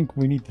 And I think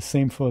we need the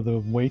same for the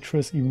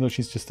Waitress, even though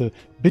she's just a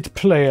bit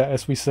player,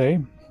 as we say.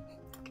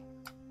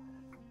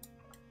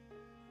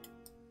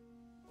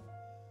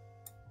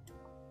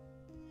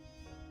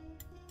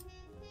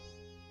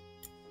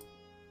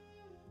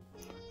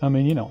 I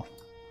mean, you know,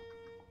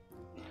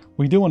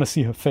 we do want to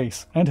see her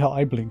face and her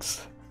eye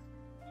blinks.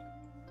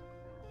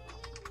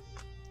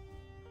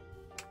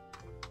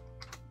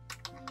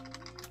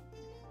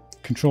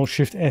 Control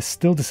Shift S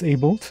still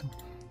disabled.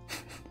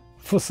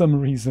 for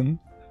some reason.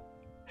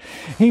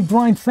 Hey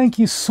Brian, thank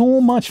you so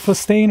much for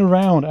staying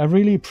around. I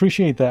really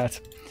appreciate that.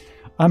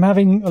 I'm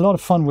having a lot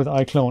of fun with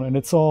iClone, and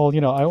it's all,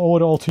 you know, I owe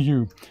it all to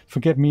you for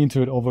getting me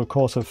into it over the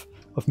course of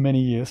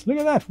many years. Look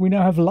at that, we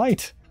now have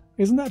light.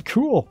 Isn't that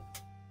cool?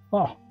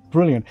 Oh,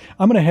 brilliant.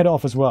 I'm going to head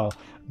off as well,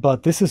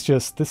 but this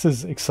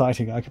is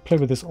exciting. I could play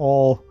with this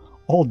all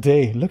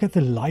day. Look at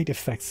the light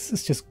effects.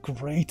 This is just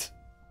great.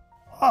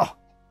 Ah,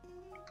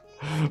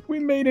 we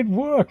made it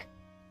work.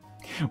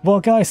 Well,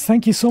 guys,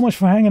 thank you so much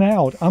for hanging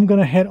out. I'm going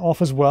to head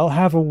off as well.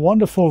 Have a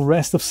wonderful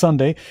rest of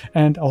Sunday,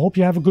 and I hope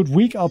you have a good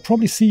week. I'll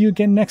probably see you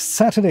again next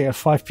Saturday at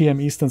 5 p.m.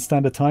 Eastern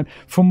Standard Time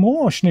for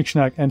more Schnick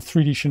Schnack and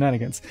 3D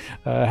Shenanigans.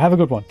 Have a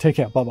good one. Take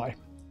care. Bye-bye.